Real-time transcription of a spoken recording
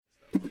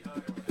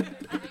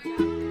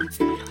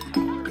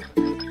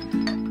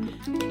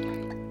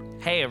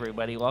Hey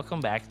everybody, welcome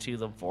back to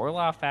the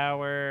Vorlauf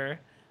Hour.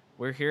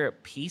 We're here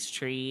at Peace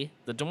Tree,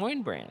 the Des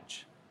Moines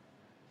branch.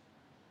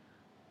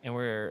 And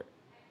we're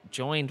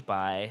joined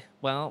by,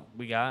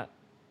 we got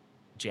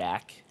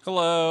Jack.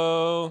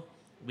 Hello.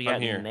 We got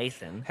I'm here.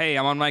 Nathan. Hey,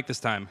 I'm on mic this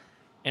time.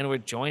 And we're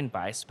joined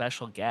by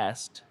special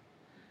guest.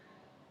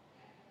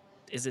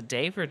 Is it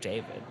Dave or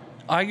David?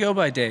 I go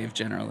by Dave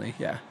generally,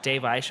 yeah.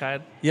 Dave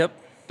Eischeid? Yep,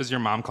 Does your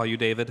mom call you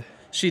David?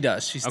 she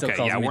does. She still Okay,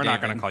 calls yeah, me we're David.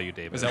 not going to call you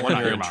David. Is that We're when not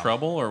you're your in mom.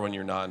 trouble or when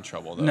you're not in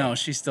trouble, though? No,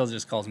 she still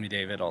just calls me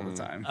David all the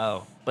time.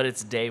 Oh, but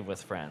it's Dave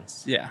with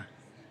friends. Yeah.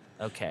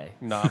 Okay.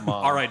 Not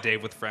mom. All right,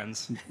 Dave with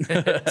friends.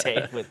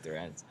 Dave with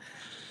friends.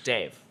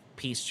 Dave,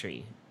 Peace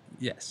Tree.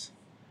 Yes.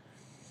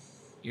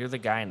 You're the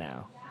guy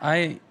now.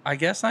 I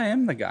guess I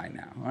am the guy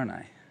now, aren't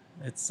I?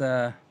 It's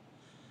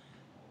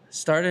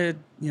started,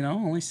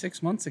 only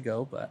 6 months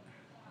ago, but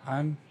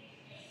I'm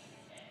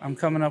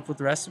coming up with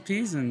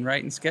recipes and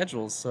writing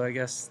schedules, so I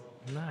guess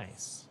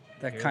Nice.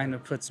 that kind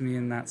of puts me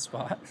in that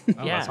spot.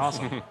 Oh, Yeah. that's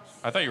awesome.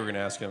 I thought you were going to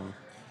ask him,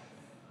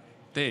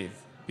 Dave,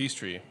 Peace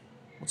Tree,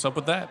 what's up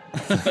with that?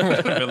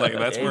 I'd been like,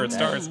 that's where it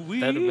starts. That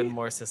would have been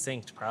more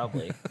succinct,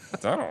 probably. I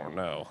don't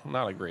know.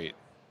 Not a great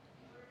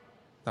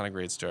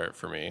start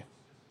for me.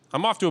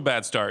 I'm off to a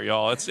bad start,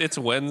 y'all. It's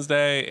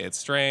Wednesday. It's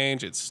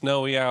strange. It's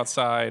snowy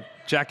outside.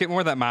 Jack, get more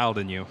of that mild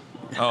in you.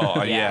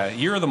 Oh, Yeah. yeah.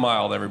 You're the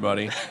mild,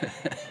 everybody.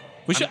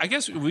 I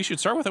guess we should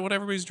start with what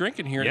everybody's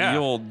drinking here Yeah. in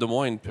the old Des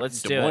Moines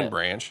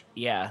branch.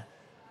 Yeah.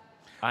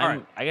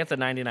 right. I got the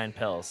 99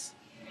 pills.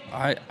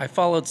 I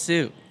followed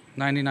suit.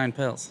 99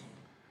 pills.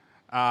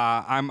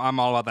 I'm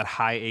all about that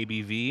high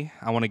ABV.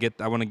 I want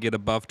to get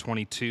above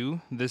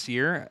 22 this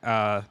year.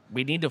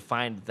 We need to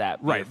find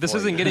that. beer Right. This for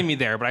isn't you. getting me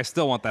there, but I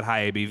still want that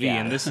high ABV. Yeah.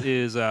 And this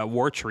is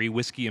War Tree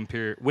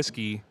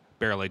whiskey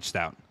barrel aged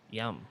stout.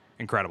 Yum.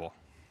 Incredible.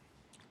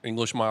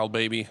 English mild,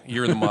 baby.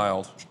 You're the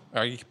mild.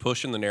 I keep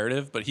pushing the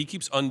narrative, but he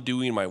keeps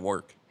undoing my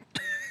work.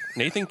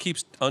 Nathan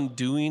keeps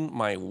undoing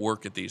my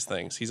work at these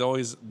things. He's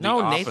always the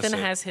opposite. Nathan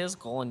has his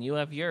goal and you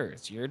have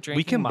yours. You're drinking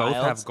We can both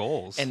milds, have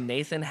goals. And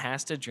Nathan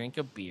has to drink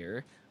a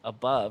beer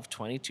above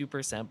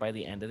 22% by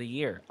the end of the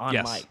year on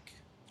Yes. mic.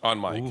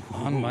 On mic.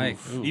 On mic.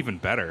 Even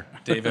better.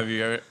 Dave, have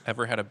you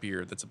ever had a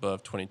beer that's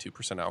above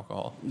 22%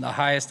 alcohol? The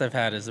highest I've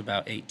had is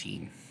about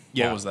 18.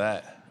 Yeah. What was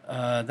that?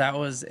 That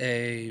was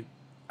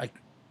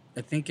I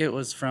think it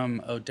was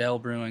from Odell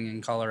Brewing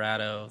in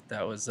Colorado.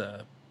 That was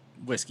a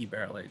whiskey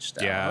barrel aged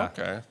stout. Yeah.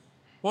 Okay.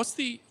 What's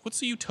the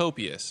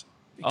Utopias?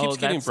 It Oh, keeps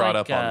getting that's brought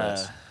like, up on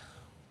this.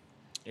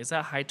 Is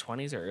that high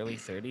 20s or early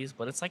 30s?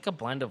 But it's like a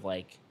blend of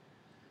like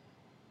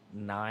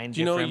 9 Do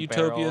you know different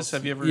Utopias? barrels.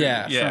 Have you ever?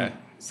 Yeah, From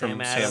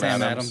Sam Adams.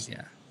 Sam Adams,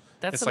 yeah.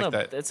 That's It's like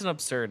that. It's an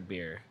absurd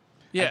beer.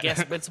 Yeah. I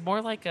guess it's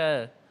more like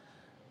a.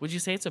 Would you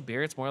say it's a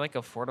beer? It's more like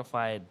a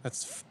fortified.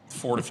 That's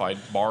fortified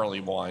barley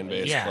wine,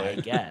 basically. Yeah, I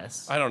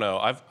guess. I don't know.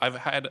 I've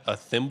had a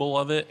thimble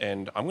of it,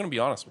 and I'm going to be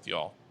honest with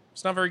y'all.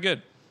 It's not very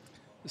good.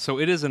 So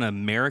it is an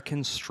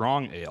American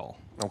strong ale.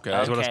 Okay.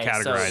 That's what it's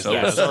categorized So,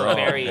 yeah, as. so Strong,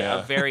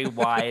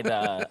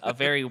 a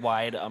very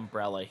wide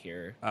umbrella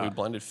here. We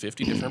blended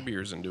 50 different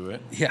beers into it.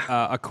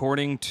 Yeah.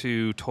 According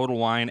to Total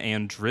Wine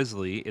and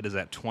Drizzly, it is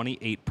at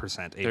 28%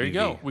 ABV. There you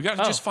go. We got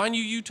to just find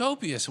you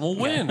Utopias, and we'll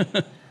win.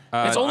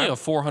 It's only a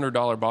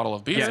 $400 bottle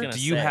of beer. Yeah, gonna do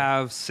you say.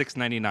 have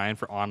 $6.99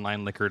 for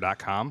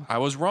onlineliquor.com? I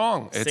was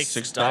wrong. It's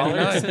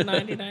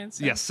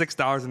 $6.99. Yes,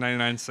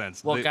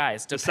 $6.99. Well, The-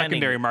 guys, the depending,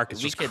 secondary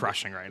market's we just could-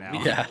 crushing right now.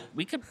 Yeah.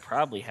 We could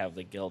probably have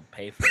the guild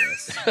pay for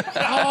this.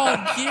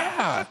 Oh,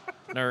 yeah.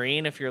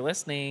 Noreen, if you're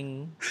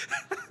listening,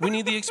 We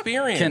need the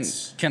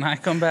experience. Can I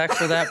come back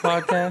for that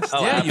podcast?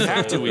 Oh, Yeah, you have to.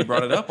 absolutely. We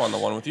brought it up on the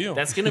one with you.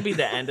 That's going to be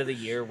the end of the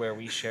year where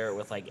we share it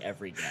with like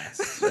every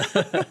guest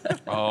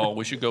Oh,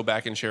 we should go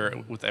back and share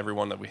it with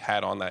everyone that we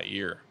had on that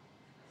year,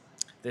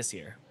 this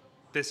year.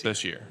 This year.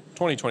 this year,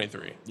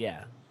 2023.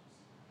 Yeah.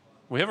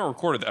 We haven't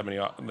recorded that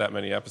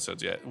many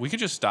episodes yet. We could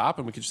just stop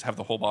and we could just have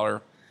the whole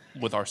bottle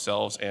with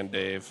ourselves and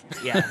Dave.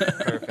 Yeah,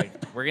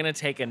 perfect. We're going to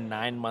take a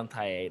 9-month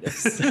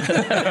hiatus.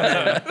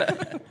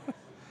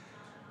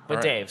 But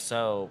right. Dave,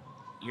 so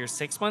you're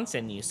 6 months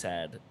in, you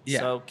said. Yeah.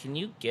 So can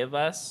you give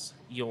us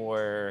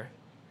your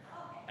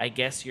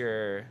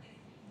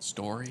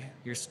Story?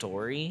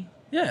 story?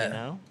 Yeah. You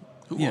know?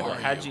 Who Yeah. are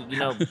How'd you?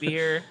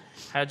 beer,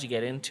 how'd you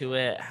get into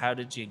it? How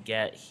did you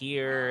get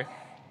here?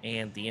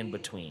 And the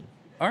in-between.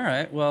 All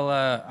right. Well,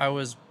 I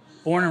was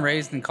born and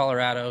raised in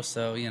Colorado,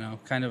 so,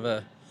 kind of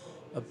a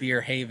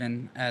beer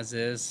haven as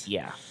is.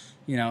 Yeah.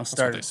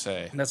 Started. they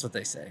say. That's what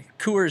they say.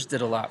 Coors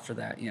did a lot for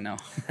that,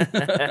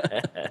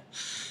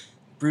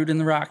 Brewed in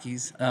the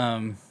Rockies.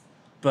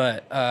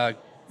 But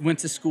went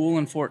to school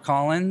in Fort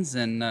Collins,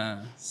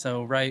 and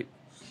so right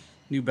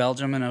New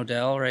Belgium and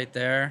Odell right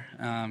there.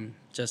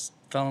 Just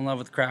fell in love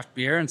with craft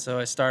beer, and so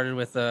I started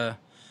with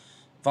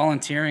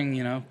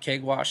volunteering,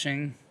 keg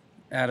washing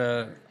at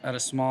a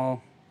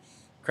small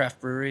craft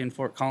brewery in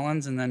Fort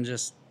Collins, and then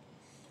just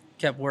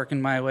kept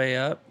working my way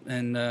up,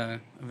 and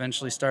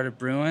eventually started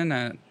brewing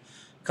at a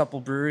couple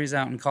breweries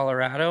out in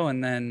Colorado,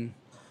 and then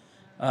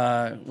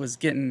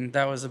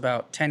That was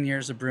about 10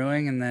 years of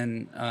brewing, and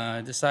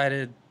then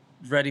decided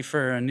ready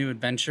for a new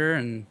adventure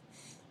and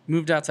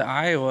moved out to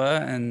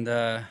Iowa and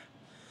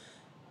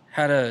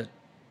had a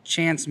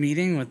chance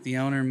meeting with the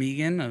owner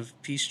Megan of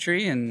Peace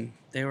Tree, and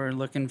they were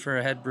looking for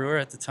a head brewer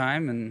at the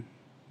time, and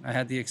I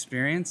had the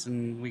experience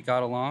and we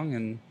got along.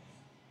 And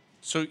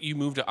So you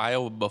moved to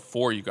Iowa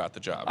before you got the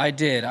job? I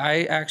did.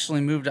 I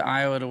actually moved to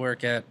Iowa to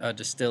work at a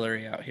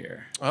distillery out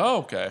here. Oh,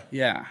 okay.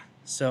 Yeah.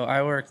 So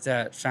I worked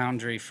at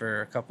Foundry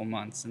for a couple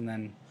months, and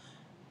then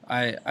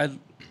I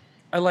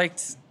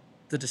liked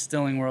the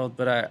distilling world,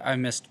 but I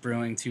missed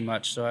brewing too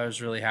much. So I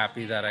was really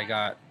happy that I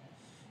got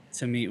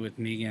to meet with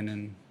Megan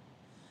and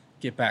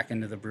get back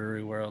into the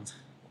brewery world.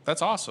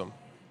 That's awesome.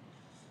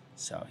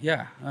 So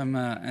yeah, I'm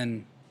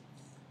and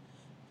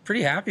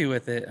pretty happy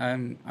with it.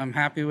 I'm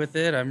happy with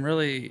it. I'm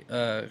really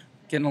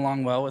getting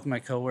along well with my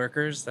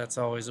coworkers. That's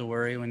always a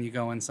worry when you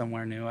go in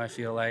somewhere new, I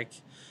feel like.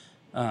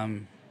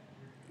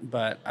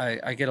 But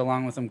I get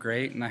along with them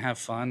great, and I have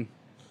fun,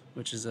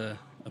 which is a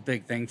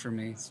big thing for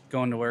me. It's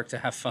going to work to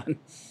have fun.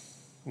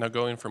 Now,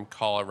 going from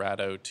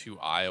Colorado to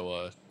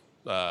Iowa,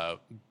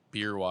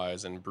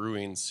 beer-wise and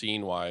brewing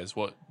scene-wise,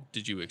 what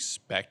did you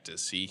expect to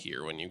see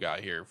here when you got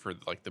here for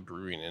like the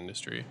brewing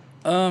industry?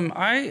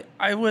 I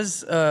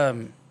was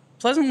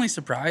pleasantly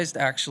surprised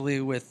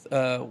actually with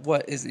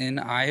what is in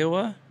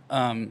Iowa.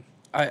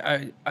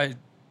 I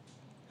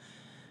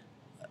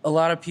a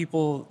lot of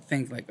people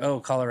think like, oh,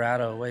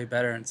 Colorado way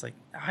better, and it's like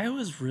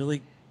Iowa's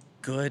really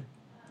good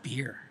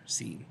beer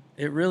scene.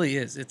 It really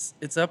is.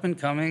 It's up and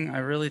coming. I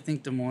really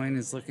think Des Moines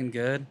is looking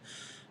good.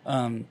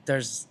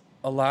 There's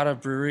a lot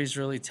of breweries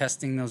really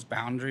testing those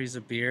boundaries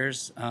of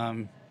beers.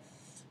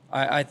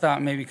 I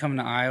thought maybe coming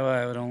to Iowa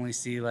I would only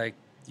see like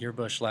your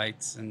Busch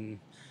Lights, and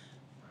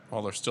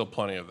Well, there's still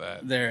plenty of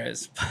that. there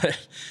is, but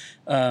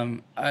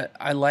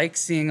I like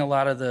seeing a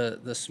lot of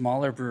the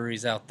smaller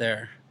breweries out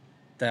there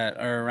that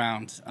are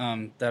around,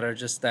 that are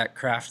just that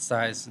craft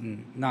size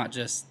and not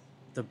just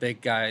the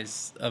big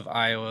guys of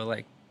Iowa.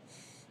 Like,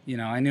 you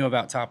know, I knew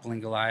about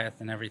Toppling Goliath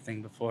and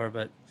everything before,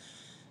 but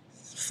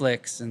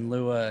Flicks and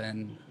Lua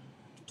and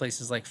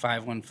places like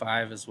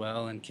 515 as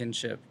well, and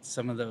Kinship,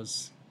 some of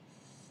those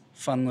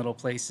fun little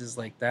places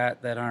like that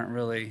aren't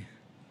really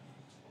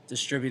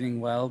distributing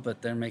well,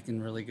 but they're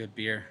making really good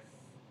beer.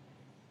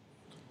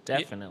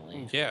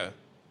 Definitely. Yeah.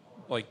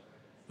 Like,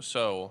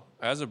 so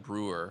as a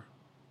brewer,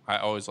 I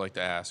always like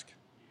to ask,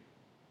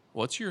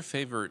 what's your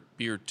favorite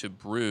beer to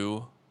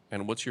brew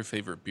and what's your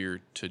favorite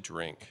beer to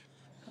drink?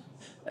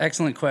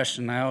 Excellent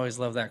question. I always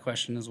love that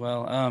question as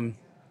well.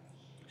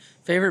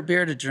 Favorite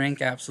beer to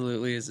drink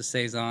absolutely is a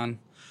saison.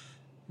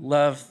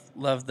 Love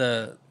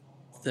the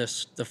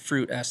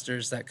fruit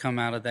esters that come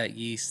out of that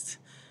yeast,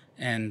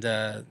 and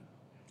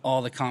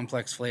all the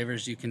complex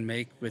flavors you can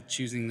make with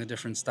choosing the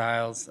different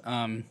styles.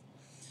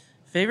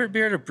 Favorite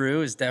beer to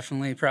brew is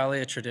definitely probably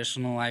a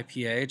traditional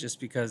IPA, just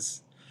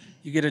because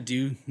you get to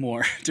do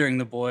more during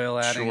the boil,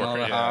 adding Sure, all the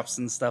yeah. hops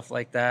and stuff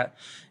like that.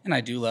 And I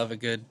do love a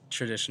good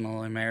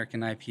traditional American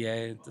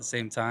IPA at the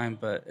same time,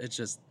 but it's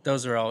just,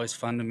 those are always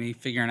fun to me,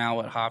 figuring out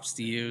what hops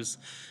to use,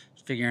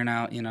 figuring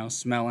out, you know,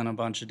 smelling a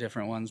bunch of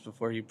different ones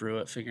before you brew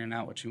it, figuring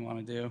out what you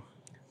want to do.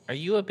 Are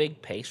you a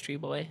big pastry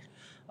boy?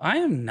 I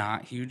am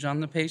not huge on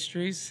the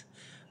pastries,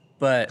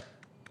 but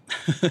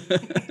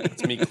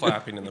It's me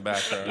clapping in the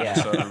background, Yeah.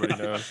 so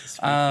everybody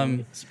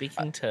knows.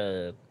 Speaking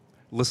to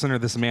Listener,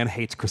 this man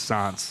hates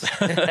croissants.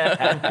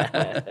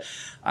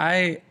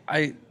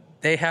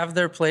 they have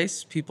their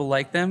place. People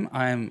like them.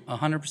 I'm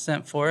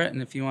 100% for it.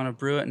 And if you want to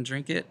brew it and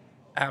drink it,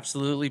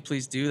 absolutely,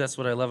 please do. That's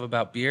what I love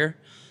about beer,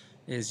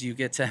 is you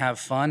get to have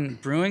fun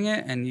brewing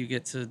it and you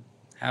get to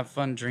have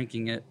fun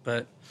drinking it.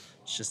 But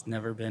it's just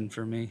never been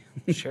for me.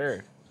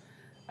 sure,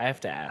 I have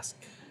to ask.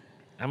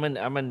 I'm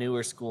a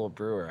newer school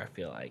brewer. I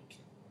feel like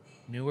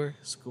newer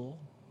school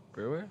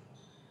brewer.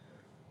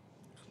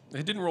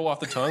 It didn't roll off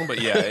the tongue,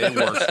 but yeah, it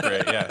works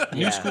great. Yeah, Yeah.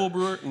 new school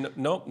brewer.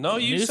 No,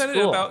 you New said it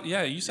school. about.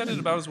 Yeah, you said it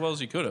about as well as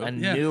you could A have.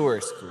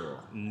 newer school.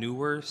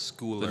 Newer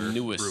schooler. The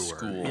newest brewer.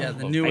 school. Yeah,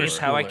 the of newer I beer. guess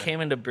how I schooler.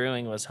 came into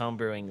brewing was home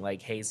brewing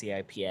like hazy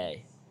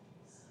IPA.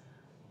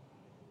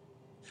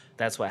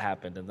 That's what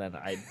happened, and then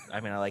I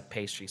like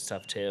pastry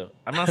stuff too.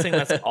 I'm not saying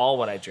that's all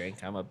what I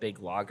drink. I'm a big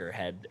lager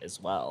head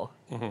as well.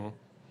 Mm-hmm.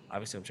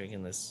 Obviously, I'm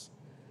drinking this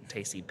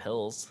tasty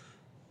pills.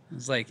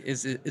 It's like,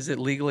 is it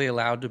legally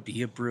allowed to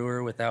be a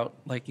brewer without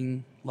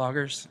liking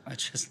lagers?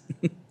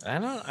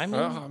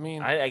 I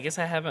mean, I guess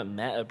I haven't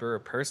met a brewer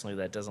personally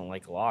that doesn't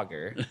like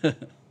lager.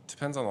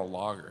 Depends on the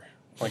lager.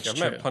 Like, That's I've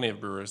true. met plenty of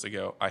brewers that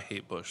go, I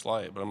hate Busch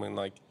Light. But I mean,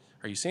 like,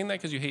 are you saying that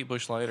because you hate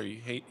Busch Light, or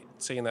you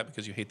saying that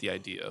because you hate the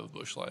idea of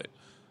Busch Light?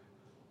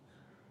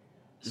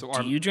 So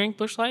Do you drink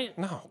Busch Light?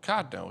 No,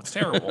 God, no. It's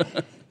terrible.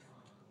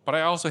 But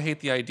I also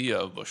hate the idea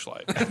of Busch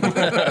Light.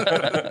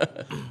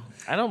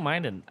 I don't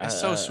mind it. It's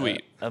so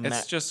sweet.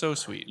 It's just so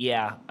sweet.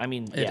 Yeah, I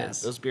mean, It yeah,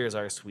 is. those beers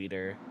are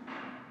sweeter.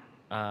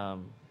 I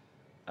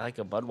like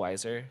a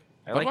Budweiser.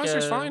 Budweiser's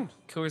like a fine.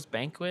 Coors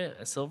Banquet,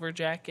 a Silver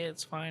Jacket,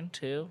 it's fine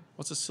too.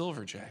 What's a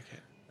silver jacket?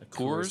 A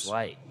Coors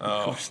Light.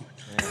 Oh.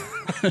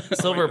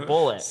 Silver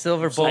Bullet.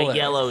 Silver It's like Bullet.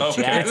 Yellow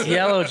Okay. Jacket. It's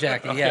Yellow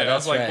Jacket. Yeah, Okay, I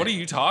that's was like, right. what are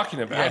you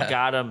talking about? I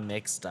got them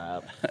mixed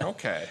up.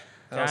 Okay.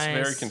 I was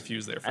very Guys,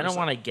 confused there for I a don't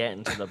second. want to get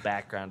into the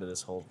background of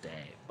this whole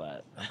day,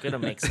 but I'm going to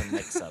make some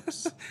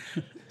mix-ups.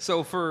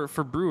 So for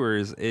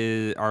brewers,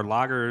 are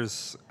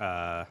lagers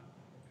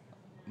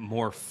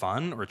more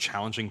fun or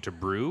challenging to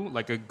brew?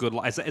 Like a good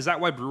is that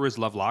why brewers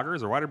love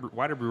lagers, or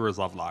why do brewers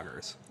love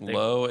lagers?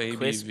 Low ABV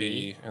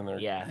crispy. and they're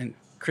Yeah. And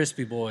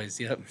crispy boys.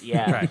 Yep.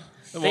 Yeah.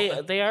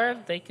 Right.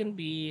 They can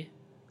be,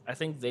 I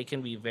think they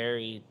can be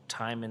very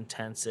time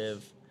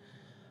intensive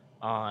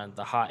on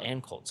the hot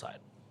and cold side.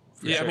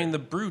 Yeah, sure. I mean the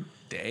brew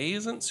day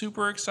isn't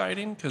super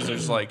exciting because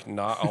there's like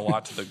not a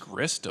lot to the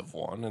grist of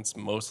one. It's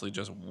mostly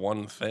just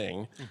one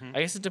thing.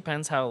 I guess it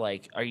depends how,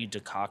 like, are you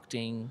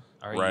decocting?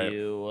 Are Right.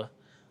 you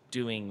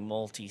doing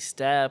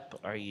multi-step?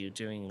 Are you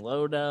doing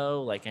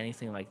low-dough? Like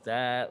anything like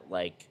that?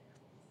 Like,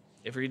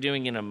 if you're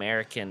doing an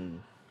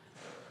American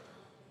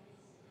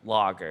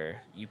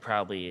lager,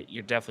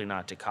 you're definitely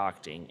not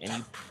decocting, and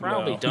you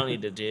probably No. don't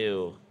need to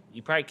do.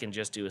 You probably can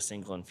just do a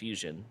single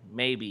infusion.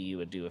 Maybe you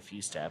would do a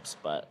few steps,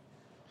 but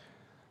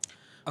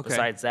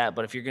besides that,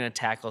 but if you're going to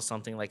tackle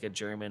something like a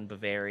German,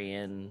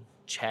 Bavarian,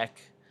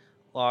 Czech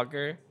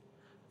lager,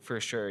 for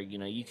sure,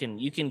 you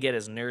can get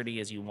as nerdy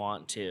as you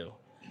want to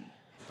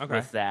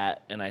with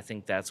that, and I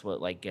think that's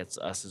what like gets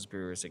us as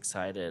brewers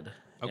excited.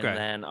 Okay. And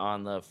then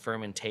on the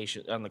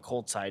fermentation, on the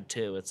cold side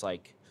too, it's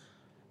like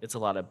it's a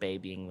lot of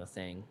babying the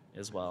thing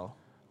as well.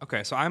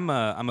 Okay, so I'm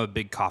a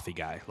big coffee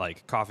guy.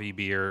 Like coffee,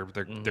 beer,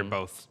 they're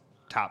both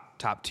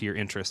top tier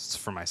interests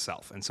for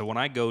myself. And so when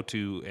I go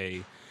to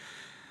a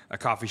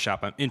coffee shop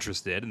I'm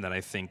interested and that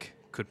I think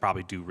could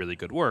probably do really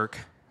good work,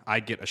 I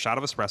get a shot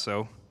of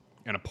espresso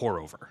and a pour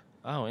over.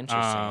 Oh,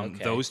 interesting.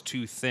 Okay. Those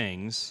two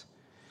things,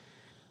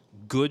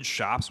 good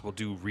shops will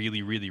do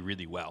really, really,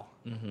 really well.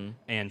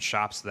 And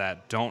shops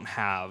that don't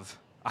have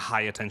a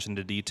high attention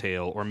to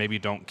detail or maybe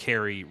don't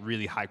carry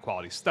really high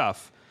quality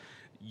stuff,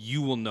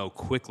 you will know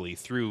quickly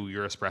through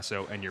your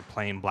espresso and your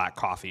plain black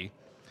coffee.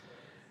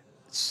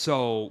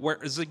 So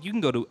whereas like you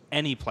can go to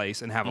any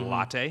place and have a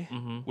latte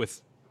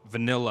with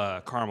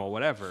vanilla, caramel,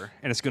 whatever,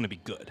 and it's going to be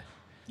good.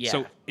 Yeah.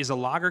 So is a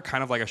lager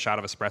kind of like a shot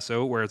of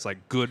espresso where it's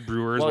like good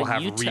brewers will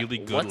have really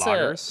good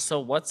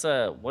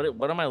lagers?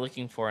 What am I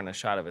looking for in a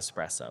shot of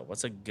espresso?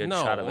 What's a good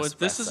No, shot of espresso?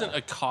 this isn't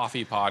a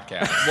coffee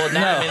podcast. Well,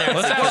 now I'm interested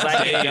Let's because ask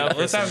I could go Dave. for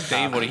Let's some ask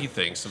Dave what coffee. he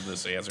thinks of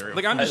this answer.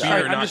 Like I'm just,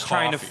 Beer, not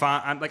trying to coffee.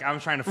 find. I'm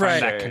trying to find Right.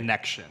 that Sure.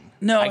 connection.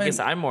 No, I and- guess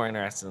I'm more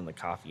interested in the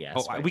coffee Oh,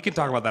 aspect. we can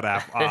talk about that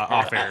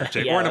off air,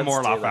 Jake, Yeah, or in a let's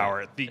more do off that.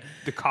 hour.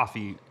 The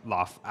coffee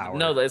loft hour.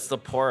 No, it's the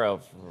pour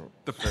of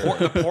the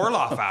pour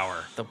loft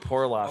hour. the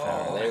Vorlauf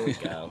Hour. There we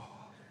go.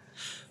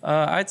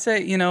 I'd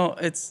say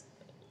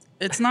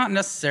it's not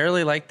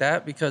necessarily like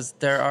that because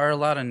there are a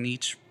lot of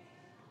niche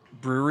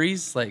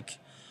breweries like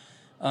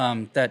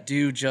that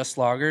do just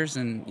lagers,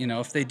 and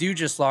if they do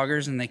just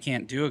lagers and they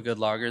can't do a good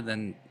lager,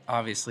 then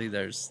obviously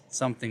there's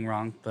something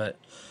wrong. But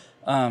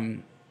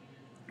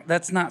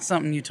that's not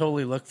something you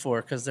totally look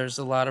for because there's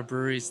a lot of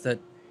breweries that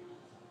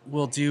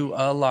will do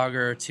a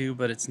lager or two,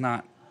 but it's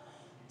not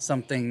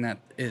something that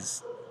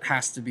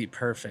has to be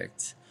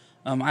perfect.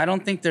 I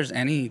don't think there's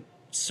any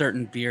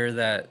certain beer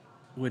that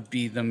would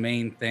be the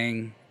main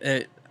thing.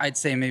 I'd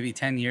say maybe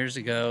 10 years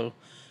ago,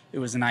 it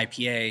was an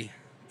IPA.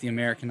 The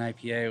American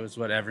IPA was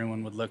what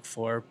everyone would look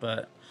for,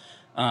 but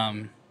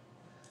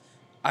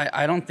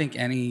I don't think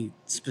any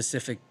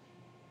specific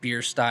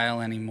beer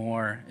style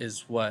anymore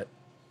is what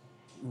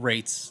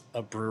rates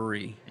a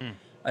brewery.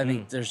 I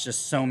think there's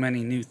just so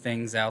many new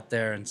things out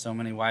there and so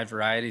many wide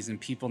varieties, and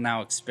people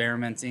now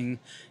experimenting,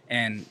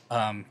 and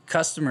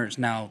customers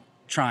now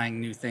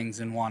trying new things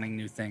and wanting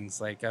new things.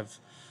 Like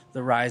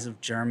the rise of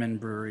German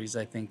breweries,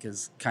 I think,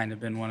 has kind of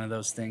been one of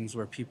those things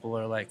where people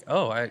are like,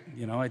 oh, I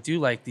do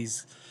like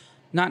these,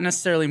 not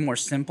necessarily more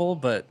simple,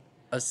 but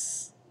a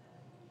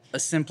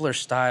simpler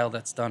style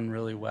that's done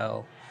really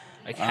well.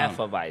 Like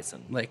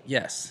Hefeweizen. Like,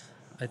 yes,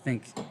 I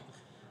think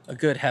a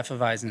good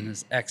Hefeweizen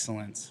is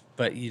excellent,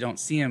 but you don't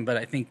see them. But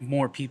I think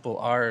more people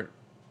are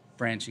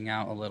branching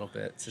out a little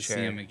bit to see Sure.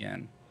 them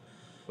again.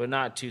 But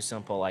not too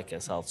simple like a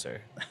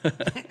seltzer.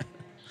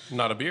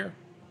 Not a beer.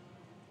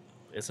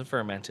 It's a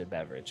fermented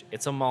beverage.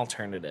 It's a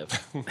malternative.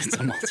 It's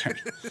an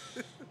alternative.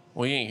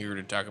 We ain't here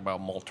to talk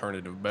about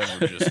alternative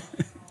beverages.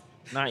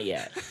 Not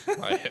yet.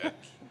 I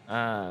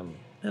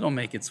It'll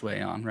make its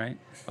way on, right?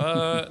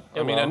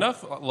 mean, will.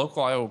 enough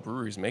local Iowa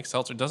breweries make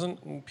seltzer.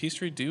 Doesn't Peace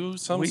Tree do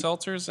some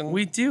seltzers? And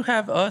We do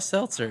have a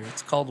seltzer.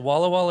 It's called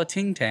Walla Walla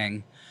Ting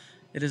Tang.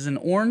 It is an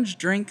orange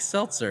drink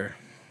seltzer.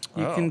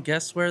 You Oh. can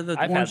guess where the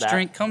I've had orange that.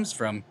 drink comes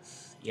from.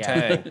 Yeah.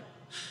 Tang,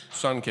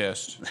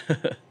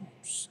 Sunkissed,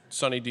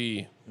 Sunny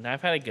D. And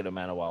I've had a good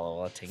amount of Walla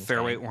Walla Ting Tang.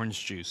 Fairway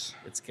orange juice.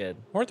 It's good.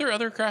 Weren't there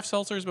other craft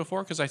seltzers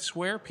before? Because I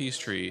swear Peace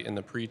Tree in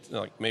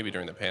the maybe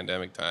during the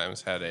pandemic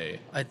times had a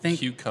I think-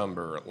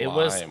 cucumber It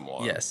was- lime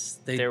one. Yes,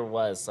 There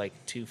was like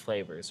 2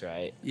 flavors,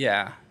 right?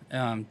 Yeah.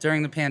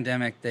 During the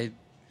pandemic, I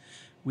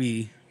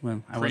wasn't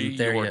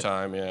there Pre your yet.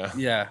 time, yeah.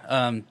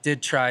 Yeah,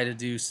 did try to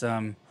do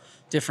some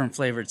different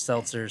flavored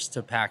seltzers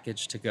to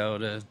package to go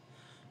to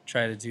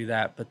try to do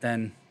that. But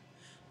then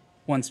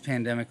once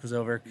pandemic was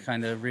over,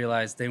 kind of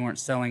realized they weren't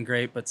selling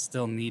great, but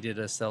still needed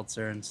a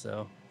seltzer. And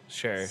so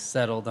Sure.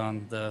 settled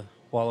on the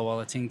Walla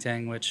Walla Ting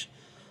Tang, which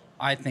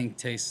I think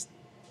tastes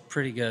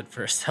pretty good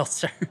for a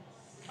seltzer.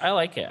 I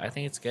like it. I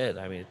think it's good.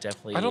 I mean, it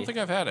definitely. I don't think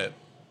I've had it,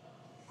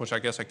 which I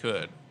guess I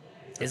could.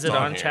 Is It's it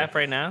on here. tap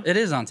right now? It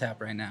is on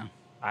tap right now.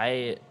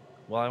 I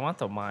want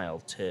the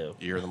mild too.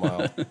 You're the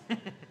mild.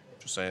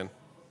 Just saying.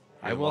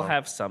 I will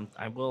have some.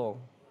 I will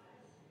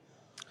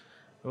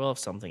have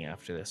something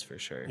after this for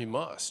sure. You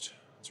must.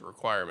 It's a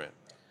requirement.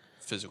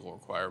 Physical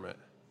requirement.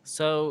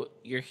 So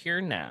you're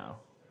here now.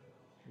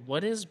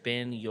 What has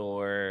been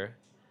your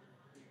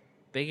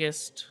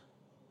biggest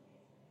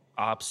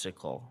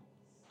obstacle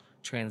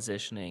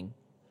transitioning,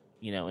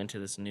 into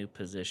this new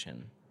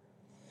position?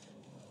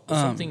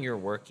 What's something you're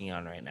working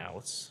on right now?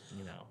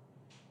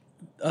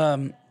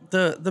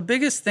 The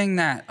biggest thing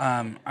that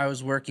I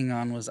was working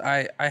on was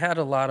I had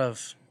a lot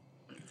of,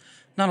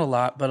 not a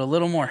lot, but a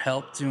little more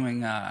help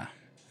doing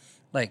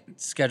like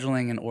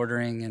scheduling and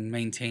ordering and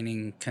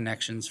maintaining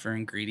connections for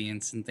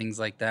ingredients and things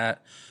like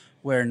that,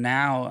 where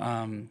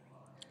now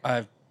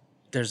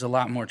there's a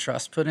lot more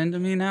trust put into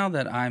me now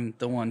that I'm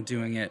the one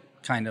doing it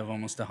kind of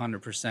almost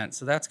 100%.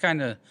 So that's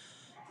kind of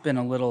been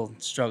a little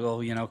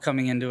struggle,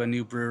 coming into a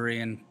new brewery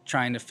and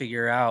trying to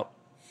figure out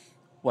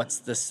what's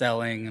the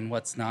selling and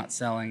what's not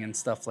selling and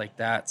stuff like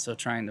that. So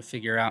trying to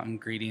figure out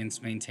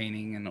ingredients,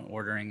 maintaining and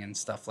ordering and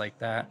stuff like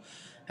that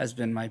has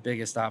been my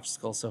biggest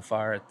obstacle so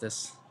far at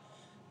this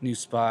new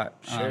spot.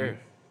 Sure.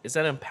 Is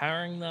that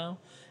empowering though?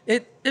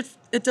 It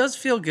does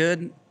feel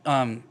good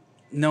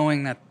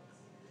knowing that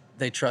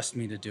they trust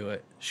me to do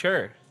it.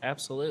 Sure,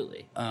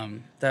 absolutely.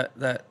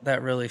 That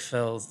really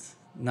feels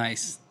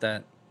nice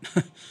that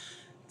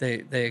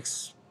they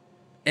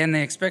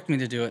expect me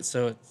to do it,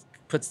 so it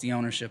puts the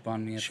ownership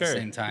on me at the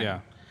same time. Yeah.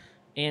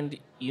 And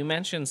you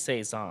mentioned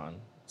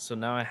Saison, so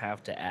now I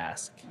have to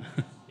ask,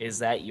 is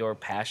that your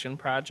passion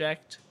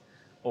project?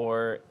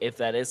 Or if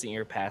that isn't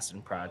your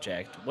passion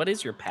project, what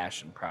is your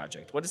passion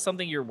project? What is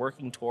something you're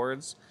working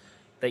towards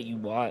that you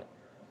want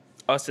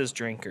us as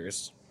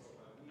drinkers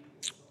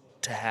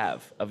to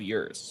have of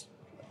yours?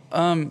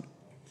 Well,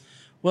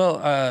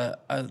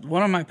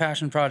 one of my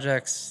passion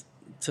projects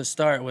to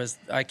start was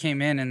I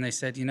came in and they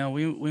said,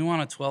 we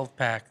want a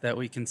 12-pack that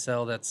we can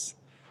sell that's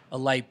a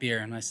light beer.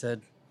 And I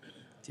said,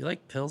 do you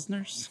like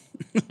Pilsners?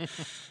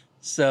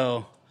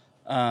 So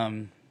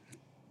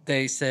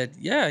they said,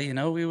 yeah,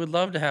 we would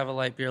love to have a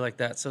light beer like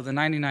that. So the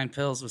 99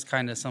 Pils was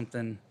kind of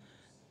something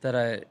that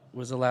I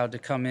was allowed to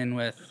come in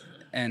with.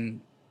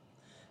 And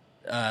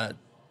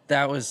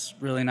that was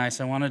really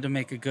nice. I wanted to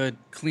make a good,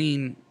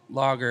 clean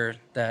lager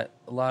that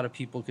a lot of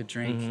people could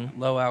drink,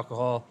 low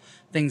alcohol,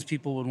 things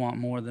people would want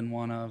more than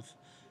one of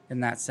in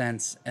that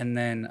sense. And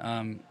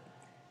then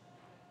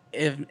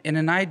if in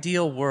an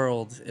ideal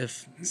world,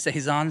 if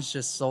Saisons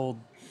just sold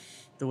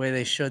the way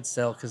they should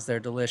sell because they're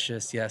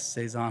delicious, yes,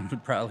 Saison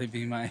would probably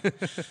be my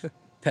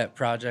pet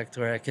project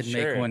where I could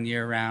make one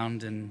year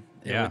round and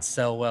it would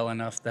sell well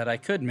enough that I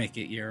could make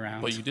it year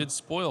round. But you did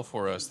spoil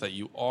for us that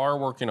you are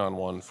working on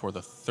one for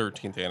the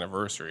 13th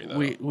anniversary,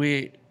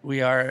 though.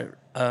 We are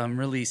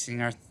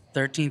releasing our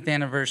 13th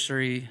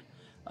anniversary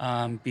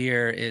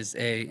beer is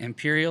a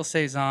Imperial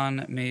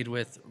Saison made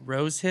with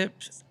rose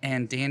hips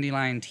and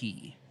dandelion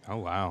tea. Oh,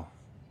 wow.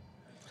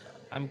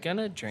 I'm going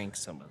to drink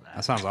some of that.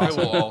 That sounds I awesome.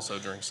 will also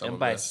drink some And of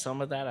by this.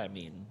 some of that, I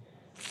mean...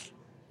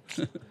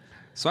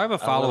 So I have a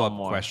follow-up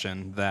more.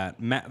 question that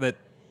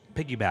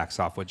piggybacks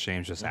off what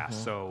James just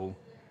asked. So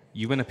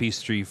you've been at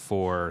Peace Tree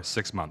for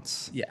 6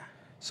 months. Yeah.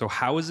 So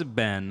how has it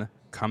been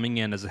coming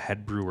in as a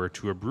head brewer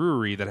to a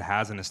brewery that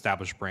has an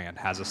established brand,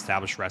 has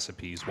established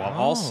recipes, while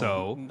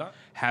also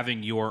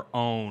having your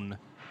own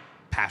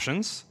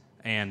passions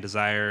and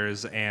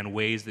desires and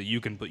ways that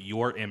you can put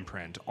your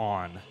imprint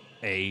on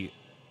a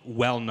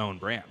well-known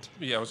brand?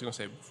 Yeah, I was going to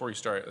say, before you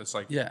start, it's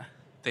like Yeah.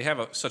 they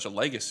have such a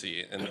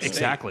legacy in the state.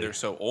 Exactly. They're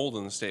so old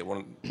in the state,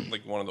 one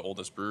of the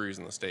oldest breweries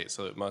in the state,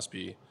 so it must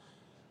be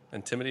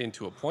intimidating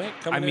to a point.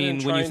 I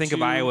mean, when you think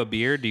of Iowa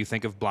beer, do you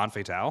think of Blonde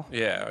Fatale?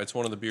 Yeah, it's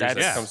one of the beers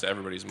That's- that comes to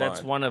everybody's mind.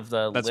 That's one of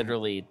the That's-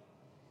 literally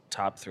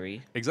top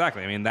 3.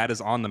 Exactly. I mean, that is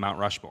on the Mount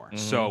Rushmore.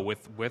 So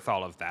with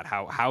all of that,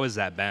 how has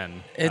that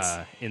been?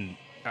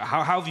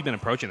 How have you been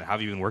approaching that? How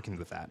have you been working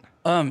with that?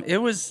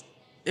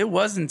 It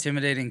was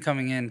intimidating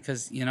coming in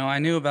because I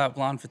knew about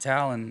Blonde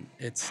Fatale and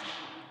it's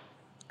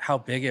how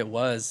big it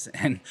was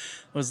and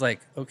was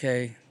like,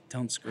 okay,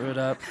 don't screw it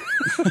up.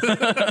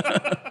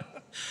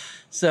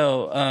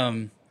 So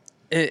I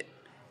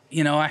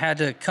had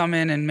to come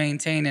in and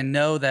maintain and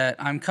know that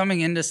I'm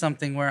coming into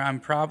something where I'm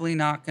probably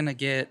not going to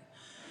get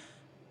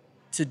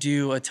to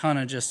do a ton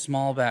of just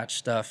small batch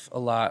stuff a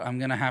lot. I'm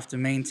going to have to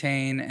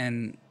maintain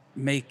and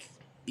make,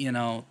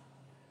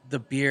 the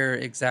beer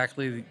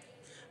exactly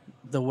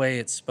the way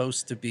it's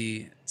supposed to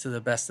be to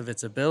the best of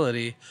its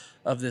ability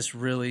of this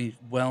really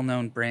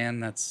well-known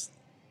brand that's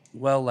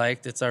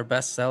well-liked. It's our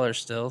best seller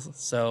still.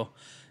 So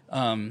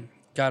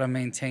got to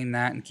maintain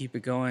that and keep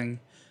it going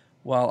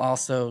while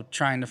also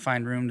trying to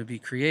find room to be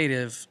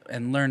creative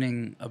and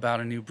learning about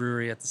a new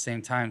brewery at the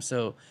same time.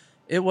 So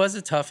it was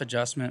a tough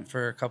adjustment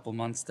for a couple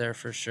months there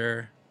for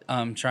sure,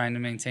 trying to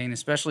maintain,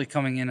 especially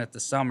coming in at the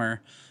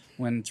summer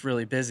when it's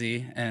really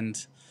busy. And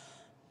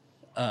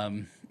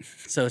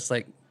so it's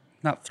like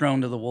not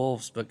thrown to the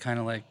wolves, but kind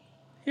of like,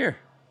 here,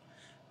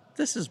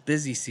 this is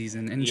busy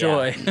season.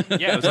 Enjoy.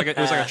 Yeah, it was like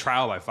a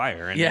trial by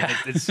fire, and Yeah.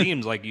 it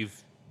seems like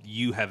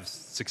you have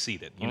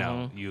succeeded. You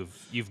know,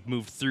 you've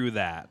moved through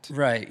that.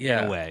 Right.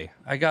 Yeah. In a way.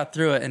 I got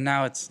through it, and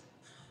now it's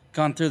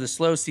gone through the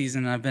slow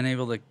season, and I've been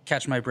able to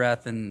catch my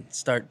breath and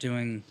start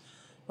doing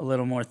a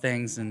little more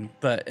things.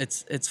 But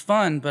it's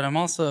fun. But I'm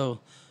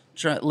also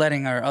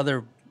letting our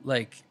other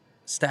like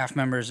staff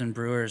members and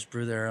brewers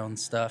brew their own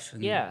stuff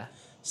and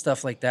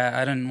stuff like that.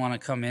 I didn't want to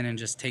come in and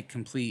just take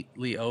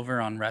completely over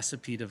on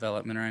recipe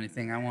development or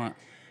anything. I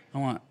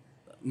want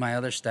my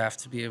other staff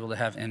to be able to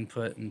have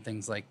input and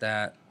things like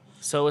that.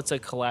 So it's a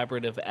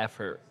collaborative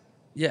effort.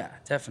 Yeah,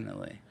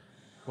 definitely.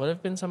 What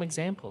have been some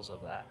examples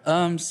of that?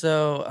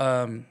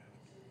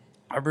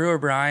 Our brewer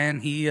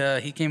Brian,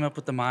 he came up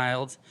with the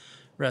mild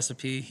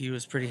recipe. He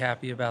was pretty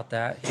happy about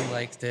that. He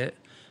liked it.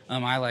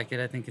 I like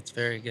it. I think it's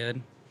very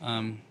good.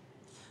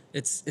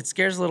 It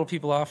scares little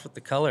people off with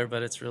the color,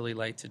 but it's really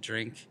light to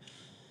drink.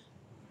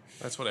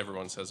 That's what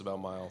everyone says about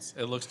Miles.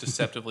 It looks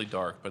deceptively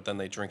dark, but then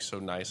they drink so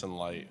nice and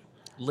light.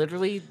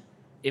 Literally,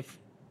 if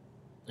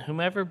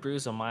whomever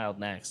brews a mild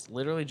next,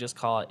 literally just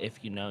call it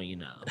 "If you know, you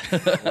know."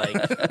 Like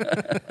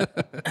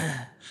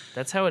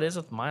that's how it is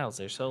with milds.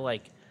 They're so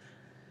like.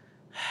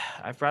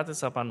 I've brought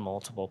this up on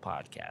multiple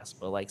podcasts,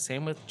 but like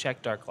same with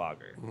Czech Dark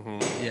Lager.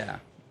 Mm-hmm. Yeah.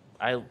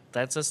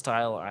 That's a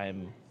style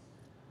I'm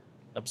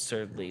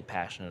absurdly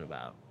passionate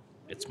about.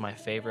 It's my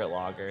favorite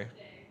lager.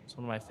 It's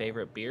one of my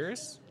favorite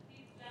beers.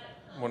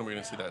 When are we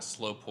going to see that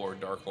slow pour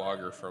dark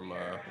lager from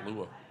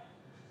Lua?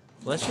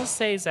 Let's just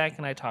say Zach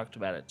and I talked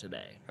about it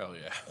today. Hell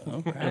yeah.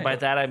 Okay. And by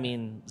that I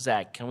mean,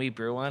 Zach, can we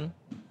brew one?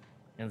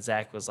 And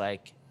Zach was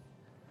like,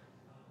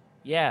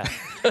 yeah,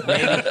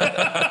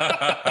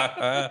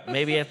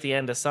 maybe at the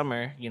end of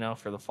summer,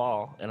 for the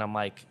fall. And I'm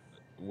like,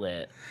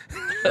 lit.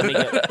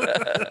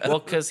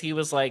 Because he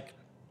was like,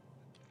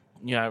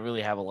 I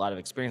really have a lot of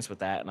experience with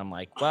that. And I'm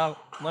like, well,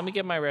 let me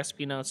get my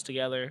recipe notes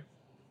together.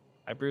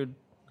 I brewed.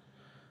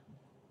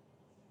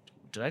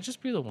 Did I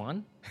just brew the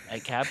one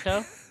at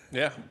Cabco?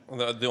 Yeah,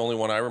 the only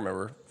one I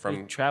remember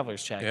from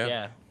Traveler's Check.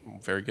 Yeah.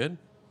 Very good.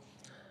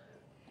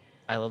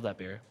 I love that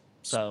beer.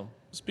 So,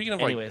 speaking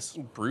of anyways.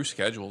 like brew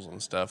schedules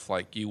and stuff,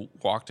 like you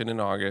walked in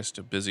August,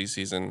 a busy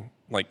season.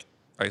 Like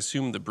I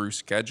assume the brew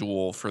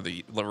schedule for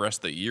the rest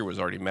of the year was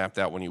already mapped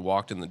out when you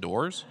walked in the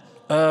doors.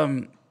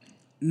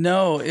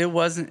 No, it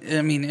wasn't.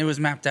 I mean, it was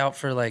mapped out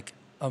for like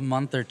a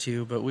month or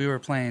two, but we were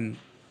playing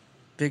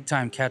big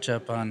time catch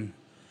up on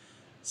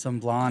some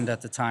blonde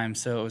at the time,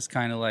 so it was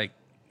kind of like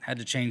had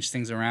to change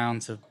things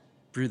around to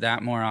brew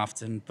that more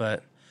often.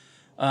 But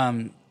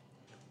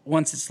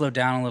once it slowed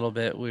down a little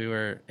bit, we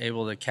were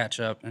able to catch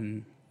up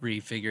and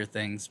refigure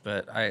things.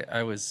 But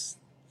I was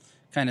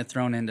kind of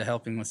thrown into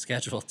helping with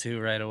schedule too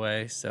right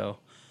away, so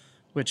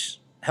which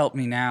helped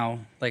me now.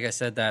 Like I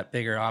said, that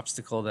bigger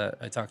obstacle that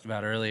I talked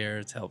about earlier,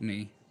 it's helped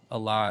me a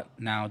lot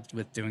now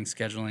with doing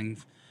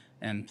scheduling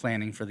and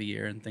planning for the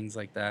year and things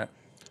like that.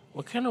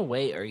 What kind of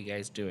weight are you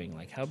guys doing?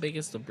 Like, how big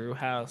is the brew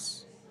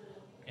house?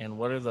 And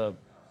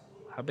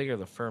how big are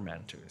the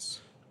fermenters?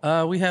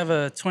 We have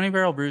a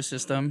 20-barrel brew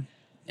system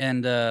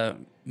and a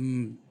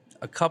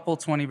couple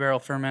 20-barrel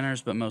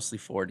fermenters, but mostly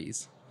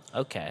 40s.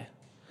 Okay.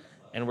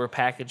 And we're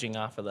packaging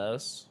off of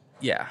those?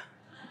 Yeah.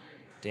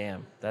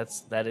 Damn,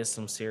 that is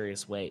some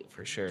serious weight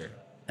for sure.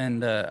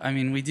 And I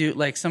mean, we do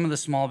like some of the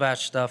small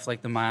batch stuff,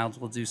 like the milds.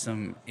 We'll do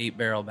some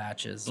 8-barrel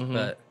batches,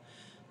 but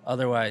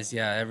otherwise,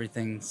 yeah,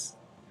 everything's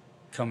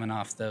coming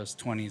off those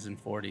 20s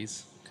and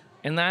 40s.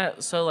 And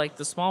so like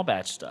the small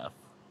batch stuff,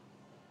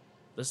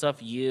 the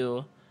stuff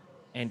you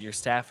and your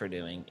staff are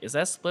doing, is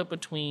that split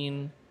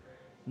between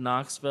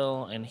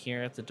Knoxville and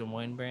here at the Des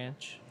Moines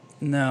branch?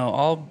 No,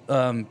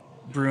 all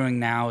brewing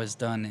now is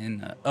done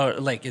in,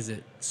 is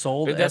it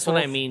sold? But that's at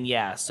what I both? mean,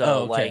 yeah.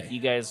 So, okay.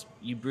 like,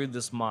 you brewed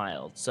this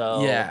mild.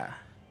 So, Yeah.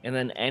 And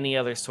then any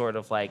other sort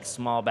of, like,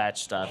 small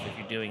batch stuff, if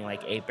you're doing,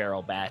 like,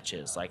 8-barrel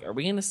batches, like, are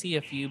we going to see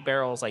a few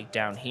barrels, like,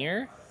 down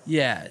here?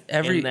 Yeah.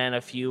 And then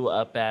a few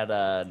up at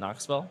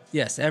Knoxville?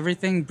 Yes,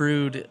 everything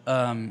brewed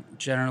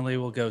generally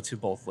will go to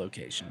both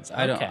locations.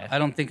 I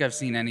don't think I've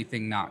seen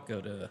anything not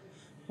go to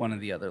one of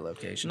the other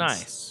locations.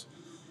 Nice.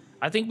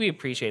 I think we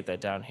appreciate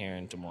that down here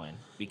in Des Moines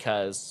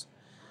because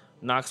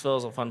Knoxville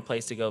is a fun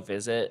place to go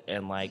visit,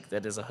 and like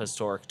that is a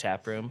historic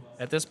tap room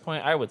at this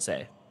point, I would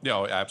say. Yeah,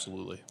 oh,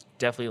 absolutely.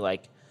 Definitely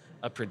like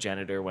a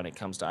progenitor when it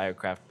comes to Iowa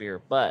craft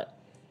beer, but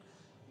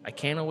I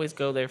can't always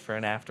go there for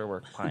an after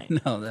work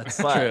pint. No, that's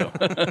true.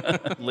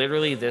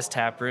 Literally, this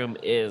tap room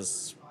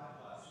is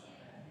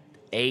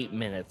 8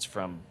 minutes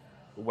from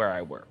where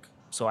I work,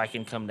 so I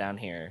can come down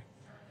here.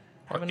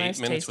 Have a nice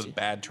 8 minutes tasty. with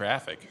bad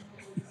traffic.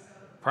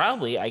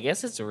 Probably. I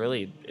guess it's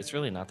really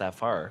not that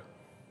far.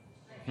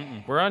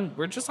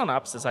 We're just on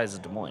opposite sides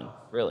of Des Moines,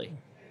 really.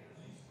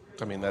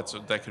 I mean,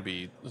 that could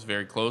be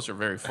very close or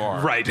very far.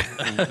 Right.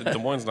 Des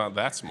Moines not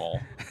that small.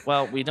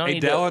 Well, we don't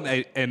need Adele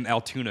to. and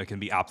Altoona can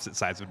be opposite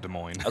sides of Des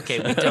Moines. Okay,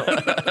 we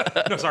don't.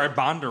 No, sorry,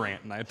 Bondurant.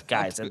 And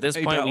Guys, at this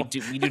point,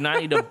 Adele. we do not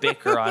need to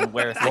bicker on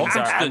where things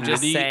Welcome are. to I'm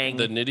just saying.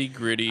 the nitty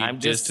gritty I'm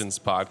just- distance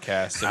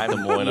podcast of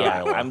Des Moines,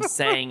 Iowa. I'm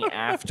saying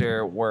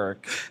after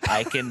work,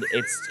 I can.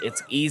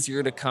 It's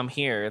easier to come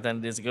here than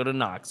it is to go to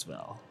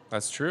Knoxville,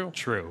 That's true.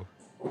 True.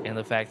 and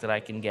the fact that I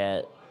can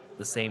get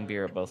the same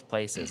beer at both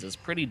places is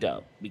pretty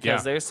dope.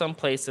 Because Yeah. there's some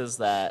places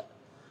that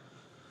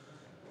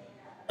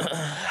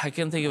I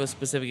couldn't think of a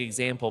specific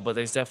example, but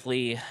there's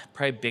definitely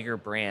probably bigger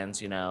brands,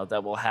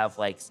 that will have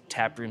like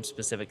tap room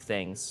specific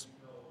things.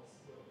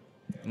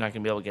 You're not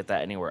gonna be able to get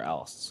that anywhere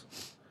else.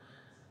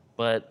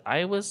 But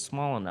Iowa's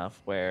small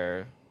enough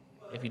where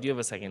if you do have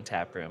a second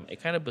tap room,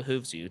 it kind of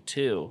behooves you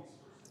to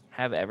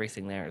have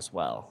everything there as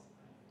well.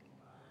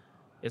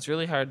 It's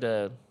really hard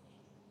to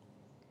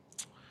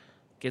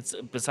get,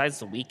 besides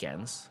the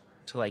weekends,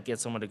 to like get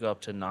someone to go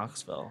up to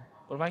Knoxville.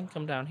 But if I can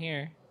come down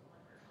here,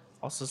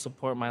 also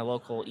support my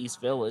local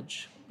East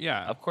Village,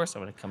 Yeah. of course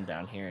I'm going to come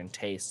down here and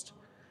taste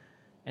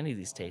any of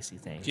these tasty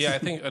things. Yeah, I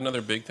think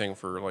another big thing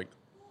for like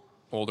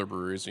older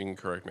breweries, you can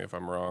correct me if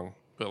I'm wrong,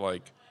 but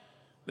like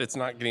it's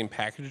not getting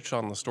packaged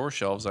on the store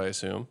shelves, I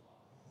assume.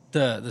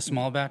 The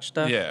small batch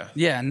stuff. Yeah.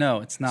 Yeah. No,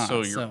 it's not.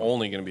 So you're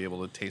only going to be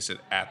able to taste it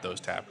at those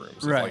tap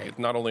rooms. Right. Like,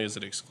 not only is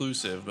it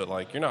exclusive, but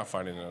like you're not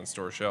finding it on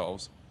store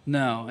shelves.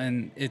 No,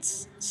 and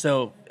it's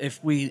so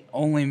if we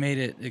only made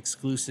it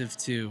exclusive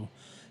to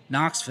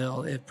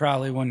Knoxville, it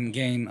probably wouldn't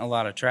gain a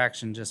lot of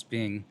traction just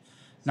being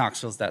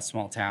Knoxville's that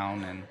small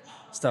town and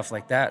stuff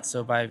like that.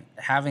 So by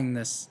having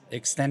this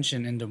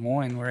extension in Des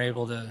Moines, we're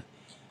able to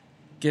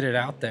get it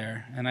out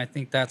there. And I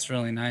think that's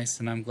really nice.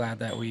 And I'm glad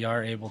that we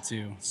are able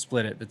to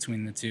split it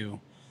between the two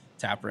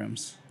tap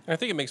rooms. And I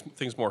think it makes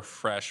things more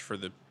fresh for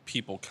the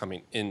people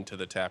coming into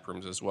the tap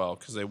rooms as well,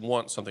 because they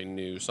want something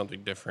new,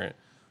 something different,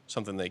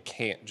 something they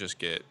can't just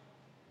get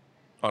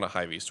on a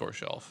Hy-Vee store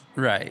shelf.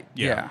 Right.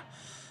 Yeah.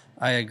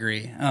 I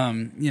agree.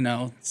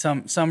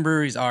 Some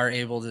breweries are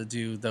able to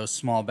do those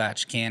small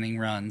batch canning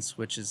runs,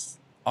 which is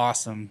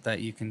awesome that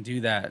you can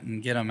do that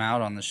and get them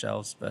out on the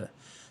shelves, but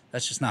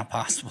that's just not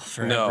possible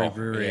for every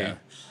brewery. Yeah.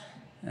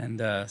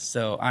 And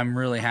so I'm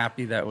really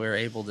happy that we're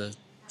able to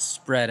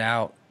spread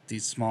out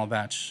these small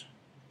batch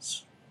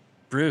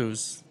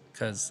brews,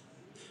 because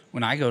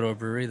when I go to a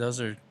brewery, those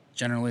are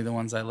generally the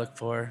ones I look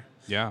for.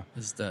 Yeah.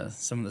 Is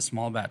some of the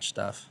small batch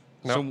stuff.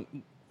 No, So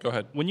go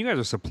ahead. when you guys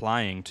are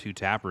supplying to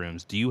tap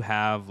rooms, do you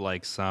have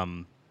like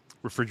some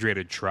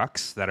refrigerated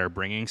trucks that are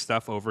bringing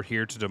stuff over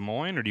here to Des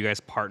Moines, or do you guys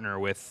partner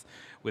with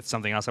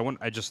something else?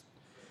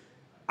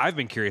 I've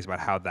been curious about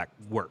how that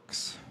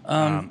works.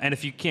 And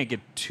if you can't get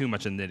too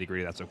much in the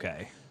nitty-gritty, that's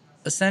okay.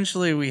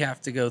 Essentially, we have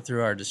to go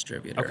through our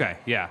distributor. Okay,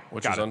 yeah.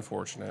 Which got is it.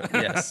 unfortunate.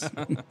 Yes.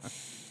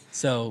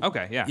 So.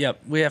 Okay, yeah.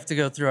 Yep. We have to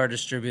go through our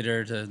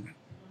distributor to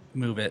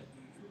move it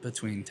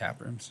between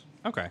tap rooms.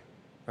 Okay.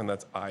 And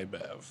that's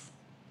IBEV.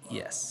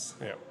 Yes.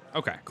 Yeah.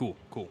 Okay, cool.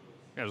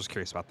 Yeah, I was just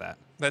curious about that.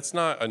 That's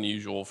not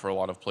unusual for a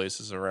lot of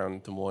places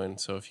around Des Moines.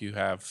 So if you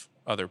have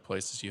other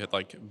places, you had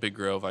like Big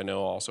Grove, I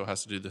know also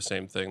has to do the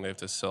same thing. They have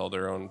to sell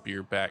their own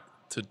beer back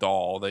to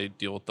Dahl. They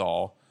deal with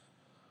Dahl,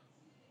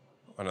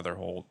 another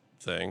whole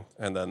thing,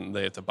 and then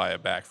they have to buy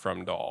it back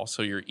from Dahl.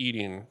 So you're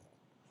eating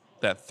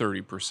that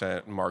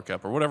 30%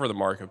 markup or whatever the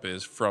markup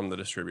is from the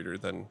distributor,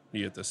 then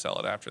you have to sell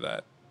it after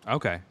that.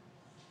 Okay.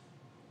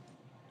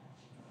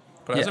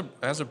 But Yeah.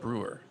 as a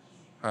brewer,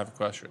 I have a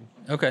question.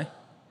 Okay.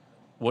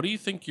 What do you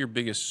think your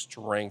biggest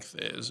strength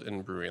is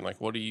in brewing? Like,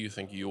 what do you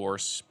think your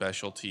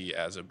specialty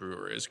as a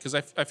brewer is? Because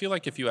I feel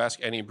like if you ask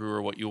any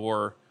brewer what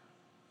your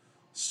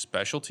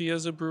specialty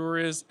as a brewer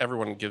is,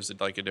 everyone gives it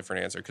like a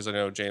different answer. Because I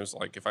know James,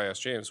 like if I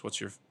ask James, what's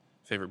your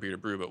favorite beer to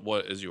brew, but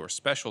what is your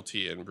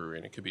specialty in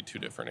brewing? It could be two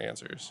different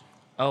answers.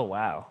 Oh,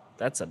 wow.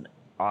 That's an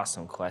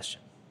awesome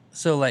question.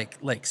 So like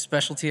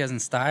specialty as in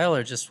style,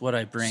 or just what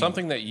I bring?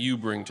 Something that you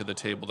bring to the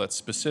table that's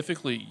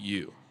specifically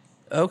you.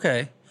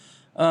 Okay.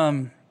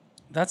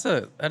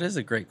 That is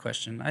a great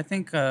question. I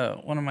think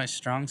one of my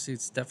strong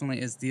suits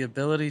definitely is the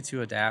ability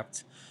to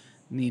adapt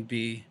need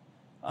be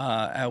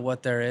at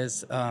what there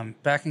is.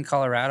 Back in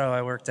Colorado,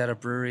 I worked at a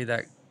brewery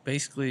that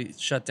basically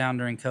shut down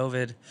during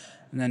COVID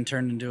and then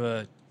turned into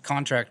a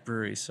contract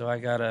brewery. So I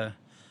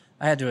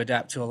had to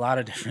adapt to a lot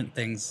of different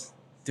things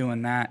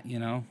doing that,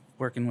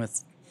 working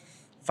with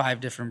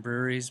 5 different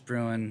breweries,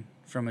 brewing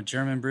from a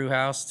German brew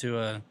house to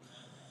a,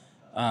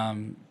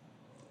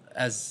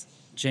 as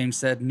James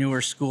said, newer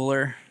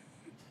schooler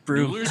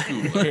brew. Mueller's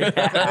Cooler.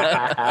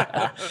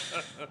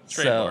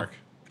 Trademark.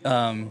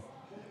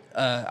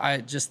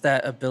 I just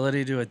that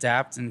ability to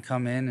adapt and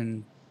come in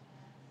and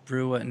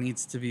brew what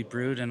needs to be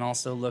brewed, and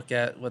also look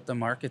at what the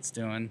market's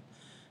doing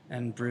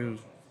and brew,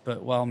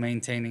 but while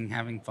maintaining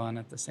having fun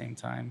at the same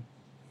time.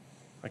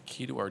 A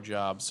key to our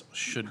jobs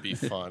should be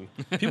fun.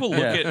 People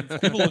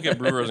look at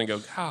brewers and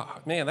go, "Oh,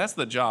 man, that's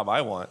the job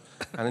I want."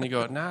 And then you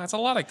go, "Nah, it's a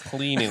lot of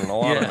cleaning and a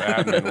lot of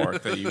admin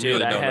work that you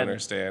really I don't had-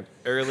 understand."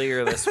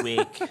 Earlier this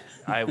week,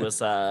 I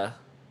was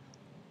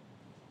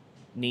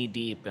knee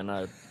deep in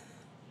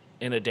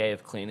a day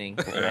of cleaning,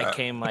 and I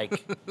came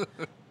like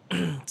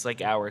it's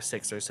like hour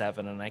 6 or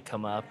 7, and I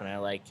come up and I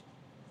like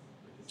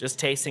just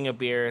tasting a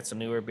beer. It's a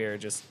newer beer,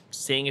 just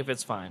seeing if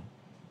it's fine.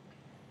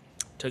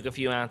 Took a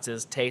few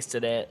ounces,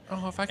 tasted it.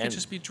 Oh, if I could and-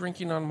 just be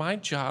drinking on my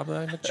job,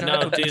 I'm a job.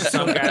 No, dude,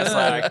 some guy's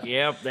like,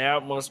 yep,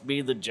 that must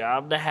be the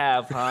job to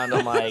have, huh? And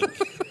I'm like,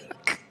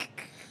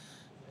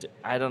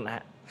 I don't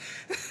have.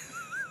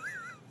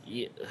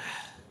 Yep.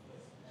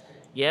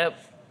 Yep.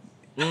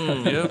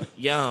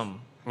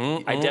 Yum.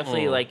 I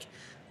definitely like.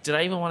 Did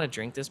I even want to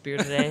drink this beer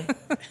today?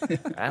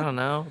 I don't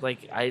know.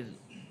 Like it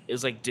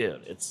was like,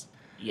 dude, it's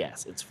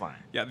fine.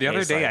 Yeah, the other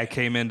It's day like- I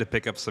came in to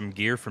pick up some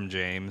gear from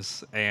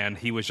James, and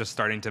he was just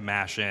starting to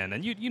mash in.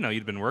 And you know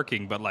you'd been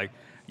working, but like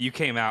you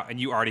came out and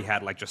you already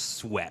had like just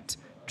sweat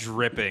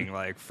dripping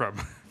like from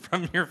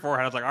your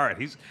forehead. I was like, all right,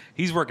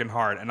 he's working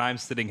hard, and I'm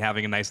sitting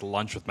having a nice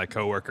lunch with my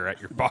coworker at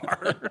your bar.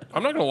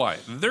 I'm not gonna lie,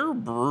 their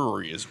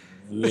brewery is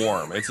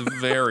warm. It's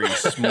very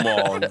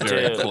small and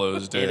very Dude,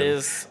 closed in.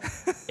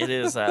 It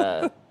is.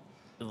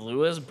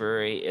 Lewis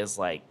Brewery is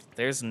like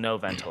there's no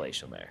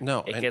ventilation there. No,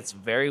 it and- gets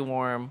very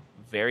warm,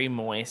 very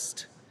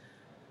moist.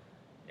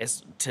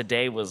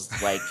 Today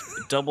was like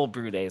double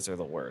brew days are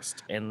the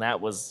worst, and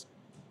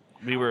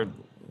we were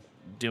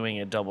doing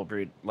a double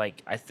brew.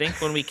 Like I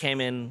think when we came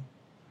in,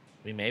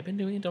 we may have been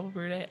doing a double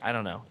brew day. I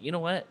don't know. You know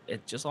what?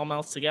 It just all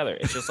melts together.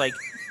 It's just like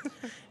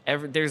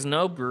there's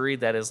no brewery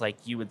that is like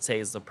you would say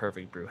is the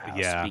perfect brew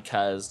house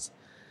because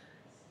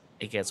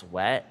it gets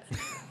wet.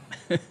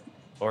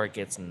 Or it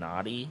gets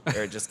naughty,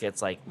 or it just gets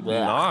like bleh.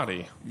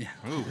 Naughty. It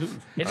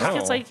just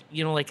gets Oh. like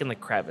like in the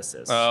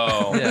crevices.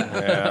 Oh,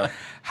 yeah.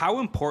 How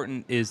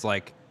important is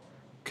like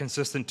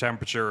consistent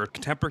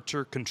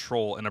temperature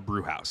control in a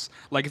brew house?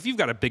 Like if you've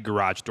got a big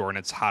garage door and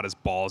it's hot as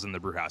balls in the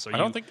brew house, I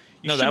don't think.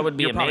 No, that would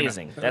be you're probably not-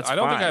 amazing. That's I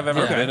don't think fine. I've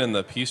ever Yeah. been in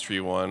the Peace Tree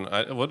one.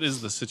 What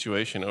is the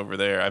situation over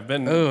there? I've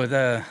been. Oh,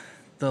 the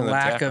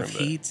lack taproom, of but-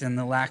 heat and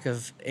the lack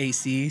of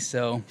AC,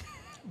 so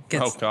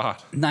gets Oh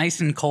God. nice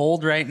and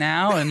cold right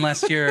now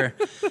unless you're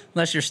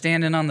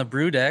standing on the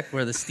brew deck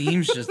where the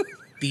steam's just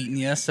beating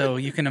you. So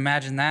you can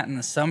imagine that in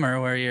the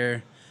summer where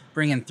you're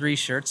bringing 3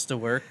 shirts to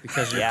work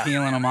because you're Yeah.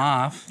 peeling them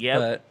off. Yep.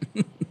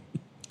 But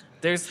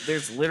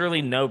There's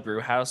literally no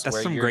brew house That's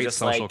where some you're great just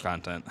social like,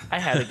 content. I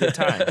had a good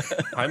time.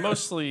 I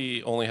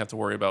mostly only have to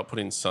worry about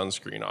putting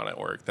sunscreen on at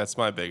work. That's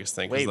my biggest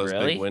thing. 'Cause Wait, those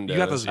really? big windows.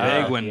 You got those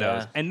yeah. big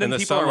windows, yeah. and then In the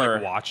people are summer,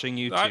 like watching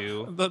you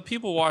too. The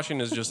people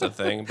watching is just a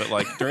thing, but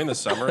like during the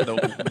summer,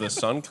 the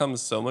sun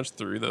comes so much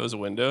through those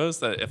windows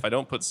that if I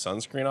don't put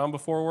sunscreen on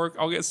before work,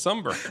 I'll get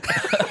sunburned.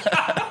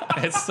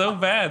 It's so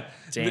bad.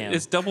 Damn.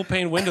 It's double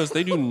pane windows.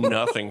 They do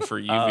nothing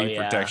for UV Oh,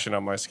 yeah. protection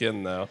on my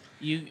skin, though.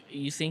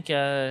 You think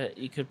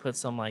you could put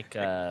some like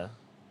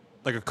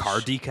Like a car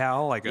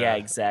decal, like yeah, a,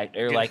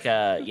 exactly, or like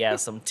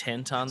some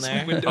tint on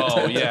there.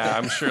 Oh yeah,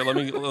 I'm sure.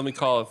 Let me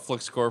call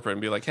Flix Corporate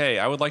and be like, hey,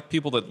 I would like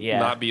people to Yeah.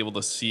 not be able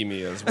to see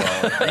me as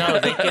well. No,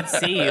 they could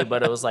see you,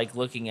 but it was like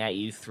looking at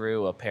you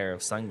through a pair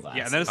of sunglasses.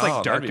 yeah, and then it's like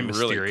Oh, dark that'd and be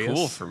really mysterious.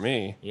 cool for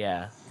me.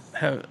 yeah.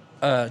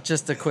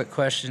 just a quick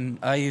question.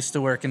 I used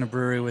to work in a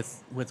brewery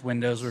with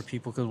windows where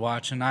people could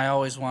watch, and I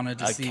always wanted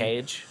to A see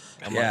cage,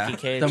 a monkey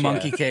cage. the yeah.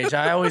 monkey cage.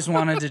 I always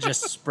wanted to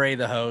just spray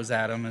the hose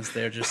at them as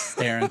they're just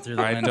staring through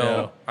the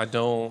window. I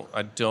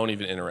don't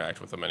even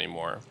interact with them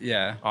anymore.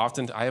 Yeah.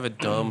 Often I have a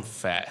dumb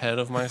fat head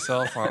of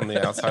myself on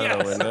the outside of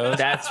the windows.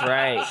 That's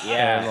right.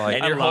 Yeah, And, like,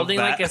 and you're I love holding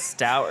that. like a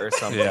stout or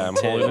something. Yeah, I'm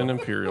too. holding an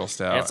Imperial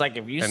Stout. And it's like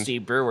if you And see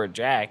Brewer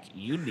Jack,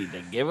 you need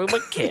to give him a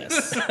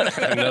kiss.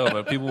 I know,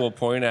 but people will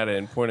point at it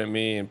and point at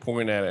me and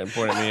point at it and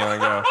point at me, and I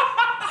go,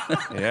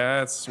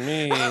 "Yeah, it's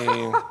me.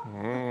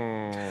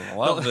 I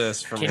love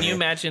this for me." Can you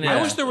imagine?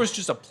 I wish there was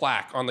just a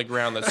plaque on the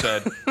ground that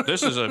said,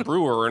 "This is a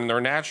brewer in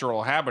their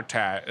natural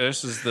habitat.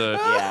 This is the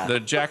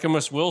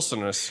Jacquemus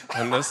wilsonus,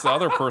 and the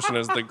other person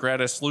is the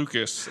Gratus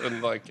lucas,"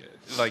 and like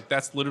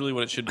that's literally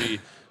what it should be.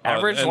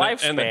 Average And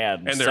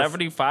lifespan, their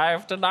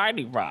 75 to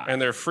 95.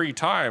 and their free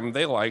time,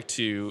 they like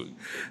to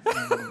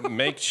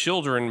make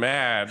children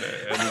mad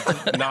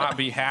and not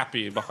be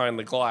happy behind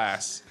the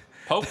glass.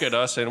 Poke at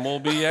us and we'll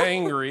be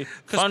angry.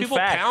 Because Fun people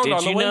fact, pound did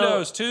on the you know-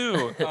 windows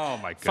too. Oh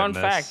my goodness! Fun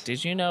fact,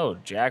 did you know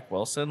Jack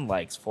Wilson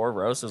likes Four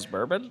Roses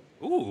bourbon?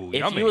 Ooh, If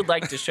yummy. you would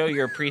like to show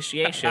your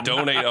appreciation,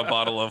 Donate a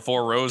bottle of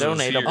Four Roses.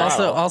 Donate a here.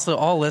 bottle. Also,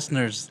 all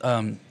listeners,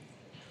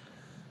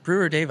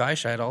 Brewer Dave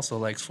Eischeid also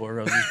likes Four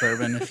Roses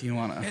bourbon. If you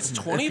want to, It's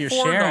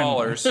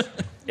 $24.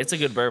 it's a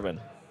good bourbon.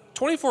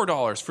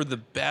 $24 for the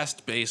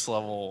best base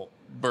level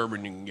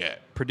bourbon you can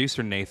get.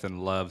 Producer Nathan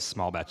loves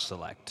small batch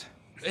select.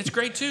 It's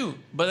great too,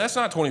 but that's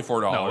not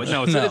 $24. No, it's,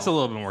 No. it's a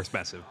little bit more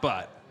expensive,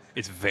 but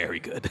it's very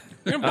good.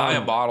 You're gonna buy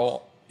a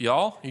bottle,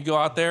 y'all. You go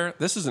out there.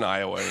 This isn't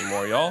Iowa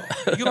anymore, y'all.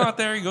 You go out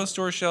there. You go to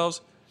store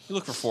shelves. You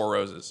look for Four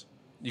Roses.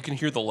 You can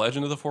hear the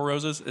legend of the Four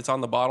Roses. It's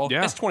on the bottle.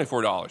 Yeah. It's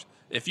 $24.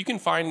 If you can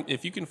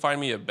find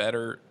me a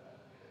better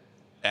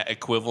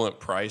equivalent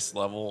price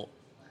level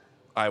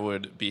I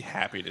would be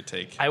happy to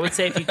take. I would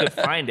say if you could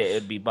find it,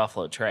 it'd be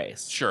Buffalo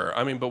Trace. Sure.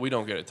 I mean, but we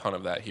don't get a ton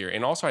of that here.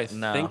 And also, I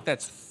No. think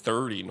that's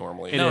 30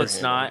 normally. No, for it's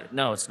handle not. here.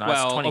 No, it's not.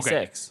 Well, It's okay.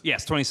 26.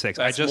 Yes, 26.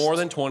 That's more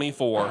than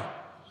 24.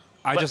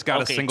 I just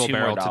got okay, a single $2 more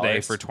barrel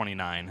today for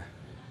 29.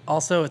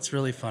 Also, it's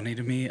really funny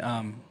to me.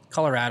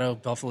 Colorado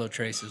Buffalo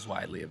Trace is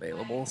widely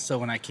available. So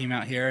when I came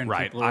out here and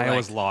Right. people were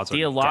Iowa's like, laws are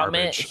The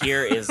allotment garbage.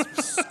 here is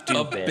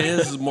stupid.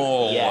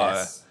 Abysmal.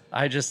 Yes.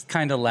 I just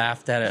kind of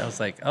laughed at it. I was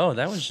like, oh,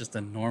 that was just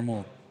a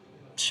normal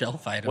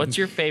shelf item. What's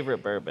your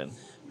favorite bourbon?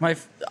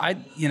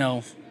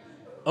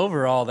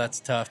 Overall, that's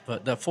tough,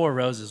 but the Four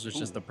Roses,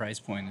 which is the price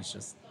point, is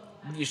just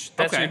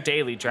That's Okay. your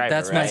daily driver,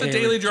 That's my right? That's a favorite.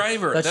 daily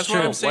driver. That's That's what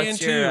true. I'm saying, What's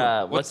too.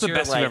 your, What's the your,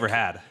 best you've ever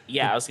had?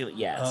 Yeah, I was gonna.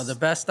 Yes. the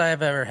best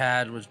I've ever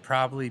had would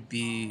probably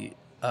be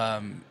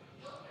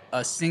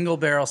a single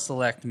barrel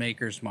select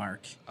Maker's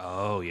Mark.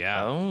 Oh,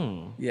 yeah.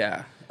 Oh.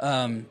 Yeah.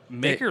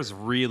 Maker's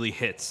really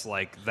hits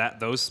like that.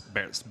 Those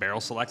barrel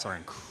selects are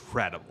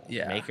incredible.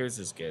 Yeah. Makers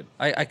is good.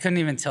 I couldn't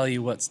even tell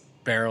you what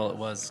barrel it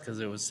was because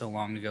it was so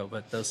long ago,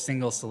 but those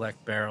single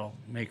select barrel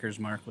Maker's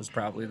Mark was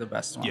probably the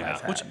best one Yeah.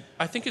 I've had. Which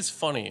I think is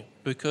funny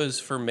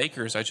because for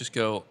makers, I just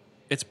go,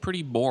 it's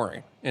pretty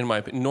boring in my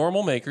opinion.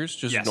 Normal makers,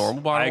 just Yes, normal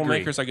I bottle agree.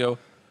 makers, I go,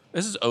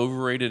 this is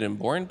overrated and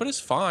boring, but it's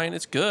fine.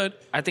 It's good.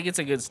 I think it's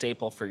a good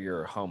staple for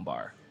your home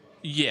bar.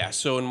 Yeah.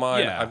 So in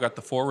mine, Yeah. I've got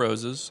the Four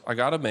Roses. I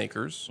got a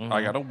Makers.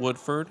 I got a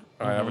Woodford.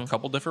 I have a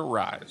couple different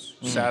ryes,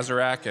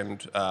 Sazerac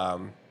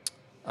and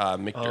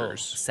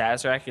Michter's.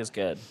 Sazerac is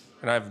good.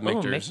 And I have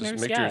Michter's.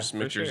 Michter's, yeah, Michter's, for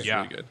Michter's sure. is Yeah.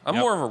 really good. I'm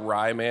Yep. more of a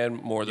rye man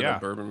more than Yeah. a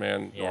bourbon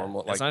man. Yeah.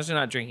 Normal. As Like, long as you're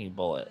not drinking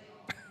Bullet.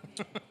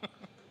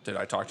 did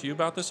I talk to you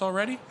about this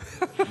already?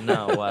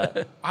 No,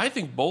 what? I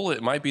think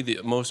Bullet might be the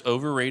most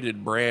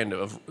overrated brand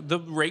of the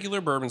regular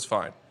bourbon's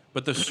fine,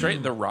 but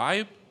the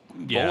rye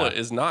Yeah. Bullet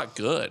is not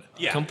good,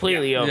 Yeah.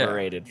 Completely Yeah.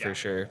 overrated Yeah. for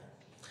sure.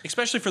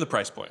 especially for the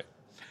price point.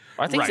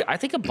 Right. I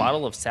think a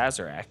bottle of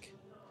Sazerac,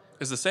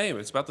 It's the same.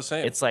 It's about the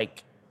same. it's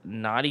like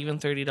not even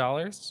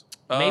 $30.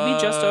 Maybe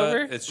just over.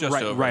 It's just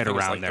Right- over. right I think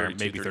it's around like there,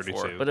 32, maybe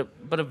 34. 32.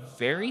 But a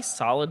very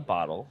solid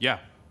bottle. Yeah.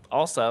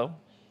 Also,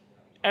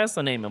 as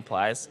the name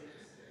implies,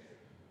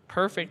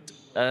 perfect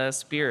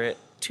spirit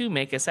to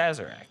make a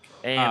Sazerac.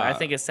 And I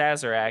think a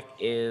Sazerac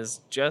is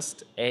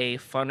just a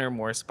funner,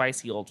 more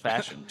spicy old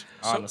fashioned,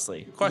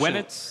 honestly. Question. When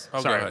it's Oh,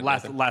 go sorry, ahead,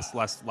 last Nathan.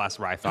 last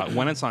rye thought.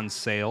 When it's on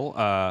sale,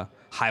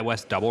 High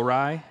West Double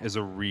Rye is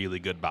a really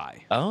good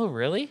buy. Oh,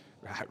 really?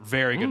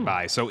 Very good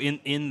buy. So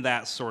in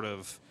that sort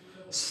of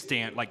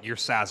like your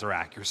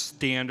Sazerac, your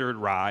standard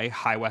rye,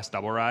 High West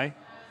Double Rye,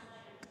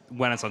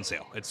 when it's on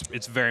sale,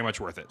 it's very much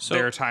worth it. So-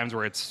 There are times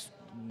where it's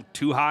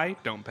too high,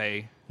 don't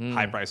pay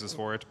high prices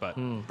for it, but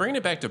Bringing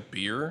it back to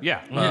beer,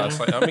 Yeah. it's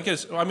like,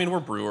 because we're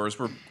brewers,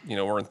 we're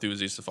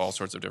enthusiasts of all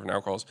sorts of different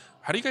alcohols.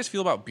 How do you guys feel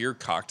about beer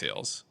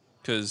cocktails?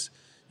 Because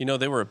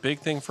they were a big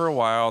thing for a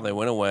while. They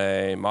went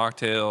away.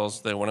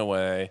 Mocktails, they went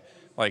away.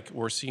 Like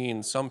we're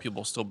seeing some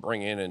people still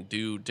bring in and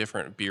do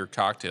different beer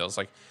cocktails,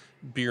 like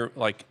beer,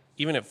 like.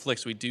 Even at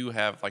Flicks, we do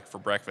have, like, for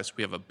breakfast,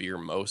 we have a beer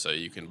mosa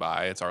you can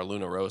buy. It's our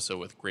Luna Rosa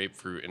with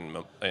grapefruit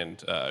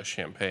and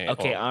champagne.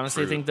 Okay, Well,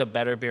 honestly, I fruit. think the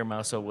better beer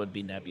mosa would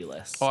be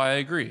Nebulous. Oh, I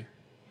agree.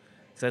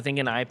 Because I think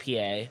an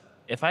IPA,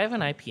 if I have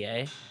an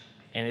IPA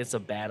and it's a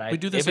bad IPA. We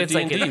do this if at it's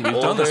like D&D. an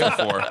We've done this older-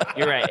 before.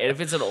 You're right.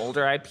 If it's an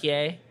older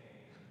IPA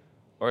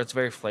or it's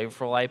very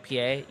flavorful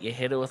IPA, you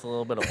hit it with a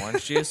little bit of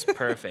orange juice,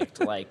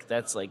 perfect. Like,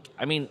 that's like,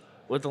 I mean,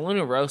 with the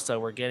Luna Rosa,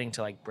 we're getting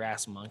to like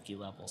brass monkey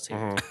levels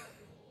here.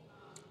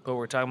 But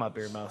we're talking about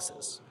beer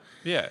mosas.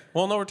 Yeah.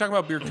 Well, no, we're talking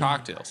about beer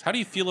cocktails. How do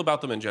you feel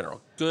about them in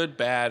general? Good,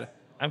 bad?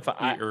 I'm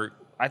fine. Or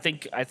I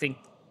think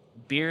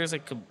beer is a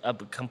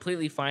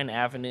completely fine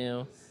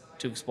avenue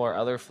to explore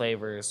other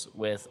flavors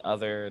with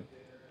other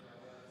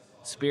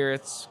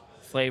spirits,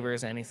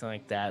 flavors, anything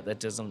like that. That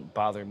doesn't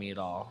bother me at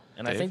all.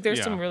 And I Dave? think there's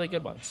Yeah. some really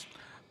good ones.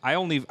 I've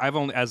only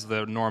as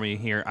the normie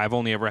here, I've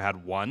only ever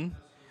had one.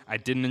 I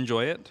didn't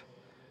enjoy it.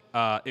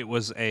 It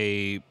was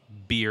a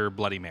beer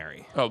Bloody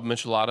Mary. oh,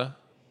 Michelada?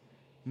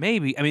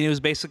 Maybe. I mean, it was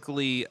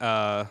basically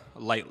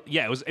light.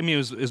 Yeah, it was. I mean, it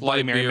was Bloody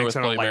Light Mary beer mixed with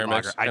in a Bloody light Mary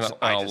lager. mix I and just,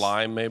 a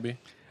lime, maybe?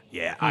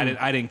 yeah,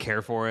 I didn't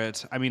care for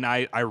it. I mean,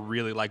 I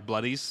really like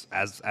bloodies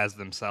as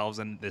themselves,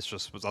 and this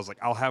just was. I was like,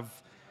 I'll have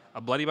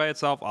a bloody by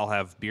itself. I'll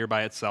have beer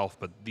by itself,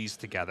 but these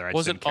together, I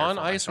Was just it didn't care on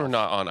for ice or myself.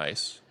 not on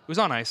ice? It was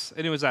on ice,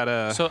 and it was at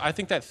a. So I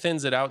think that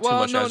thins it out too well,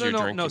 much no, as no, you're no,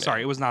 drinking no.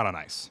 Sorry, it. it was not on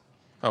ice.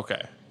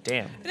 Okay.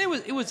 Damn. And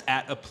it was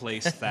at a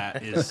place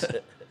that is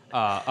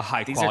a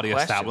high These are quality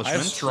questions. I have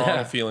establishment,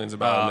 strong feelings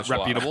about Michelada.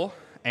 reputable,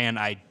 and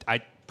I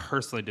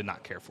personally did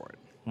not care for it.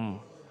 I'm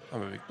a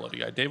big bloody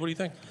guy. Dave, what do you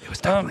think? It was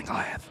definitely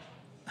Goliath.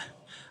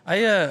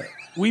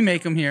 We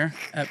make them here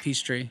at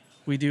Peace Tree.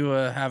 We do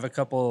have a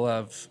couple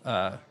of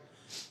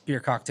beer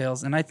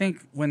cocktails, and I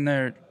think when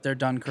they're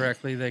done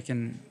correctly, they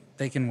can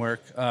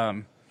work.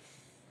 I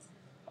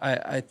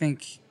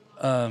think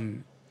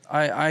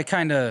I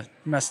kind of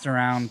messed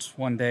around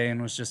one day and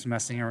was just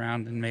messing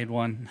around and made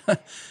one.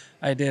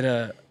 I did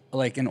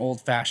an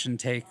old fashioned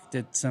take.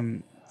 Did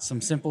some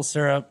simple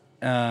syrup,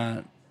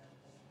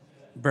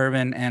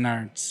 bourbon and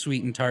our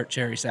sweet and tart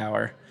cherry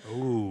sour.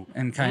 Ooh,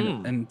 And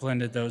and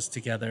blended those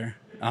together.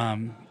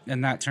 And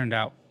that turned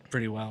out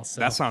pretty well.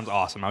 So that sounds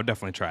awesome. I would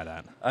definitely try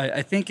that.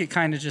 I think it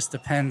kind of just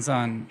depends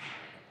on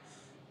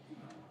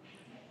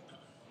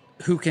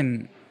who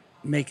can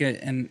make it.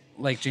 And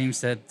like James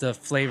said, the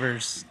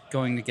flavors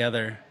going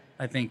together,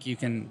 I think you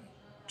can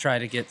try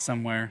to get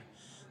somewhere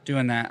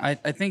doing that.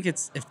 I think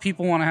it's, if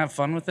people want to have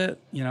fun with it,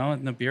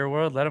 in the beer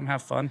world, let them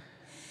have fun.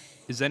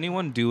 Is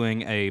anyone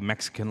doing a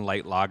Mexican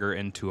light lager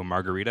into a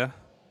margarita?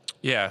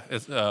 Yeah,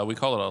 we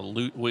call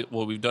it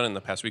what we've done in the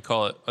past. It's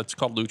called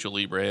Lucha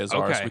Libre is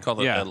ours. Okay, We call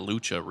it yeah. a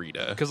Lucha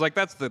Rita. Because like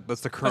that's the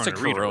Corona a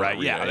Rita, Corona right?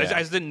 Rita, Yeah. yeah. I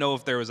just didn't know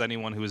if there was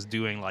anyone who was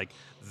doing like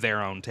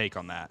their own take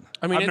on that.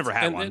 I mean, I've never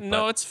had one.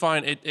 No, but- it's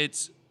fine.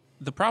 It's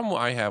the problem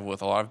I have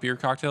with a lot of beer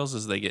cocktails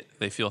is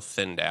they feel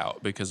thinned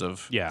out because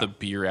of the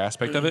beer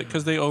aspect of it,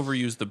 because they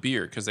overuse the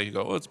beer, because they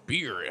go, oh, it's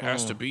beer, it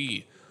has to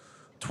be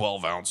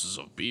 12 ounces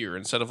of beer,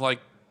 instead of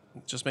like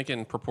just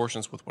making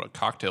proportions with what a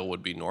cocktail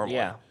would be normally.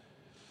 Yeah.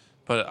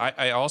 But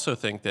I also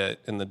think that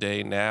in the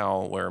day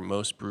now where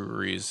most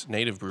breweries,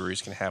 native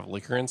breweries, can have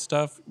liquor and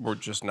stuff, we're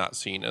just not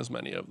seeing as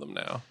many of them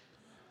now,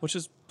 which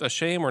is a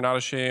shame or not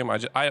a shame.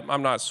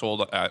 I'm not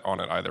sold on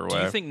it either way.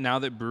 Do you think now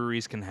that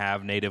breweries can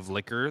have native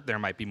liquor, there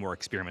might be more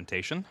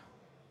experimentation?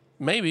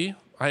 Maybe.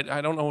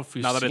 I don't know if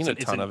we've Now that seen a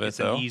it's ton of it, it's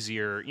though. an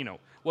easier,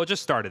 well, it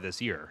just started this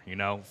year,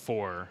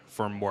 for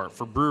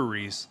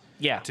breweries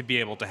to be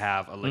able to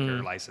have a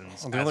liquor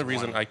license. The only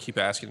reason I keep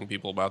asking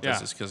people about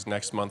this is because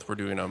next month we're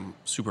doing a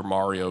Super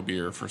Mario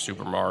beer for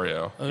Super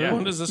Mario. Yeah.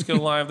 When does this go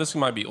live? This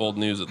might be old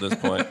news at this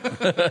point.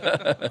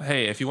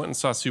 Hey, if you went and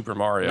saw Super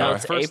Mario, No,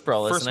 it's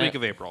April, first isn't week it?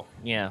 of April.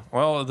 Yeah.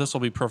 well, this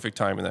will be perfect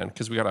timing then,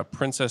 because we got a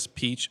Princess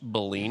Peach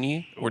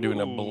Bellini. We're doing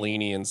a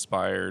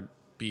Bellini-inspired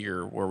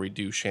beer where we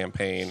do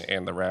champagne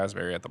and the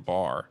raspberry at the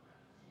bar.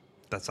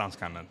 That sounds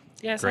kind of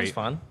Yeah, it great. sounds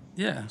fun.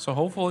 Yeah. So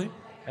hopefully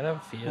I'd have a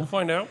feel. we'll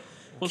find out.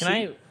 We'll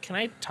see. Can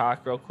I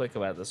talk real quick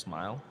about the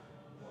Smile?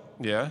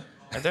 Yeah.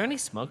 Are there any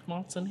smoked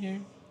malts in here?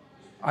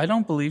 I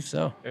don't believe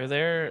so. Are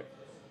there?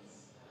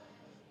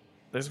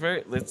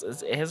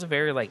 It has a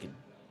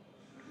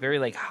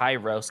very high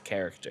roast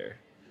character,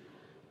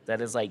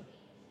 that is like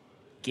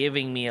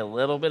giving me a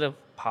little bit of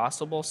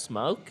possible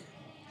smoke.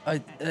 I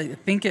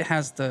think it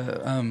has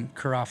the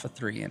Carafa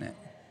 3 in it.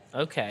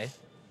 Okay.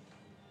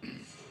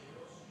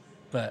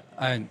 But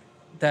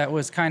that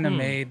was kind of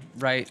made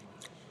right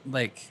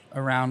like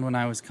around when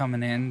I was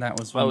coming in. That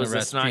was when Oh, the is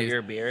this not recipe-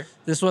 your beer?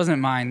 This wasn't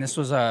mine. This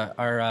was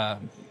my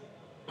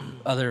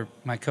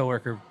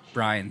coworker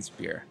Brian's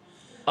beer.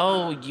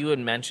 Oh, you had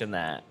mentioned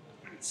that.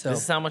 So,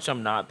 This is how much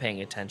I'm not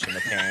paying attention,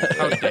 apparently.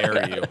 How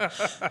dare you?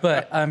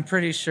 but I'm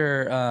pretty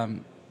sure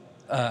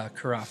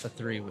Carafa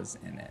 3 was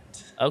in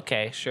it.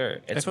 Okay, sure.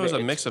 If it was a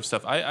mix of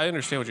stuff, I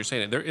understand what you're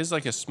saying. There is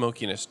like a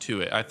smokiness to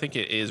it. I think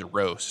it is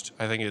roast.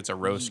 I think it's a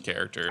roast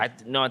character. I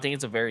think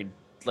it's a very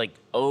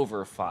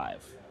over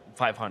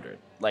 500.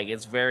 Like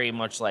it's very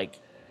much like.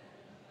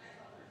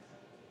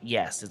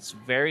 Yes, it's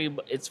very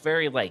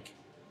like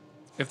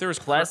if there was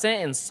pleasant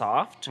and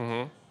soft,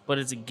 Mm-hmm. but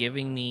it's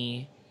giving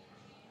me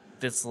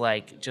this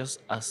like just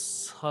a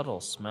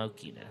subtle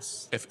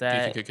smokiness. do you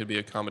think it could be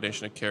a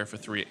combination of Carafa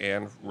 3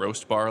 and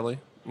roast barley?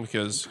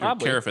 Because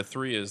Probably. Carafa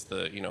 3 is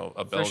a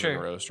for Belgian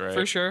sure, roast, right?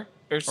 For sure,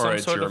 or some a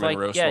sort of German like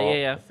roast yeah, malt.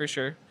 yeah, for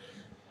sure.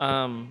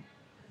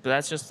 But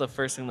that's just the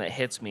first thing that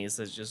hits me is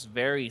this just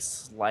very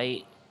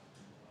slight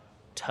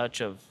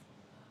touch of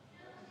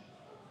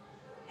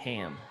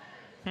ham.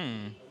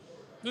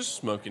 Just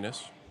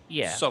smokiness.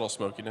 Yeah. Subtle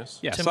smokiness.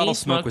 Yeah, To subtle me,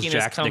 smoke was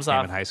smokiness Jack's comes nickname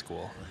off- in high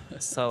school.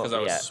 So Because I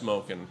was yeah,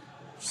 smoking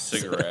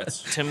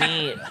cigarettes. to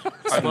me,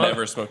 I've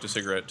never smoked a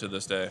cigarette to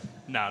this day.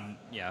 No,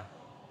 yeah.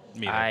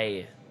 Me either.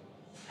 I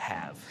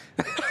have.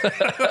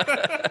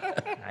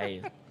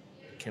 I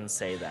can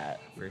say that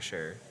for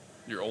sure.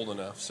 You're old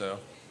enough, so.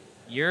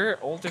 You're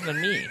older than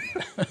me.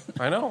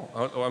 I know.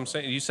 I'm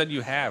saying, you said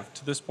you have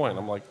to this point.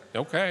 I'm like,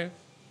 okay.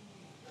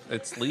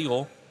 It's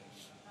legal.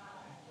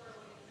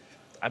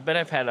 I bet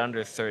I've had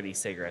under 30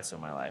 cigarettes in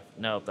my life.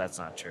 Nope, that's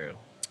not true.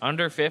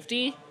 Under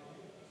 50?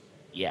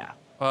 Yeah.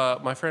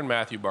 My friend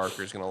Matthew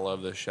Barker is going to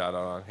love this shout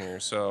out on here.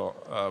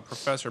 So,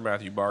 Professor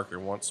Matthew Barker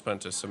once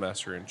spent a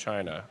semester in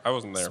China. I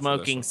wasn't there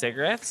Smoking for this.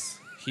 cigarettes?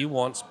 He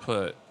once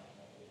put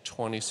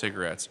 20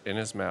 cigarettes in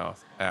his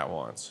mouth at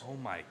once. Oh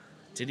my.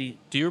 Did he?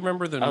 Do you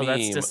remember the Oh, that's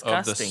meme of the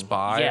disgusting.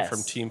 spy Yes.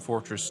 from Team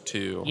Fortress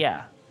 2?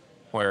 Yeah.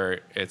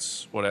 Where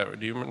it's whatever.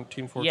 Do you remember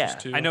Team Fortress Yeah.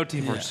 2? I know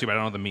Team Fortress 2, but I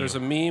don't know the meme. There's a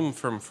meme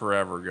from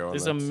forever going.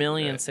 There's a that's-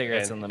 million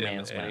cigarettes in the and-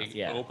 man's and mouth, He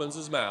yeah. opens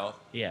his mouth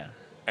Yeah.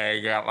 and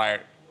he got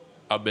like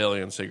a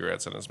billion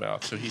cigarettes in his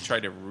mouth. So he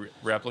tried to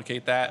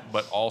replicate that,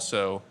 but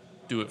also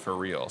do it for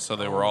real. So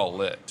they were all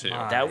lit too.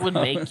 That would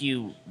make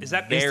you Is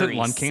that very instant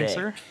lung sick.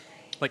 cancer?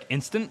 Like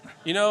instant?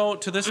 You know,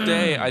 to this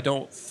day, I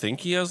don't think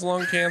he has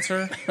lung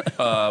cancer,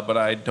 but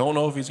I don't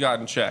know if he's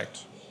gotten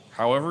checked.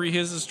 However, he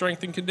is a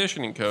strength and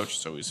conditioning coach,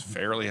 so he's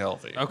fairly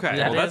healthy. Okay,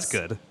 That well, that's is-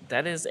 good.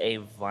 That is a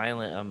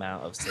violent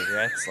amount of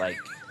cigarettes. Like,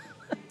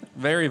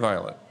 Very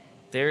violent.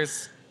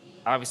 there's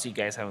obviously you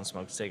guys haven't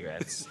smoked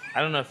cigarettes.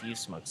 I don't know if you've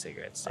smoked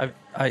cigarettes.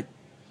 Dave.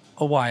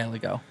 A while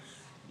ago.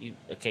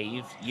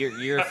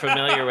 You're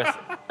familiar with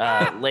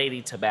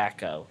lady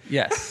tobacco,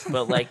 Yes.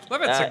 but like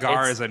What about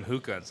cigars it's, and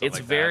hookah and stuff it's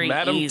like very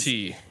Madam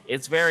easy. T.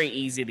 It's very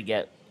easy to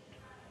get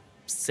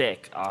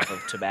sick off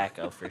of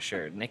tobacco for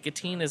sure.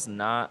 Nicotine is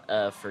not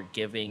a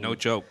forgiving that? No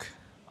joke.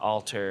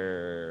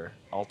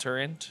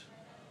 alterant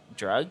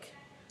drug.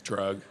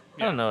 Drug.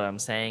 I don't know what I'm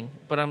saying,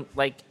 but I'm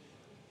like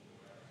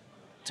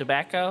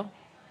tobacco.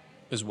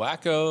 Is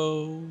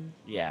wacko.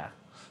 Yeah.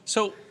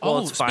 So, Well,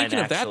 it's fine, speaking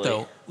of that, actually.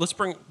 though, let's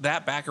bring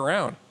that back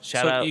around.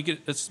 Shout out- You get,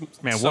 it's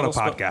Man, what a subtle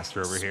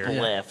podcaster over here.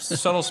 Spliffs.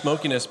 subtle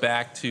smokiness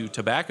back to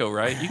tobacco,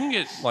 right? You can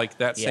get like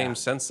that Yeah. same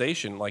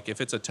sensation. Like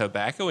if it's a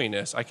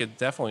tobacco-iness, I could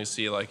definitely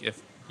see like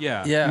if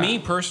Yeah. Yeah. me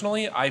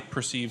personally, I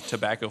perceive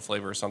tobacco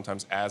flavor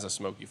sometimes as a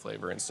smoky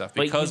flavor and stuff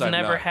But because you've I've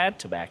never not, had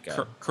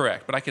tobacco.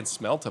 correct, but I can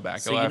smell tobacco.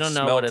 So you I've don't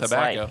know smelled what it's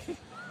tobacco. like.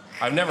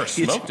 I've never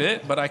smoked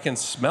it, but I can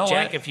smell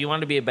Jack, it. if you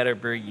want to be a better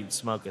brewer, you'd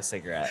smoke a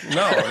cigarette.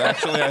 No,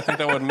 actually, I think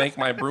that would make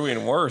my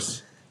brewing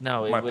worse.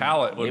 No, My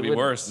palate would it be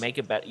worse. Make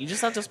it better. You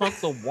just have to smoke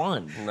the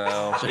one,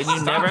 No, and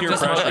you never have to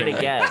smoke it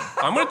again.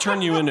 I'm going to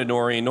turn you into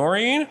Noreen.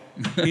 Noreen,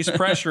 he's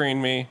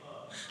pressuring me.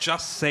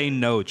 Just say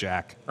no,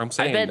 Jack. I'm I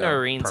saying bet no.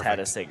 Noreen's had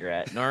a Perfect.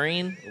 cigarette.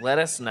 Noreen, let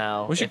us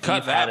know. We should if cut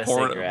you've had that a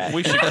part. cigarette.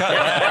 We should cut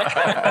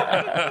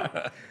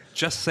that.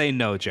 Just say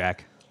no,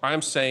 Jack.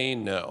 I'm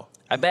saying no.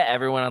 I bet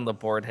everyone on the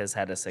board has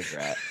had a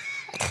cigarette,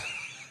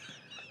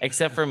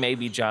 except for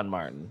maybe John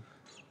Martin.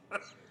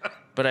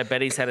 But I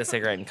bet he's had a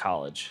cigarette in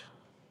college.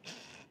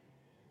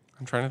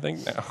 I'm trying to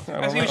think now. I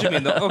I don't see know. what you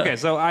mean. Though. Okay,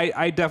 so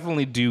I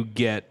definitely do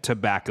get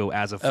tobacco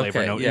as a flavor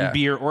Okay, note yeah. in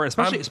beer, or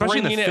especially I'm in the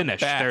bringing it finish.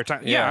 back, There are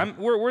times, yeah.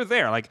 we're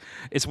there. Like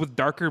it's with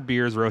darker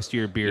beers,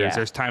 roastier beers. Yeah.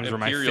 There's times where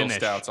my Imperial finish,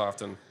 stouts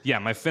often. yeah,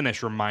 my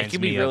finish It reminds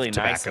can me be really of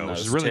nice tobacco, in which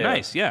those is really too.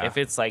 nice. Yeah,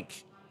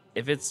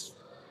 If it's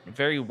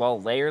very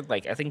well layered,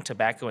 like I think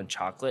tobacco and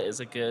chocolate is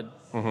a good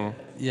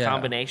Yeah.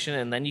 combination,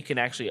 and then you can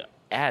actually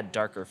add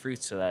darker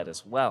fruits to that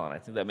as well, and I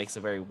think that makes a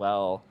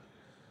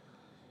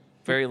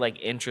very like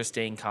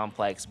interesting,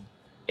 complex,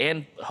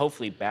 and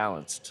hopefully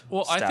balanced.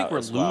 Well, I think stout we're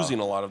as well. losing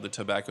a lot of the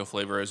tobacco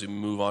flavor as we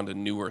move on to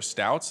newer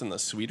stouts and the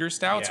sweeter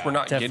stouts. Yeah, We're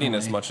not getting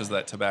as definitely. much as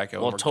that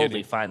tobacco. Well, We're totally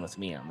getting- fine with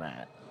me on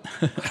that.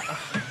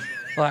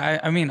 Well,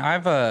 I mean,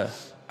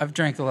 I've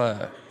drank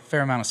a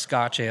fair amount of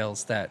Scotch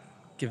ales that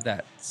give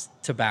that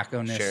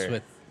tobacco-ness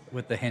Sure.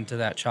 with the hint of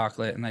that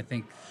chocolate, and I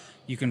think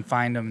you can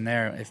find them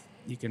there if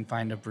you can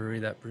find a brewery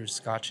that brews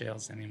Scotch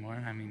ales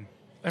anymore. I mean,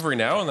 every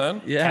now and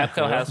then. yeah.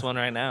 Tapco has one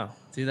right now.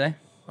 Do they?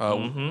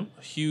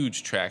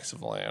 Huge tracts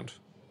of land.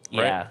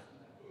 Right? Yeah,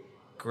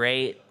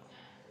 great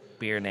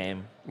beer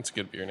name. It's a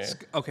good beer name.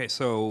 Okay,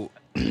 so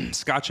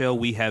Scotch Ale,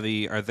 Wee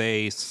Heavy, are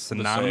they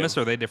synonymous same.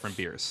 or are they different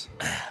beers?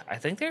 I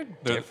think they're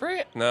They're-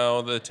 different. No,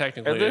 Are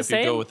technically, they if the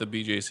you go same? with the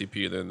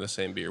BJCP, they're the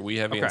same beer. We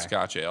Heavy and Okay.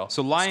 Scotch Ale.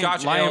 So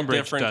Scotch Ale Lionbridge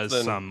different does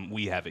than some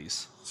Wee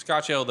Heavies.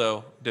 Scotch Ale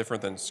though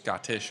different than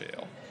Scottish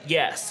Ale.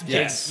 Yes.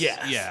 Yes.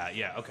 Yes.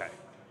 Yeah, okay.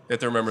 You have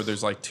to remember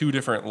there's like two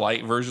different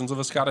light versions of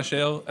a Scottish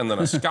Ale, and then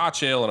a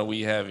Scotch Ale and a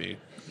Wee Heavy.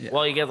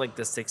 Well, you get like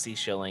the 60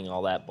 shilling,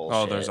 all that bullshit.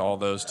 Oh, there's all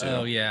those too.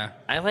 Oh yeah.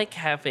 I like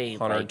have a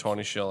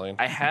 120 shilling.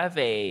 I have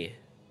a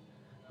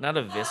not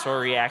a visceral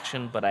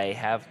reaction, but I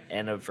have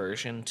an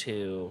aversion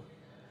to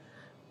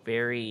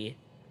very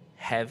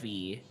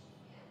heavy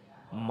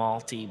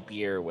malty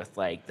beer with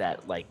like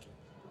that like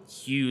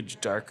huge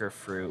darker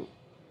fruit.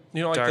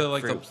 You know, dark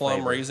like the fruit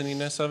plum flavor.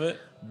 raisininess of it.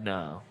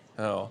 No.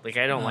 Oh, Like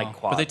I don't No. like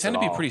quads. but they tend to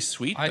at be all. pretty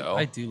sweet though.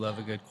 I do love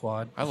a good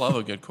quad. I love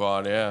a good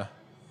quad. Yeah.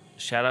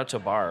 Shout out to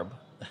Barb.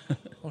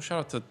 Well,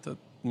 shout out to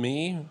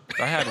me.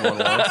 I had one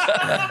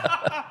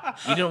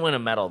once. You didn't win a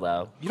medal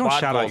though. You don't Quad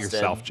shout out goals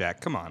yourself, did.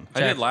 Jack. Come on. I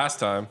did last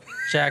time.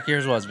 Jack,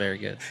 yours was very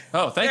good.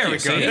 Oh, thank you.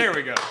 See?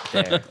 we go.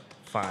 There.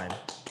 Fine.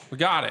 We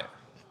got it.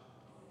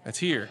 It's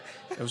here.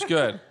 It was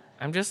good.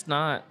 I'm just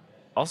not.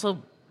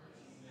 Also,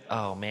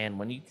 oh man,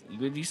 when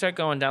you start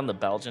going down the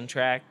Belgian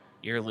track,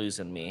 you're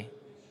losing me.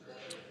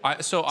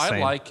 I Same.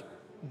 like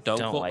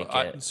Don't like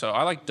it. So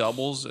I like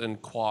doubles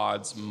and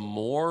quads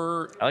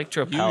more I like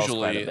Tripels usually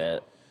quite a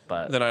bit,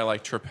 but than I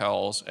like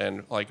tripels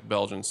and like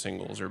Belgian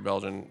singles or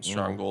Belgian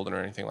strong golden or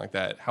anything like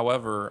that.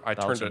 However, I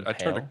Belgian turned a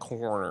pale?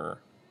 corner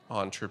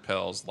on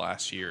tripels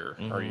last year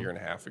or a year and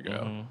a half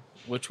ago.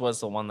 which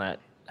was the one that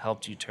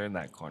helped you turn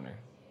that corner?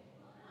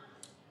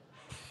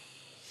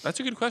 That's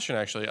a good question,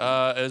 actually.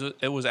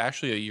 It was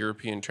actually a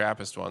European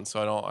Trappist one,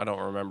 so I don't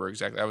remember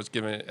exactly. I was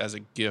given it as a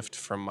gift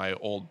from my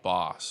old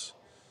boss,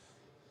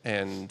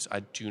 and I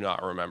do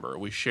not remember.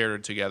 We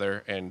shared it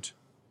together, and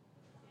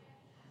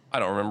I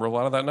don't remember a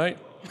lot of that night.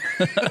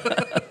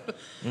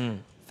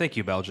 Thank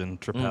you, Belgian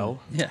Tripel.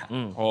 Yeah.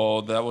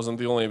 Oh, that wasn't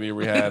the only beer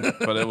we had,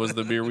 but it was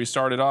the beer we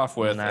started off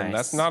with, and Nice.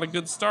 that's not a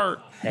good start.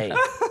 Hey,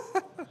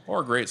 Or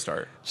a great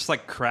start. Just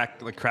like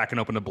cracking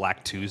open a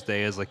Black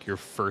Tuesday as like your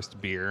first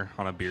beer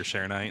on a beer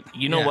share night.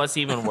 You know Yeah. what's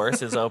even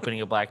worse is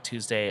opening a Black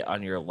Tuesday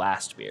on your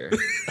last beer.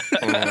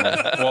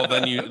 Well,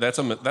 then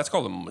that's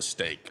called a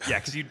mistake. Yeah,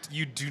 because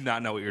you do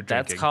not know what you're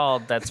drinking.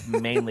 That's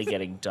mainly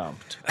getting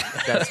dumped.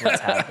 That's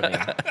what's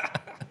happening.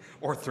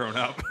 Or thrown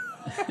up.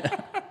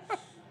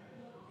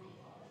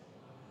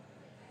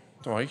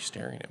 Why are you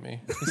staring at me?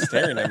 He's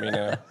staring at me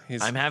now.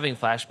 I'm having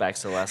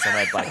flashbacks to the last time I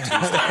had Black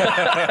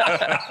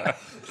Tuesday.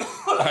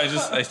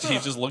 He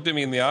just looked at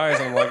me in the eyes.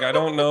 And I'm like, I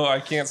don't know.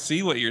 I can't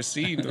see what you're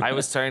seeing. I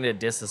was starting to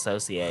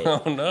disassociate.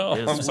 Oh no!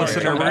 It was I'm sorry.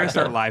 Listener, weird. we're going to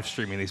start live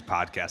streaming these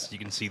podcasts so you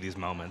can see these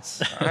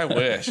moments. I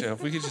wish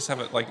if we could just have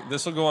it like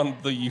this will go on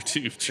the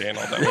YouTube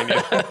channel that we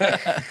need.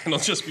 And it'll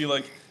just be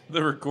like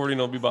the recording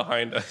will be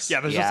behind us. Yeah,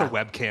 there's just a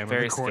webcam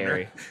Very in the corner.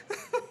 scary.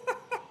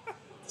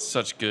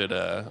 Such good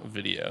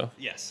video.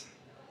 Yes.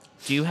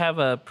 Do you have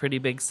a pretty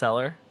big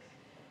cellar?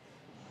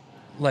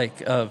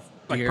 Like of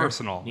Like beer.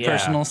 personal. Yeah.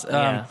 Personal.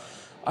 Yeah.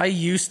 I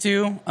used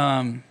to.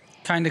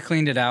 Kind of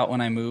cleaned it out when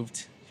I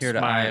moved here to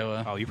Smart.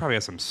 Iowa. Oh, you probably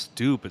have some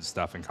stupid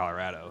stuff in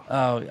Colorado.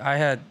 Oh, I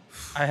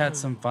had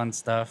some fun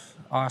stuff.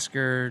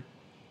 Oscar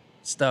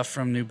stuff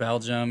from New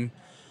Belgium.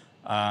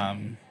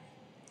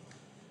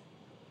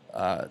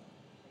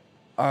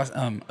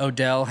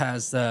 Odell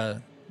has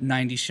the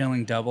 90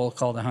 shilling double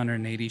called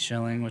 180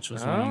 shilling, which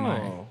was one of my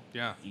Oh,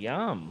 Yeah.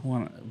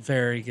 yum.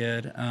 very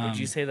good. Would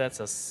you say that's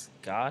a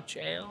Scotch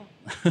ale?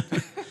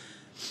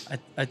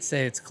 I'd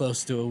say it's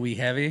close to a wee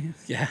heavy.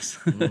 Yes.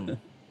 Did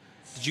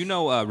you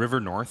know River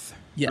North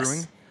Yes.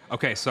 Brewing?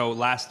 Okay, so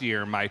last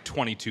year my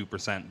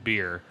 22%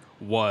 beer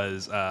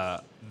was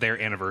their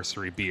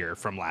anniversary beer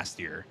from last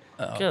year.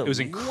 Good It was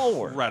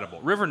Lord.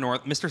 incredible. River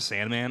North, Mr.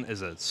 Sandman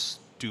is a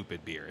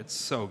stupid beer. It's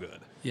so good.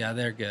 Yeah,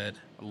 they're good.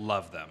 I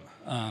love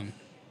them.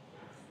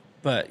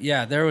 But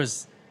yeah, there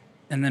was,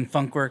 and then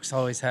Funkworks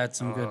always had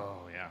some good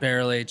Oh, yeah.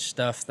 barrel aged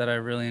stuff that I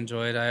really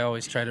enjoyed. I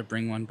always try to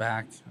bring one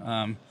back.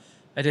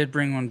 I did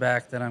bring one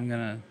back that I'm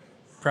gonna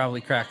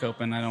probably crack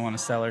open. I don't want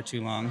to sell her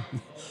too long.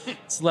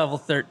 It's level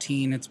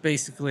 13. It's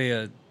basically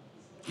a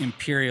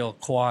imperial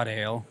quad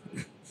ale.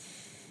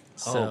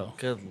 So Oh,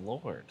 good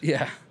Lord.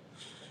 yeah,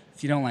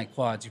 if you don't like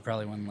quads, you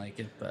probably wouldn't like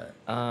it. But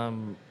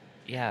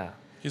Yeah.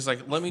 He's like,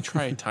 let me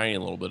try a tiny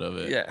little bit of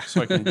it, Yeah.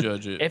 so I can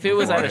judge it. If it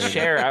was at a beforehand.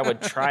 share, I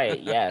would try it,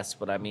 yes.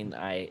 But I mean,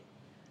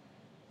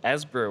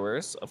 as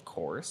brewers, of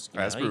course, you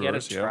As know, you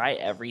brewers, gotta yeah. try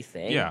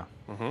everything. Yeah.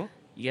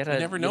 You gotta. You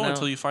never know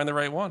until you find the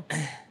right one.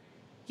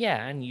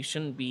 Yeah, and you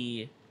shouldn't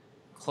be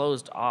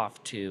closed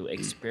off to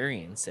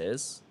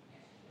experiences.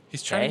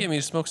 He's trying Okay. to get me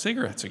to smoke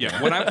cigarettes again.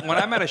 Yeah. When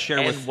I'm at a share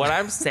And with what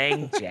I'm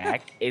saying,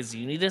 Jack, is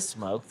you need to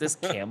smoke this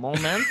Camel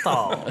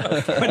menthol.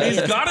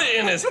 He's got it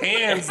in his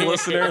hands,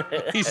 listener.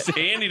 He's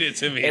handing it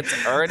to me.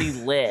 It's already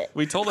lit.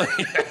 We told him.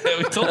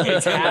 We told him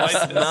It's to half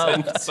light this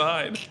smoked.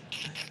 inside.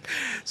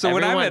 so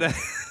when I'm at Everyone-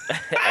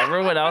 a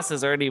Everyone else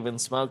has already been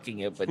smoking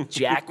it, but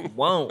Jack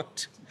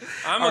won't.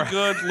 I'm a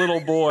good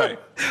little boy.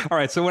 All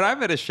right, so when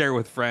I'm at a share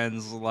with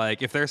friends,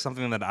 like if there's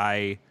something that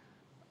I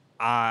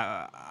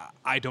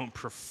don't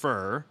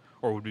prefer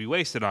or would be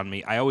wasted on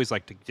me, I always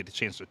like to get a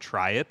chance to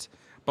try it.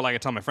 But like I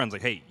tell my friends,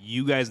 like, hey,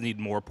 you guys need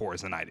more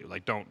pours than I do.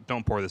 Like,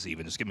 don't pour this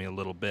even. Just give me a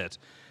little bit,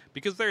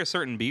 because there are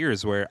certain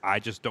beers where I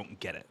just don't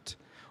get it,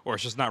 or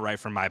it's just not right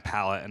for my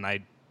palate. And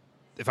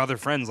if other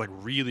friends like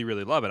really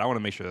really love it, I want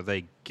to make sure that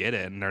they get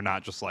it, and they're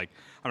not just like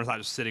I'm not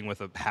just sitting with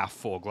a half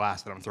full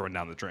glass that I'm throwing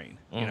down the drain.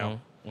 You know.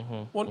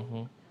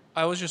 Well,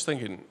 I was just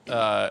thinking.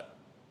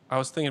 I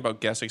was thinking about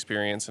guest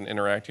experience and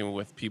interacting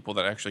with people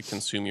that actually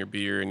consume your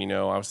beer. And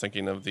I was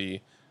thinking of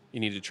you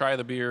need to try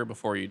the beer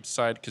before you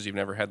decide, because you've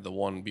never had the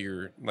one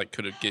beer like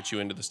could it get you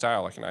into the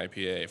style like an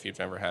IPA. If you've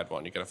never had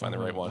one, you got to find the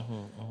right one.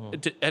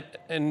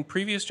 In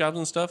previous jobs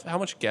and stuff, how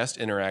much guest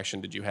interaction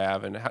did you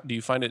have, and do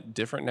you find it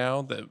different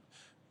now that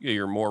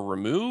you're more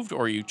removed,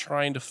 or are you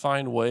trying to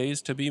find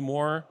ways to be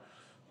more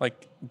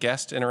like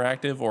guest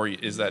interactive, or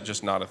is that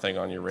just not a thing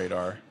on your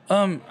radar?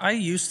 I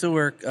used to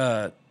work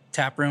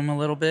taproom a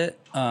little bit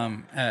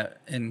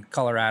in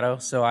Colorado,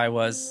 so I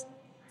was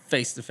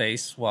face to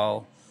face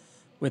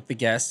with the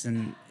guests,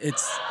 and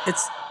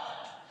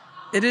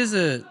it is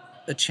a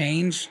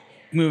change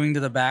moving to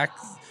the back.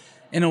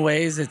 In a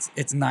ways,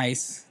 it's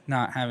nice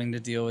not having to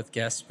deal with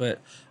guests, but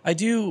I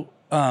do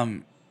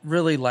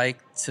really like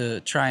to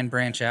try and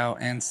branch out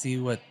and see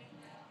what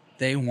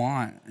they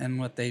want and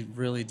what they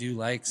really do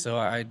like. So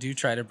I do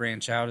try to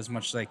branch out as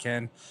much as I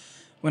can.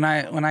 When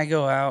I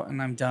go out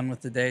and I'm done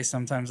with the day,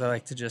 sometimes I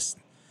like to just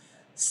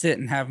sit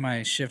and have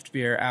my shift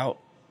beer out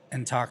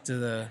and talk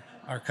to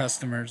our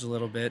customers a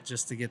little bit,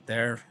 just to get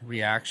their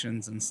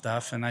reactions and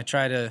stuff. And I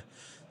try to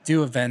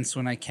do events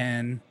when I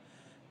can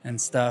and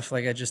stuff.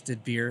 Like I just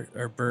did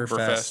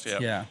Burfest.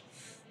 Yeah.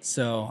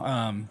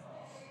 So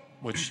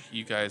Which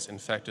you guys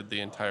infected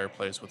the entire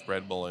place with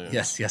red balloons.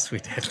 yes, we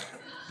did.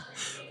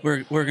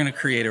 We're gonna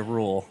create a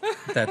rule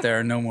that there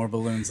are no more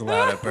balloons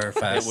allowed at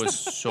Burfest. It was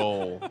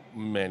so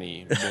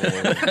many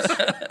balloons.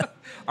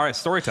 All right,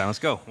 story time. Let's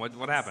go.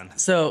 What happened?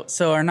 So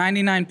our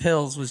 99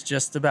 pills was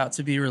just about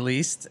to be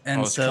released,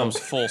 and This so comes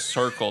full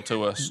circle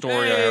to a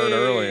story I heard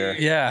earlier.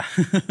 yeah.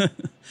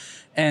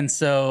 And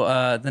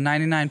so the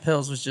 99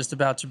 pills was just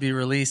about to be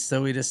released,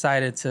 so we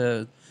decided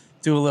to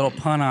do a little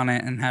pun on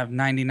it and have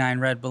 99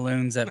 red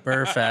balloons at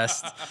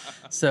Burfest.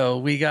 So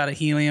we got a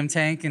helium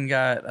tank and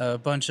got a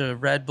bunch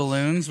of red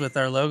balloons with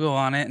our logo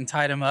on it and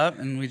tied them up,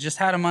 and we just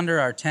had them under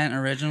our tent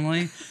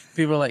originally.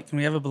 People were like, "Can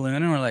we have a balloon?"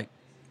 And we're like,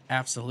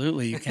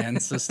 "Absolutely, you can."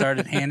 So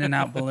started handing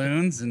out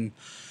balloons, and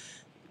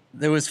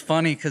it was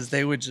funny because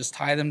they would just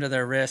tie them to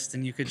their wrist,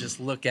 and you could just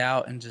look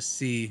out and just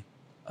see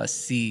a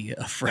sea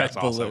of red That's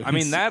awesome. balloons. I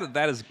mean,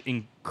 that is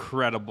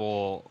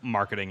incredible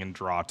marketing and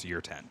draw to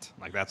your tent.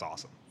 Like, that's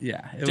awesome.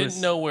 Yeah, it Didn't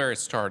was, know where it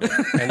started.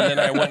 And then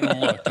I went and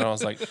looked, and I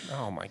was like,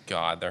 oh, my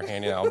God, they're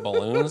handing out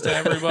balloons to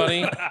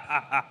everybody.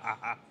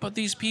 But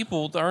these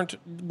people aren't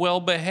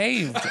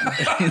well-behaved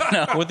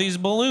with these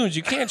balloons.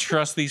 You can't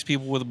trust these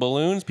people with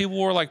balloons. People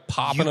were, like,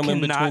 popping them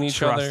in between each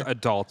trust other.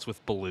 adults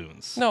with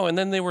balloons. No, and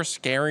then they were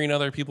scaring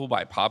other people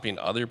by popping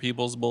other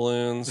people's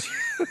balloons.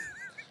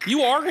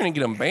 You are going to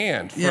get them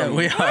banned from yeah,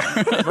 we are.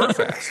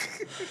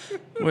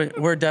 Burfest.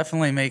 We're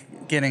definitely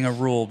getting a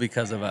rule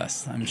because of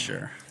us, I'm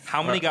sure.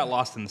 How many got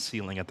lost in the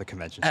ceiling at the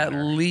convention At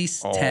center?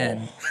 least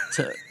 10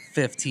 to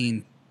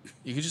 15.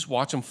 You could just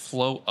watch them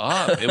float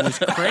up. It was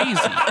crazy.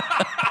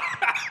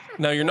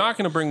 Now, you're not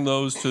going to bring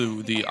those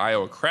to the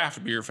Iowa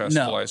Craft Beer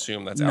Festival, No. I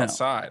assume. That's No.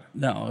 outside.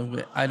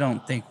 No, I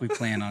don't think we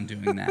plan on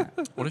doing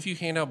that. What if you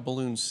hand out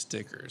balloon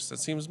stickers? That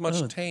seems much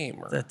Oh,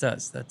 tamer. That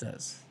does.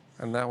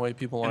 And that way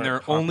people And aren't there are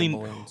popping only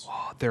balloons.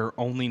 there are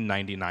only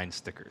 99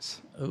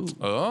 stickers. Oh,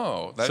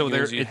 Oh, that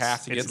means you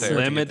have to get it's there to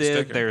get the limited.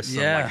 sticker. There's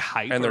some Yeah. like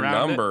hype And they're around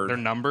it. numbered. They're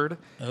numbered.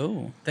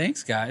 oh,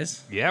 thanks,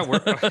 guys. Yeah,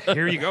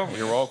 here you go.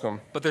 You're welcome.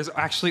 But there's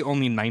actually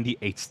only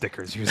 98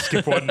 stickers. You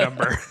skip one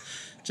number.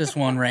 Just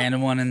one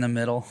random one in the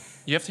middle.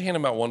 You have to hand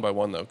them out one by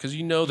one, though, because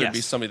you know there'd be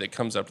Yes. somebody that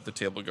comes up to the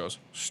table and goes,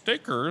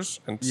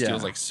 stickers, and Yeah.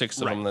 steals like 6 of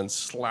them Right. and then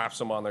slaps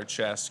them on their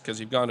chest because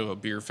you've gone to a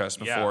beer fest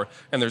Yeah. before.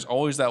 And there's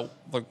always that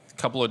like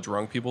couple of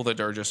drunk people that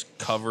are just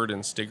covered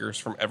in stickers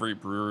from every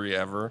brewery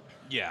ever.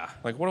 Yeah.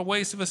 Like, what a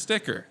waste of a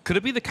sticker. Could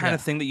it be the kind Yeah.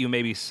 of thing that you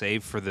maybe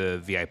save for the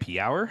VIP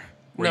hour?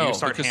 Where No, you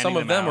start because some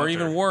handing of them out, are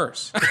even or-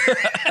 worse.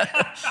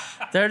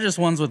 They're just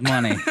ones with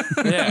money.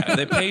 Yeah,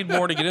 they paid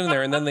more to get in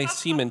there, and then they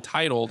seem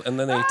entitled, and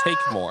then they take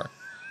more.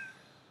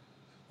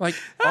 Like,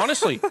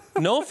 honestly,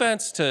 no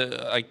offense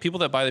to like people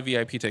that buy the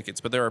VIP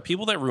tickets, but there are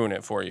people that ruin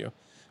it for you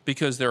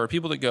because there are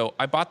people that go,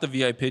 I bought the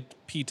VIP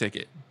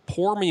ticket.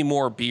 Pour me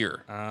more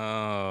beer.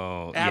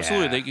 Oh,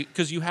 Absolutely. Yeah.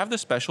 Because you have the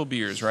special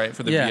beers, right,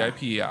 for the Yeah.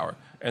 VIP hour.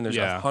 And there's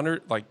Yeah.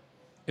 100, like,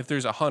 if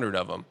there's 100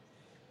 of them,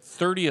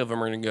 30 of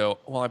them are going to go,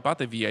 well, I bought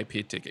the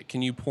VIP ticket.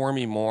 Can you pour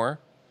me more?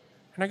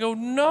 And I go,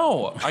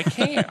 no, I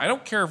can't. I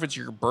don't care if it's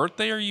your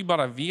birthday or you bought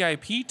a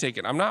VIP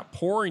ticket. I'm not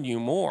pouring you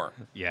more.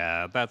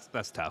 Yeah,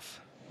 that's tough.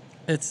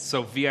 It's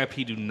So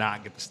VIP do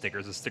not get the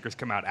stickers. The stickers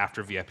come out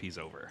after VIP's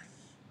over.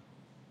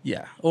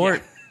 yeah,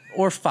 or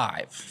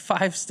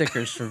 5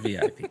 stickers for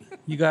VIP.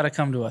 You got to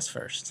come to us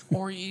first.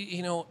 Or,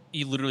 you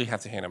literally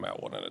have to hand them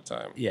out one at a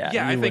time. Yeah,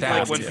 Yeah, I you think would like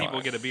have when to.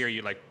 people get a beer,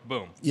 you like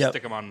boom, Yep.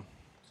 stick them on.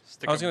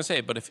 I was going to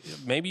say, but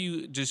if maybe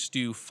you just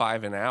do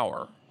 5 an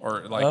hour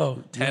or like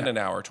Oh, 10 yeah. an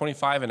hour,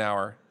 25 an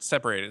hour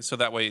separated. So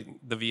that way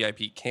the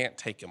VIP can't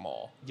take them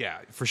all. Yeah,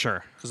 for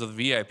sure. Because if the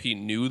VIP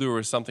knew there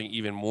was something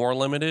even more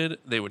limited,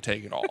 they would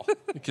take it all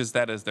because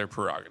that is their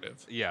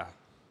prerogative. Yeah.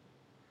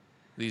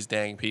 These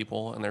dang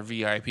people and their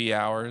VIP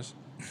hours.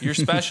 You're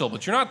special,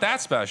 but you're not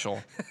that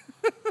special.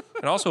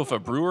 And also, if a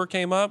brewer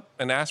came up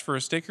and asked for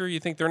a sticker, you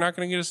think they're not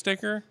going to get a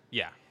sticker?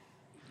 Yeah.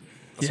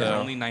 Yeah. So-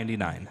 Only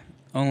 99.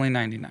 Only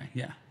 99,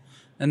 yeah.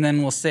 And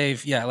then we'll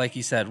save, yeah, like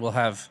you said,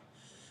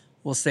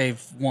 we'll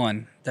save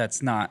one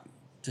that's not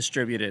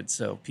distributed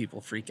so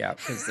people freak out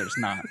because there's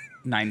not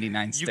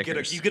 99 You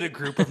stickers. get a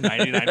group of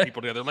 99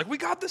 people together like, we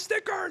got the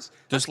stickers.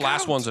 This Let's last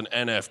count." one's an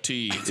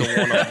NFT. It's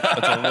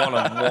a one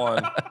of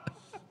one.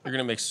 You're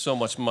going to make so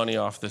much money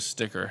off this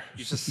sticker.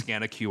 You just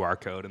scan a QR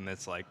code and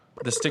it's like,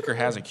 The sticker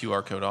has a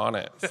QR code on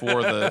it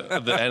for the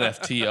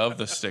NFT of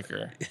the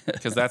sticker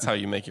because that's how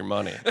you make your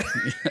money.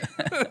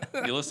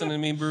 You listen to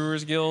me,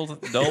 Brewers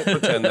Guild? Don't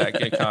pretend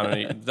that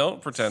economy.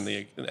 Don't pretend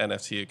the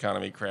NFT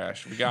economy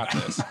crashed. We got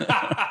this.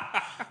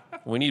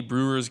 We need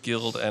Brewers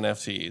Guild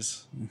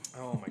NFTs.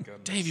 oh my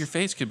goodness. Dave, your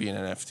face could be an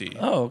NFT.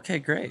 Oh, okay,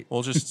 great.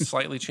 We'll just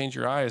slightly change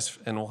your eyes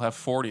and we'll have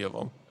 40 of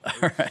them.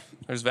 All right.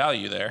 There's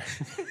value there.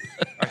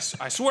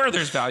 I swear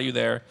there's value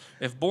there.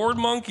 If bored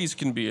monkeys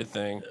can be a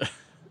thing,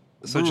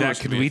 So Brewers Jack,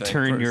 could could be a we thing.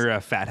 turn your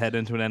fat head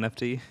into an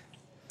NFT?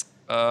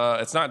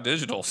 it's not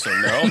digital, so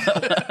no.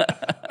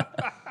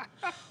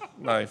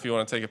 No, if you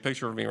want to take a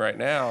picture of me right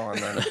now and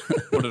then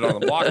put it on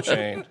the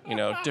blockchain,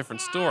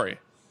 different story.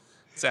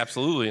 It's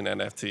absolutely an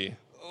NFT.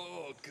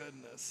 Oh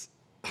goodness.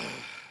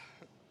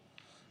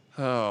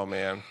 Oh,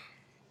 man.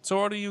 So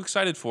what are you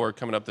excited for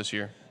coming up this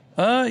year?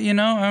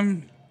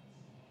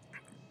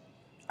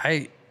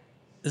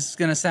 This is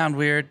gonna sound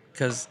weird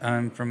because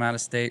I'm from out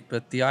of state,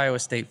 but the Iowa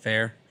State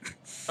Fair.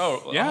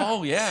 Oh, Yeah.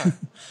 Oh, yeah.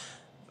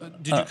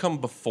 Did you come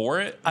before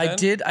it? I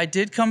then? I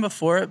did come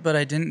before it, but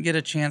I didn't get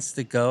a chance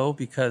to go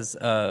because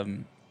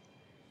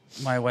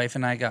my wife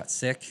and I got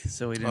sick,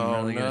 so we didn't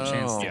really get a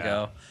chance to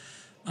Yeah.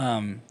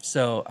 go.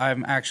 So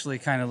I'm actually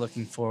kind of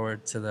looking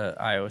forward to the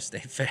Iowa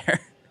State Fair.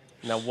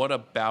 Now, what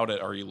about it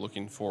are you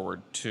looking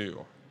forward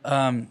to?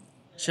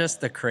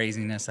 Just the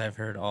craziness I've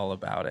heard all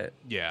about it.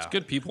 Yeah. It's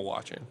good people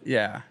watching.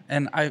 Yeah,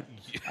 and I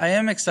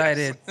am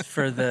excited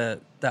for the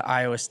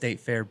Iowa State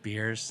Fair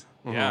beers.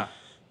 Yeah.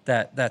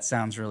 That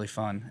sounds really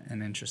fun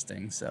and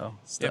interesting. So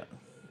Yep.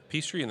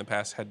 Peace Tree in the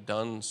past had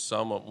done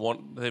some of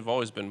one. They've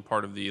always been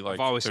part of the like. I've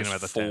always seen there's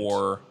them at the tent.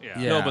 4. Yeah.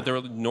 No, Yeah. but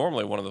they're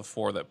normally one of the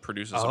 4 that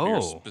produces a beer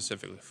Oh.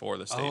 specifically for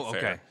the state Oh, fair.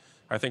 okay.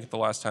 I think the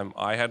last time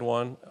I had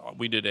one,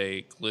 we did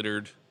a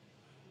glittered.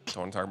 Don't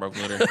want to talk about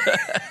glitter.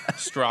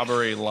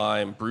 Strawberry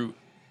lime brute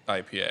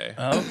IPA,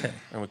 Oh, okay.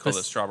 and we called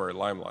it Strawberry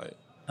Limelight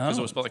because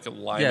it was like a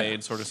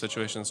limeade sort of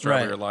situation.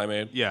 Strawberry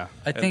limeade. Yeah.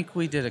 I think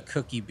we did a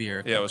cookie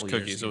beer. Yeah, it was couple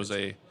years cookies.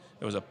 ago.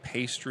 It was a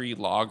pastry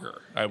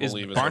lager, I Is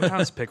believe. Is what it-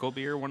 Barntown's pickle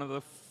beer one of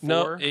the 4?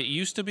 No, it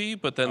used to be,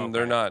 but then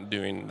they're not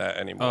doing that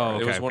anymore. Oh,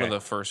 It was okay, one of okay.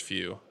 the first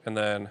few. And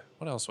then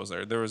what else was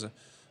there? There was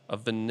a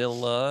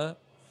vanilla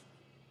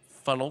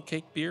funnel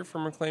cake beer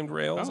from Reclaimed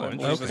Rails, Oh, I believe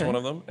is interesting. one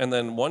of them. And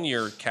then one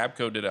year,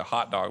 Cabco did a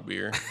hot dog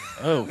beer,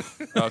 Oh,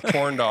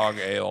 corn dog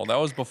ale. That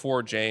was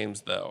before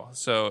James, though.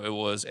 So it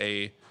was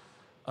a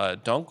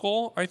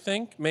dunkel, I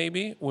think,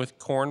 maybe, with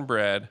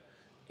cornbread.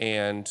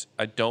 And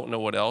I don't know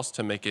what else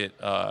to make it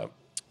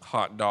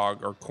hot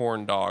dog or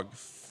corn dog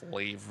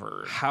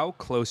flavored. How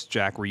close,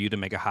 Jack, were you to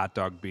make a hot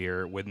dog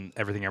beer when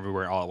Everything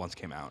Everywhere All at Once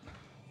came out?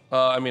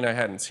 I mean, I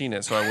hadn't seen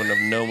it, so I wouldn't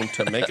have known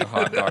to make a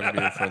hot dog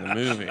beer for the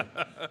movie.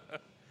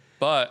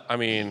 But I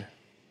mean,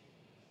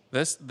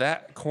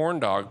 that corn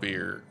dog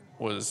beer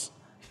was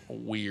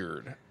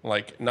weird,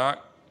 like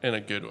not in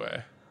a good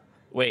way.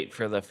 Wait,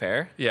 for the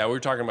fair? Yeah, we were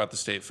talking about the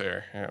state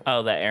fair. Yeah,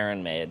 Oh, that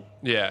Aaron made.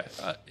 yeah.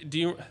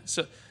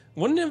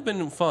 Wouldn't it have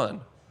been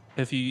fun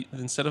if you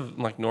instead of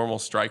like normal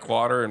strike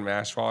water and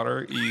mash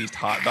water, you used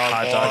hot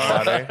dog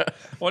water?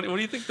 What do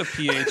you think the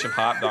pH of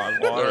hot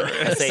dog water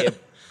I is? say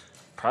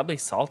probably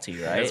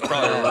salty, right? It's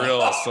probably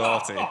real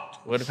salty.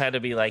 Would have had to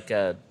be like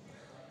a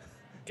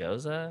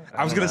Goza.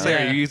 I was going to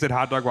say, are you using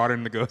hot dog water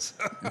in the ghost?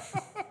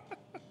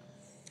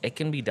 It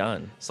can be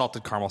done.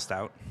 Salted caramel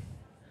stout.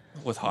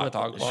 With hot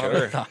dog water.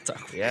 Sure. hot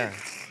dog. Yeah.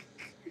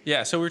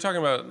 Yeah, so we were talking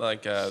about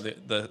like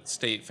the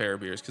state fair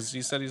beers because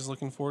he said he's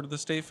looking forward to the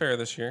state fair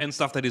this year. And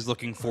stuff that he's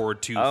looking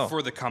forward to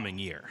for the coming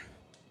year.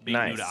 Being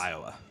new Nice. to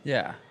Iowa.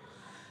 Yeah.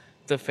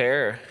 The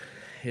fair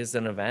is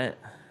an event.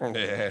 Yeah,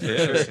 it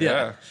is.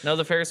 Yeah. No,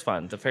 the fair is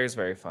fun. The fair is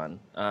very fun.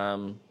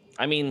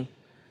 I mean,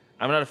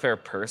 I'm not a fair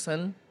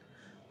person,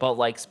 but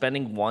like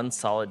spending one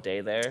solid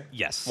day there.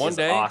 Yes. One is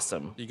day,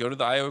 awesome. you go to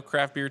the Iowa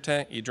craft beer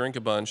tent, you drink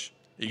a bunch,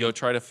 you go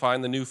try to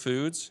find the new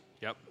foods,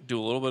 Yep. do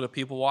a little bit of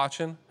people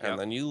watching, and Yep.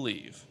 then you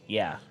leave.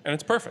 Yeah. And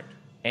it's perfect.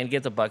 And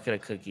get the bucket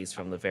of cookies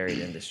from the Varied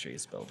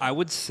Industries building. I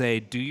would say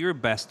do your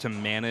best to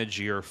manage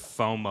your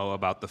FOMO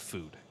about the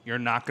food. You're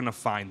not going to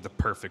find the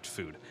perfect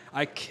food.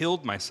 I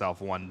killed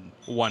myself one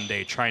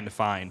day trying to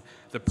find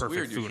the perfect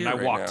weird, you're food, here and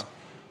I right walked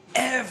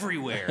now.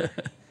 everywhere,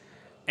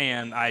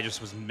 and I just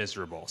was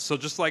miserable. So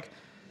just like,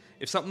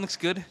 if something looks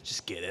good,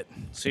 just get it.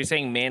 So you're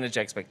saying manage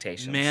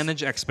expectations.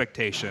 Manage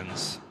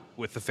expectations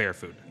with the fair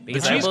food.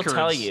 Because the I cheese will curds,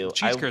 tell you,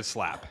 cheese curds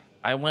slap.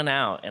 I went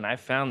out and I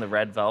found the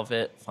red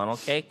velvet funnel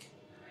cake.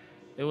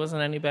 It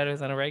wasn't any better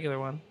than a regular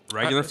one.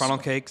 Regular funnel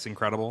cake's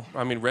incredible.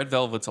 I mean, red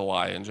velvet's a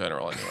lie in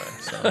general anyway.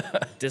 So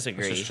it's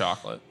Disagree. just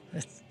chocolate.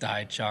 It's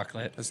dyed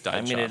chocolate. It's dyed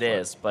I mean, chocolate. it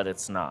is, but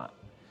it's not.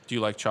 Do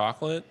you like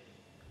chocolate?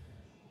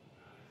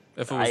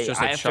 If it was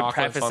just I a have to chocolate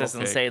preface funnel this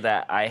and cake. say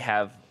that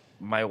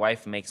my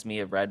wife makes me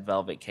a red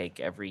velvet cake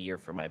every year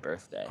for my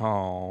birthday.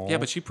 Oh. Yeah,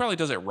 but she probably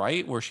does it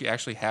right, where she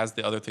actually has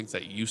the other things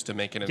that used to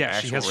make it an Yeah,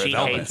 she actual has red She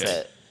velvet hates cake.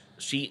 it.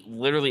 She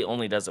literally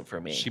only does it for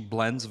me. She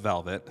blends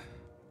velvet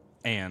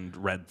and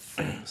red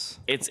things.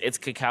 It's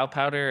cacao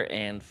powder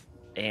and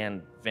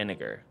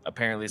vinegar.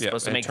 Apparently, it's Yeah,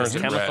 supposed to and it make this turns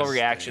it chemical red.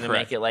 reaction Correct. to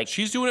make it like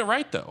She's doing it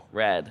right though.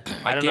 red.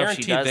 I I don't know if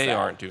guarantee she does they that.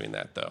 aren't doing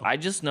that though. I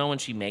just know when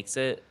she makes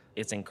it,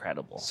 it's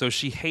incredible. So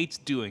she hates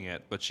doing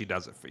it, but she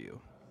does it for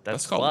you.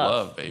 That's called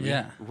love, baby.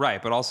 Yeah.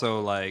 Right, but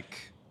also like,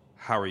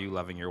 how are you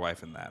loving your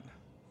wife in that?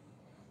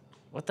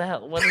 What the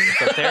hell? What is this,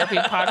 the therapy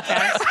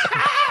podcast?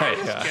 Hey,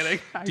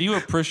 yeah. Do you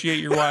appreciate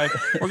your wife?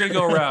 We're gonna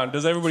go around.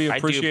 Does everybody I do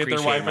appreciate their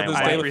appreciate wife my at this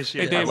wife. day? I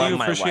appreciate Hey, it. Dave, I do you love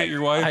my appreciate wife.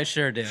 your wife? I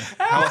sure do.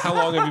 How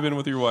long have you been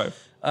with your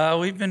wife?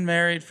 We've been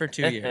married for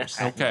 2 years.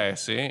 Okay,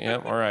 see?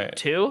 Yep, all right.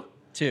 2?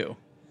 2.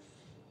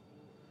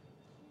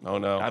 Oh,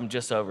 no. I'm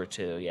just over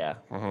 2. Yeah.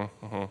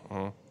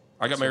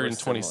 I got so married we're in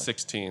similar.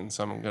 2016,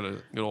 so I'm going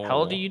to get old. How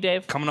old are you,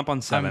 Dave? Coming up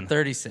on 7. I'm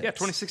 36. Yeah,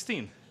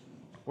 2016.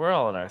 We're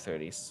all in our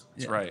 30s.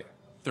 That's right.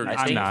 30. I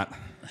I'm think- not.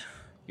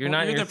 You're Well,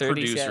 not in you're your the 30s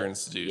producer yet? and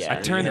seducer. Yeah.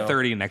 I turned you know.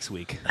 30 next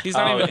week. He's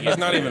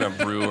not even a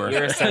brewer.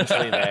 You're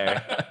essentially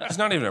there. He's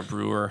not even a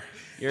brewer.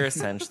 You're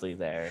essentially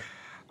there.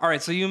 All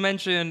right, so you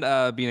mentioned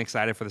being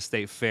excited for the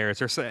state fair.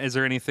 Is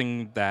there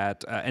anything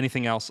that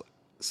anything else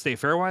State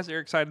Fair wise you're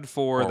excited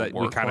for Or that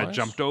we kind of work-wise?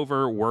 jumped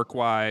over, work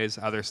wise,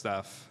 other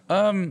stuff?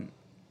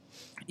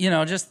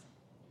 Just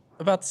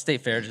about the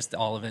state fair, just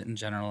all of it in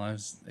general, I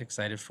was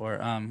excited for.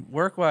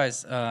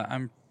 Work-wise,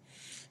 I'm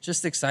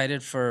just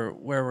excited for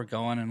where we're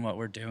going and what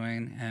we're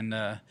doing,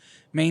 and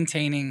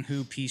maintaining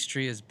who Peace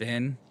Tree has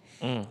been,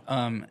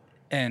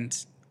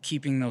 and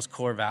keeping those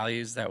core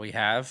values that we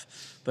have,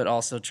 but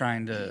also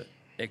trying to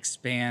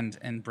expand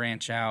and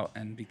branch out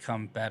and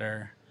become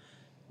better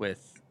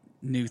with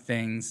new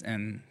things,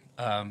 and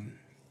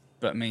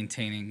but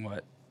maintaining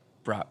what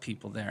brought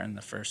people there in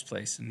the first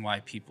place and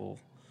why people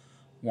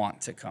want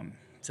to come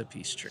to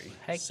Peace Tree.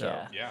 Heck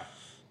yeah. Yeah.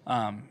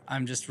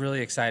 I'm just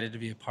really excited to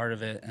be a part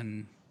of it,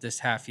 and this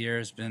half year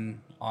has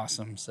been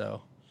awesome.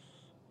 So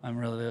I'm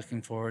really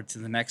looking forward to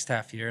the next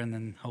half year, and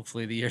then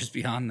hopefully the years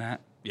beyond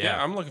that.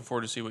 Yeah, I'm looking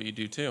forward to see what you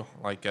do too.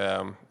 Like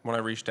when I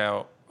reached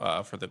out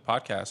for the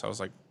podcast, I was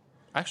like,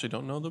 I actually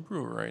don't know the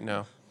brewer right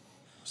now,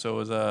 so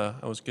it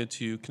was good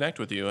to connect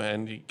with you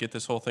and get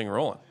this whole thing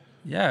rolling.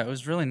 Yeah, it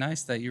was really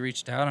nice that you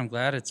reached out. I'm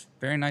glad. It's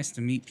very nice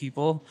to meet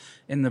people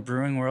in the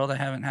brewing world. I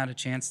haven't had a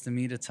chance to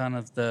meet a ton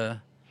of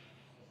the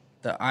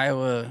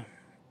Iowa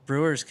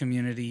Brewers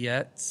community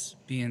yet,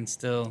 being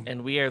still.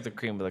 And we are the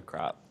cream of the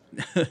crop.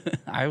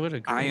 I would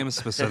agree. I am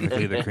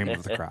specifically the cream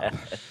of the crop.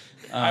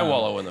 I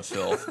wallow in the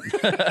filth.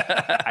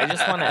 I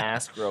just want to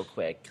ask real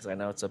quick, because I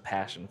know it's a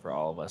passion for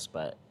all of us,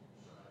 but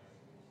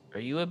are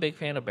you a big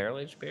fan of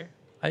barrel-aged beer?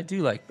 I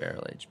do like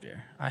barrel-aged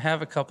beer. I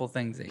have a couple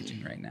things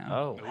aging right now.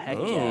 Oh, heck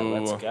yeah,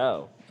 let's Ooh.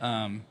 go.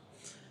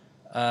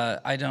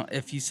 I don't.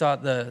 If you saw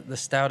the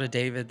Stout of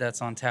David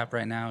that's on tap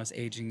right now is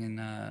aging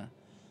in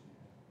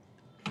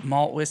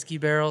malt whiskey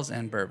barrels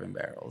and bourbon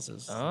barrels.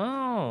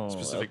 Oh,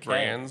 Specific okay.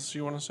 brands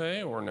you want to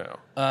say or no?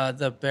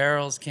 The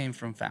barrels came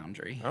from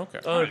Foundry, Okay.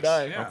 Oh,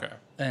 nice. Yeah. Okay.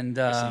 and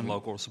Some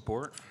local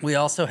support. we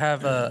also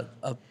have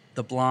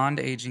the blonde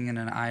aging in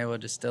an Iowa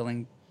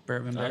distilling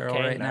bourbon barrel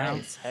Okay, right now.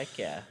 nice. Heck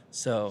yeah.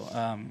 So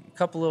a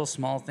couple little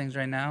small things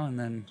right now, and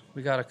then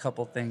we got a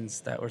couple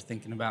things that we're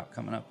thinking about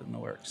coming up in the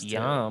works. too.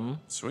 Yum.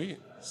 Sweet.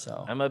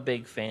 So I'm a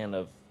big fan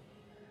of,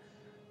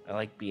 I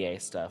like BA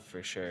stuff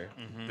for sure.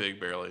 Big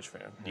barrel aged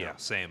fan. Yeah,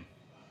 same.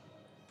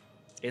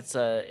 It's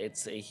a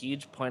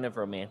huge point of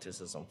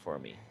romanticism for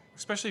me.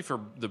 Especially for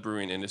the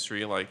brewing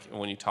industry, like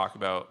when you talk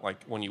about,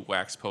 like when you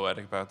wax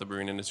poetic about the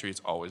brewing industry,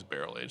 it's always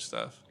barrel aged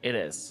stuff. It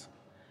is.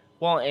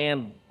 Well,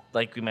 and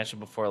like we mentioned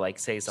before, like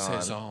Saison,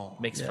 Saison.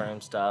 mixed Yeah.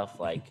 firm stuff,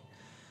 like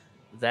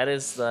that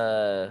is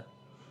the,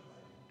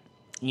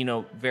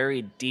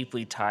 very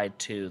deeply tied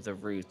to the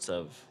roots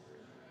of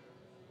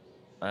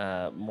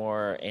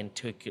more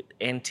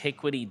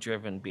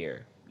antiquity-driven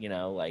beer.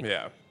 Like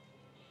Yeah.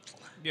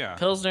 Yeah.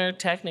 Pilsner,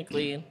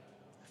 technically,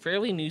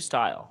 fairly new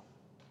style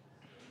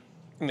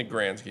In the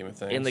grand scheme of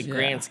things. in the Yeah.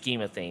 grand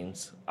scheme of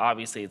things.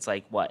 Obviously, it's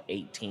like what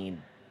 1800s,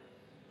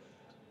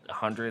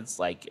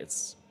 like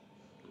it's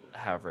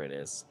however it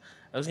is.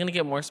 I was gonna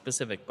get more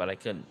specific, but I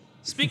couldn't.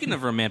 Speaking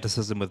of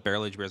romanticism with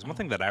barrel-aged beers, one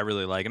thing that I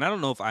really like, and I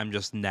don't know if I'm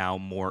just now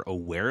more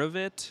aware of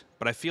it,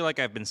 but I feel like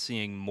I've been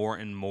seeing more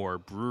and more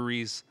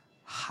breweries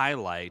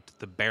highlight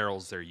the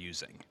barrels they're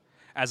using,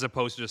 as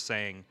opposed to just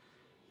saying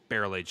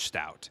barrel-aged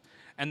stout.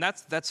 And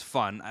that's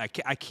fun. I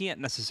can't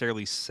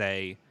necessarily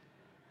say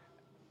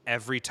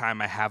every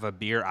time I have a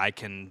beer I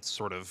can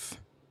sort of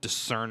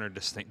discern or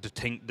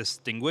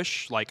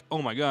distinguish, like,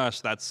 oh my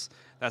gosh, that's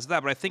that.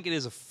 But I think it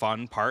is a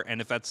fun part, and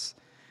if it's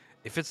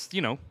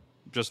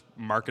just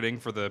marketing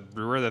for the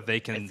brewer that they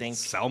can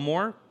sell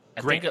more,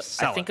 great.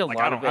 Sell it. a Like,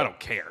 lot of it, I don't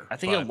care. I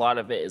think a but lot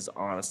of it is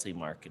honestly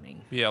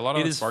marketing. Yeah, a lot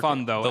of It it's is marketing.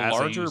 fun, though, The as a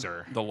larger,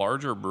 user. the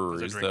larger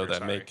breweries drinker, though that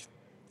sorry. make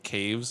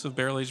caves of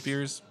barrel aged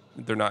beers,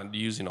 they're not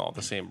using all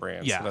the same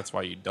brands. Yeah. So that's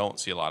why you don't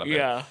see a lot of it.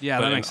 Yeah. Yeah,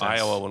 but that in makes sense.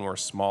 Iowa, when we're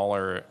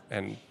smaller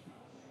and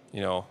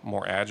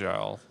more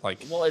agile,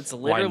 like Well, it's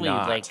why literally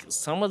not? like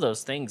some of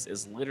those things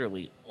is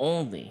literally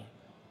only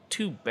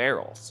 2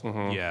 barrels.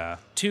 Yeah.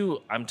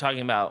 I'm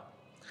talking about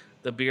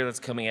the beer that's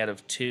coming out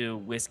of 2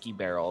 whiskey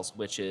barrels,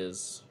 which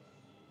is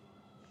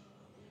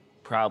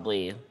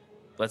probably,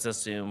 let's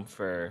assume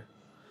for,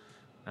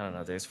 I don't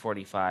know, there's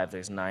 45,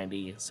 there's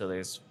 90, so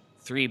there's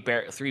 3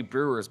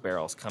 brewers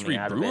barrels coming 3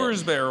 out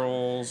brewers of it.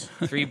 barrels.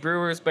 3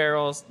 brewers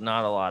barrels,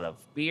 not a lot of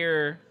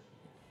beer,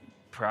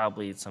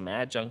 probably some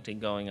adjuncting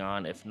going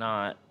on. If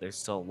not, there's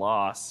still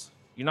loss.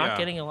 You're not Yeah.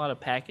 getting a lot of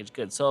packaged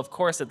goods. So, of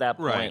course, at that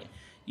point, Right.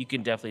 you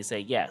can definitely say,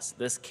 yes,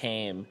 this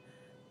came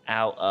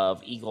out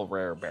of Eagle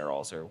Rare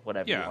barrels or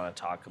whatever you Yeah. want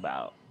to talk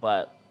about.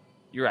 But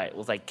you're right.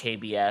 With like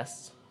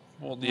KBS,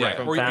 Well, Right.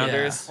 from Or even-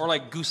 Founders. Or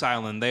like Goose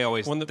Island, they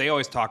always When the- they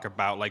always talk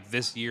about like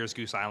this year's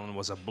Goose Island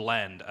was a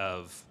blend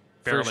of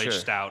barrel-aged sure.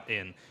 stout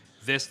in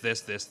this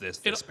barrel.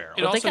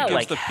 It they also got, gives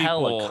like, the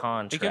hella people, it gives the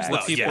contracts.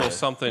 Well, people yeah.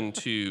 something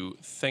to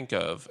think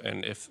of.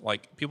 And if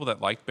like people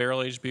that like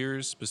barrel aged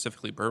beers,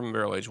 specifically bourbon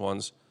barrel aged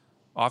ones,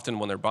 often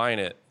when they're buying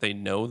it, they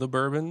know the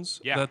bourbons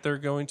Yeah. that they're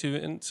going to.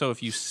 And so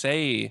if you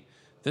say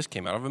this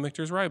came out of a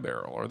Michter's rye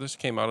barrel, or this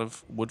came out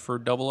of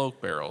Woodford double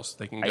oak barrels.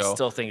 They can I go.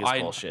 still think it's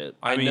bullshit.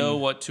 I know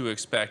what to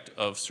expect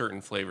of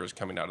certain flavors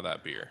coming out of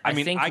that beer. I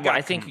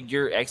think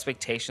your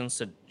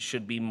expectations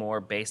should be more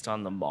based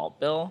on the malt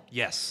bill.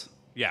 Yes.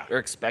 Yeah. Or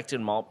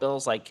expected malt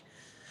bills. Like,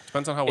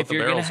 Depends on what the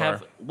you're barrels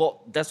are.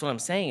 Well, that's what I'm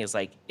saying is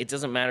like, it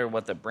doesn't matter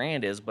what the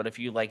brand is, but if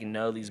you like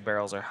know these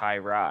barrels are high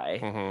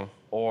rye,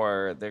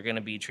 or they're going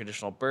to be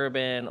traditional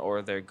bourbon,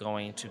 or they're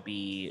going to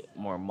be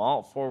more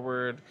malt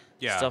forward,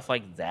 stuff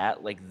like that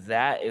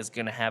is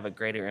going to have a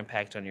greater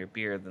impact on your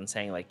beer than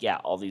saying like, yeah,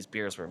 all these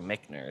beers were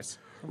Michner's.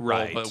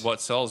 Right. Well, but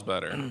what sells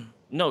better?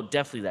 No,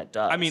 definitely that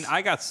does. I mean,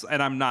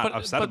 and I'm not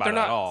upset about it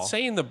at all.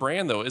 Saying the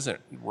brand though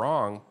isn't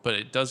wrong, but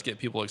it does get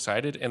people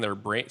excited, and their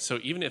brain. So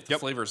even if the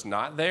flavor's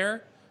not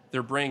there,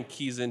 their brain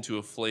keys into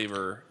a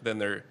flavor,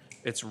 then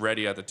it's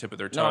ready at the tip of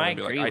their tongue and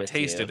be like, I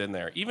taste it in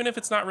there, even if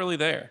it's not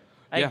not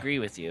I agree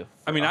with you.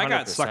 I mean, 100%. I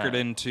got suckered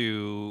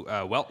into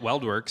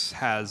Weldworks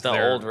has the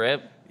their old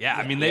rip. Yeah,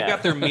 I mean, they've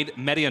got their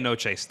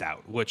Medianoche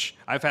stout, which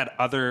I've had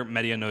other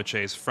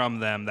Medianoches from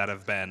them that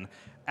have been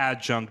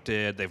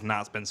adjuncted. They've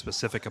not been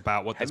specific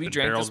about what Have you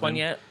drank this one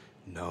yet?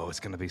 No, it's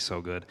going to be so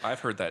good.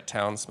 I've heard that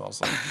town smells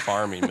like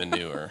farming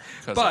manure,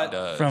 because But it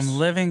does. From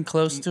living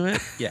close to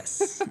it,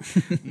 yes.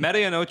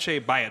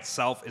 Medianoche by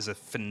itself is a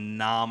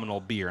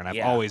phenomenal beer, and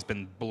I've always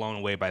been blown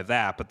away by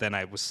that. But then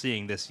I was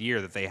seeing this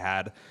year that they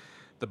had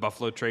the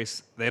Buffalo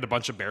Trace. They had a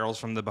bunch of barrels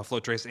from the Buffalo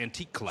Trace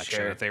Antique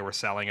Collection that they were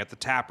selling at the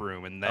tap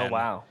room, and then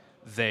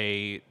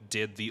they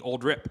did the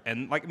Old Rip.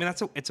 And like, I mean,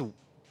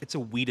 it's a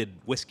wheated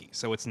whiskey,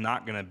 so it's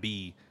not going to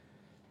be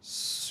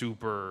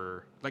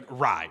super like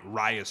rye.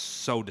 Rye is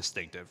so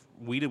distinctive.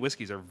 Wheated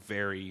whiskeys are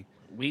very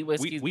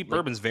wheat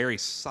bourbon's very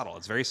subtle.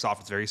 It's very soft.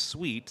 It's very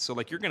sweet. So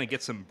like you're gonna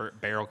get some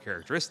barrel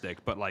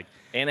characteristic, but like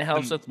and it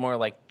helps with more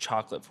like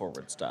chocolate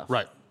forward stuff.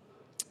 Right.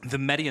 The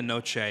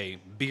Medianoche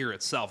beer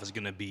itself is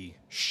gonna be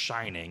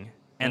shining,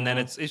 and then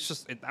it's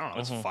just I don't know.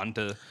 It's fun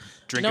to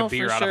drink a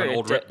beer out of an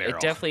old rip barrel.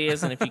 It definitely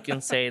is, and if you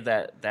can say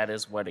that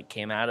is what it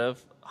came out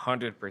of,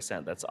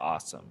 100%, that's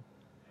awesome.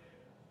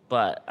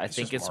 But I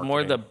think it's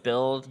more the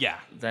build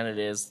than it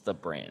is the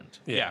brand.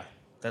 Yeah.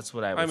 That's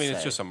what I would say. I mean,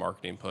 it's just a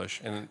marketing push.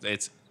 And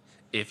it's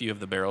if you have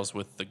the barrels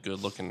with the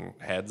good-looking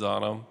heads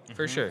on them.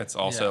 For sure. It's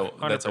also,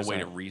 that's a way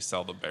to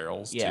resell the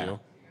barrels,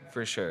 too.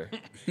 For sure.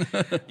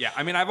 Yeah,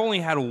 I mean, I've only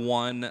had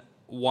one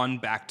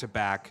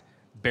back-to-back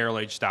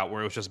barrel-aged stout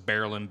where it was just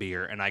barrel and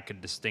beer, and I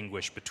could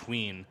distinguish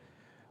between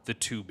the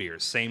two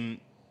beers. Same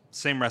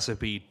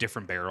recipe,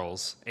 different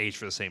barrels, aged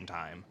for the same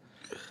time.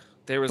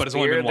 There was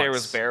beer, there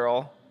was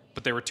barrel.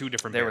 But there were two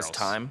different barrels. There was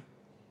time.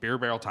 Beer,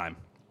 barrel, time.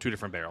 Two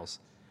different barrels.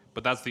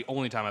 But that's the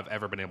only time I've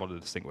ever been able to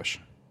distinguish.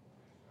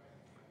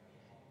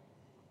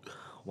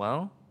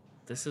 Well,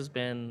 this has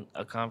been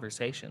a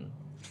conversation.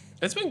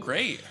 It's been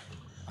great.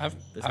 I've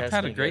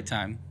had a great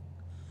time.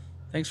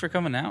 Thanks for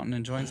coming out and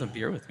enjoying some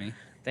beer with me.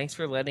 Thanks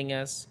for letting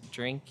us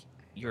drink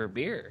your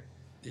beer.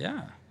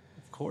 Yeah,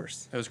 of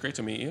course. It was great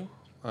to meet you.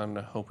 And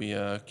I hope we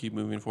keep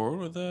moving forward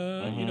with,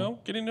 getting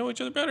to know each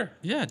other better.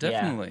 Yeah,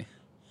 definitely. Yeah.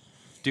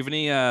 Do you have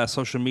any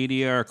social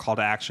media or call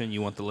to action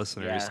you want the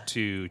listeners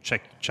to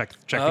check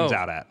things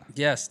out at?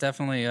 Yes,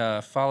 definitely.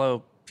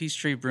 Follow Peace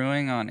Tree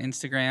Brewing on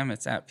Instagram.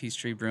 It's at Peace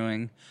Tree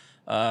Brewing.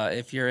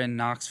 If you're in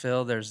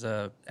Knoxville, there's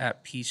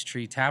at Peace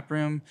Tree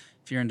Taproom.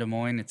 If you're in Des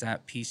Moines, it's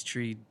at Peace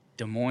Tree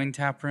Des Moines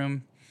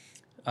Taproom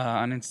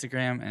on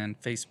Instagram.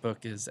 And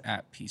Facebook is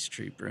at Peace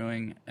Tree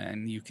Brewing.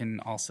 And you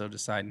can also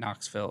decide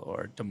Knoxville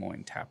or Des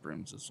Moines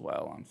Taprooms as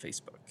well on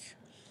Facebook.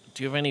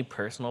 Do you have any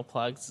personal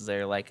plugs? Is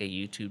there like a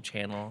YouTube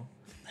channel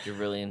you're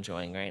really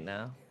enjoying right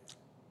now?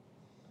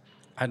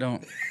 I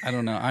don't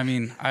know. I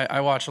mean,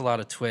 I watch a lot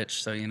of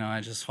Twitch, so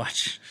I just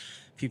watch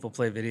people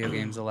play video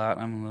games a lot.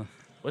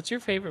 What's your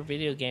favorite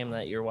video game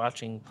that you're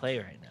watching play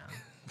right now?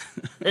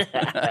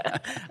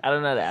 I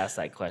don't know how to ask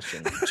that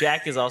question.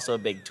 Jack is also a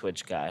big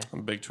Twitch guy. I'm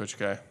a big Twitch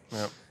guy.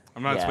 Yep.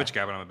 I'm not a Twitch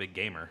guy, but I'm a big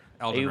gamer.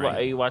 Are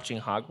you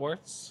watching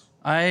Hogwarts?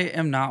 I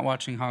am not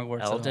watching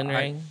Hogwarts. Elden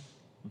Ring?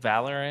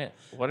 Valorant?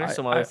 What are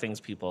some other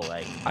things people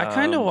like? I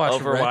kind of watch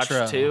Overwatch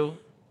retro. 2?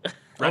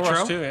 Retro?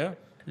 Overwatch 2, yeah.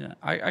 Yeah,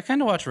 I kind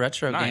of watch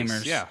retro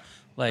gamers. Yeah.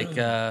 Like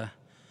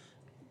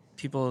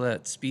people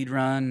that speed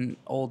run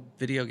old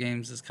video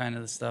games is kind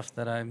of the stuff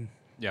that I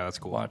that's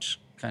cool. watch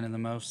kind of the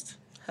most.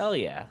 Hell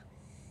yeah.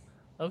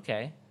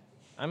 Okay.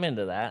 I'm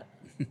into that.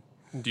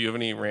 Do you have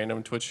any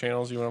random Twitch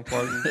channels you want to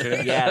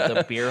plug? Yeah,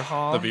 the Beer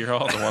Hall. The Beer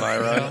Hall, the one I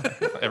run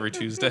every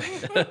Tuesday.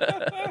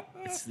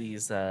 It's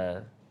these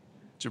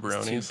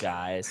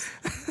jabronis.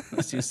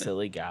 These two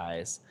silly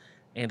guys.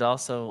 And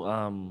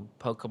also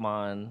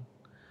Pokemon.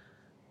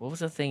 What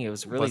was the thing? It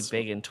was really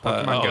big in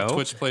Pokemon Go?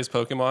 Twitch plays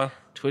Pokemon.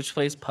 Twitch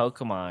plays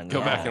Pokemon.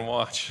 Go back and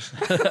watch.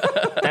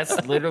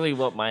 That's literally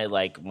what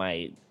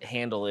my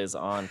handle is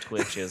on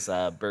Twitch is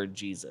Bird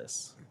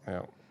Jesus,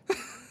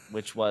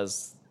 which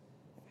was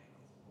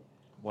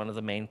one of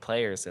the main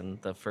players in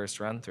the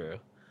first run through.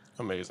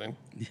 Amazing.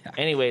 Yeah.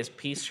 Anyways,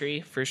 Peace Tree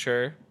for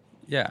sure.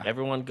 Yeah.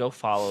 Everyone go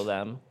follow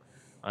them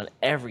on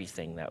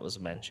everything that was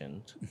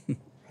mentioned.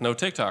 No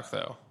TikTok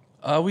though.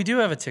 We do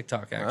have a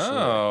TikTok, actually.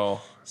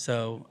 Oh.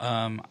 So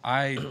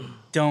I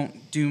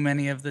don't do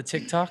many of the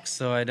TikToks,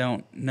 so I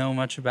don't know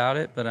much about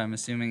it, but I'm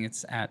assuming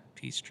it's at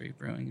Peace Tree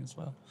Brewing as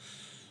well.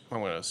 I'm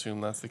going to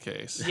assume that's the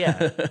case.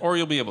 Yeah. Or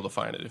you'll be able to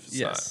find it if it's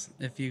Yes.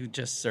 If you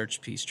just search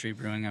Peace Tree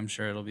Brewing, I'm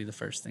sure it'll be the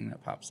first thing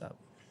that pops up.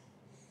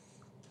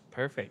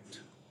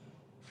 Perfect.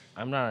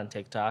 I'm not on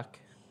TikTok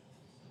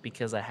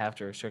because I have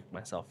to restrict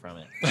myself from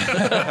it.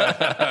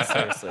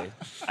 Seriously.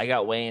 I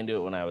got way into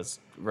it when I was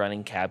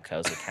running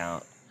Cabco's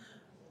account.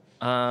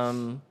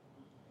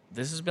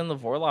 This has been the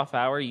Vorlauf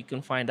Hour. You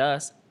can find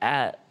us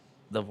at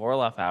the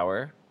Vorlauf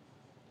Hour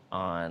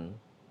on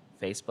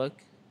Facebook,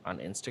 on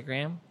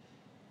Instagram,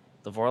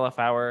 the Vorlauf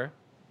Hour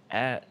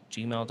at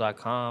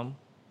gmail.com.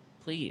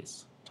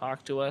 Please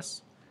talk to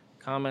us.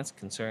 Comments,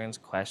 concerns,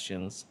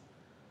 questions,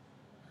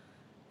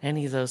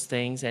 any of those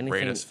things.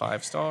 Anything. Rate us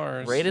 5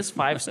 stars. Rate us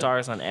 5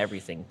 stars on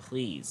everything,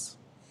 please.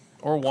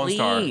 Or 1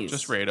 star. Please.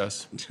 Just rate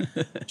us.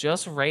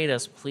 Just rate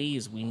us,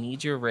 please. We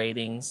need your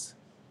ratings.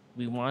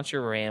 We want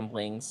your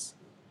ramblings.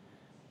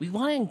 We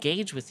want to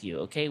engage with you,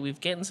 okay? We've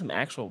gotten some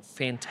actual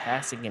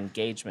fantastic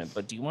engagement,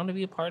 but do you want to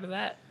be a part of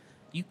that?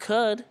 You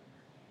could.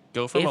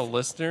 Go from a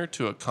listener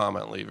to a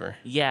comment leaver.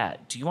 Yeah.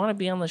 Do you want to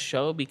be on the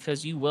show?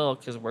 Because you will,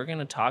 because we're going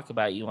to talk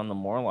about you on the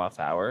Vorlauf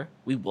Hour.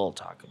 We will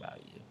talk about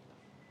you.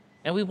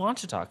 And we want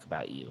to talk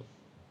about you.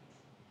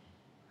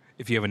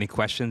 If you have any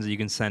questions you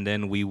can send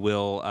in, we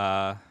will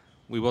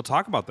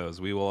talk about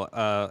those. We will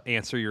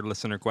answer your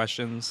listener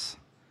questions.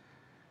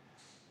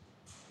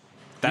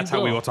 That's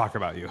how we will talk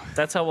about you.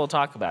 That's how we'll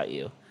talk about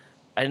you.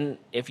 And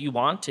if you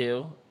want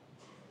to,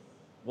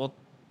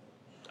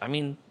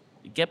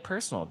 get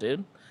personal,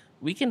 dude.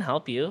 We can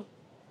help you.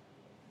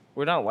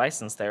 We're not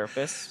licensed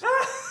therapists,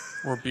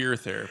 Or beer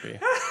therapy.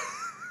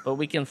 but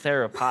we can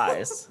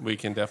therapize. We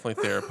can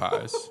definitely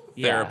therapize.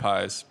 Yeah.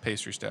 Therapize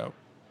pastry stout.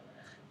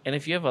 And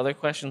if you have other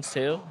questions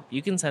too,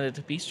 you can send it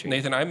to Peace Tree.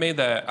 Nathan, I made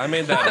that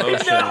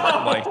motion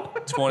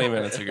like 20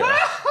 minutes ago.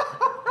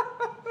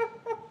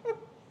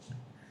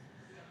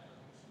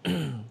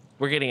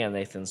 We're getting on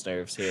Nathan's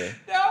nerves here.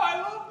 No,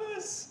 I love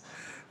this.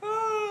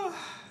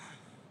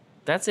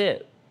 That's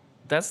it.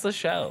 That's the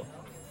show.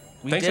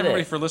 Thanks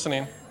everybody for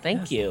listening.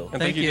 Thank you.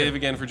 And thank you, Dave,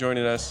 again for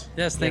joining us.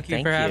 Yes, thank you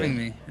thank for you. having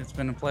me. It's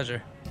been a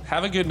pleasure.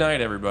 Have a good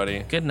night, everybody.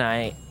 Good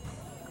night.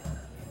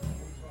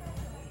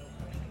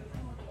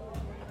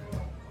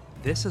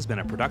 This has been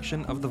a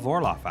production of the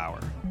Vorlauf Hour,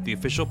 the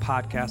official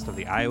podcast of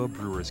the Iowa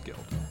Brewers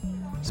Guild.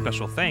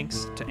 Special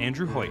thanks to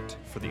Andrew Hoyt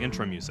for the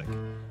intro music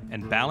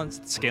and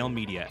Balanced Scale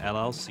Media,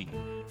 LLC,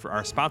 for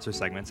our sponsor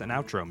segments and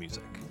outro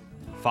music.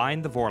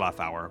 Find the Vorlauf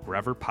Hour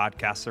wherever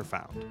podcasts are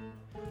found.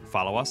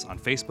 Follow us on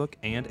Facebook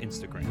and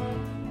Instagram.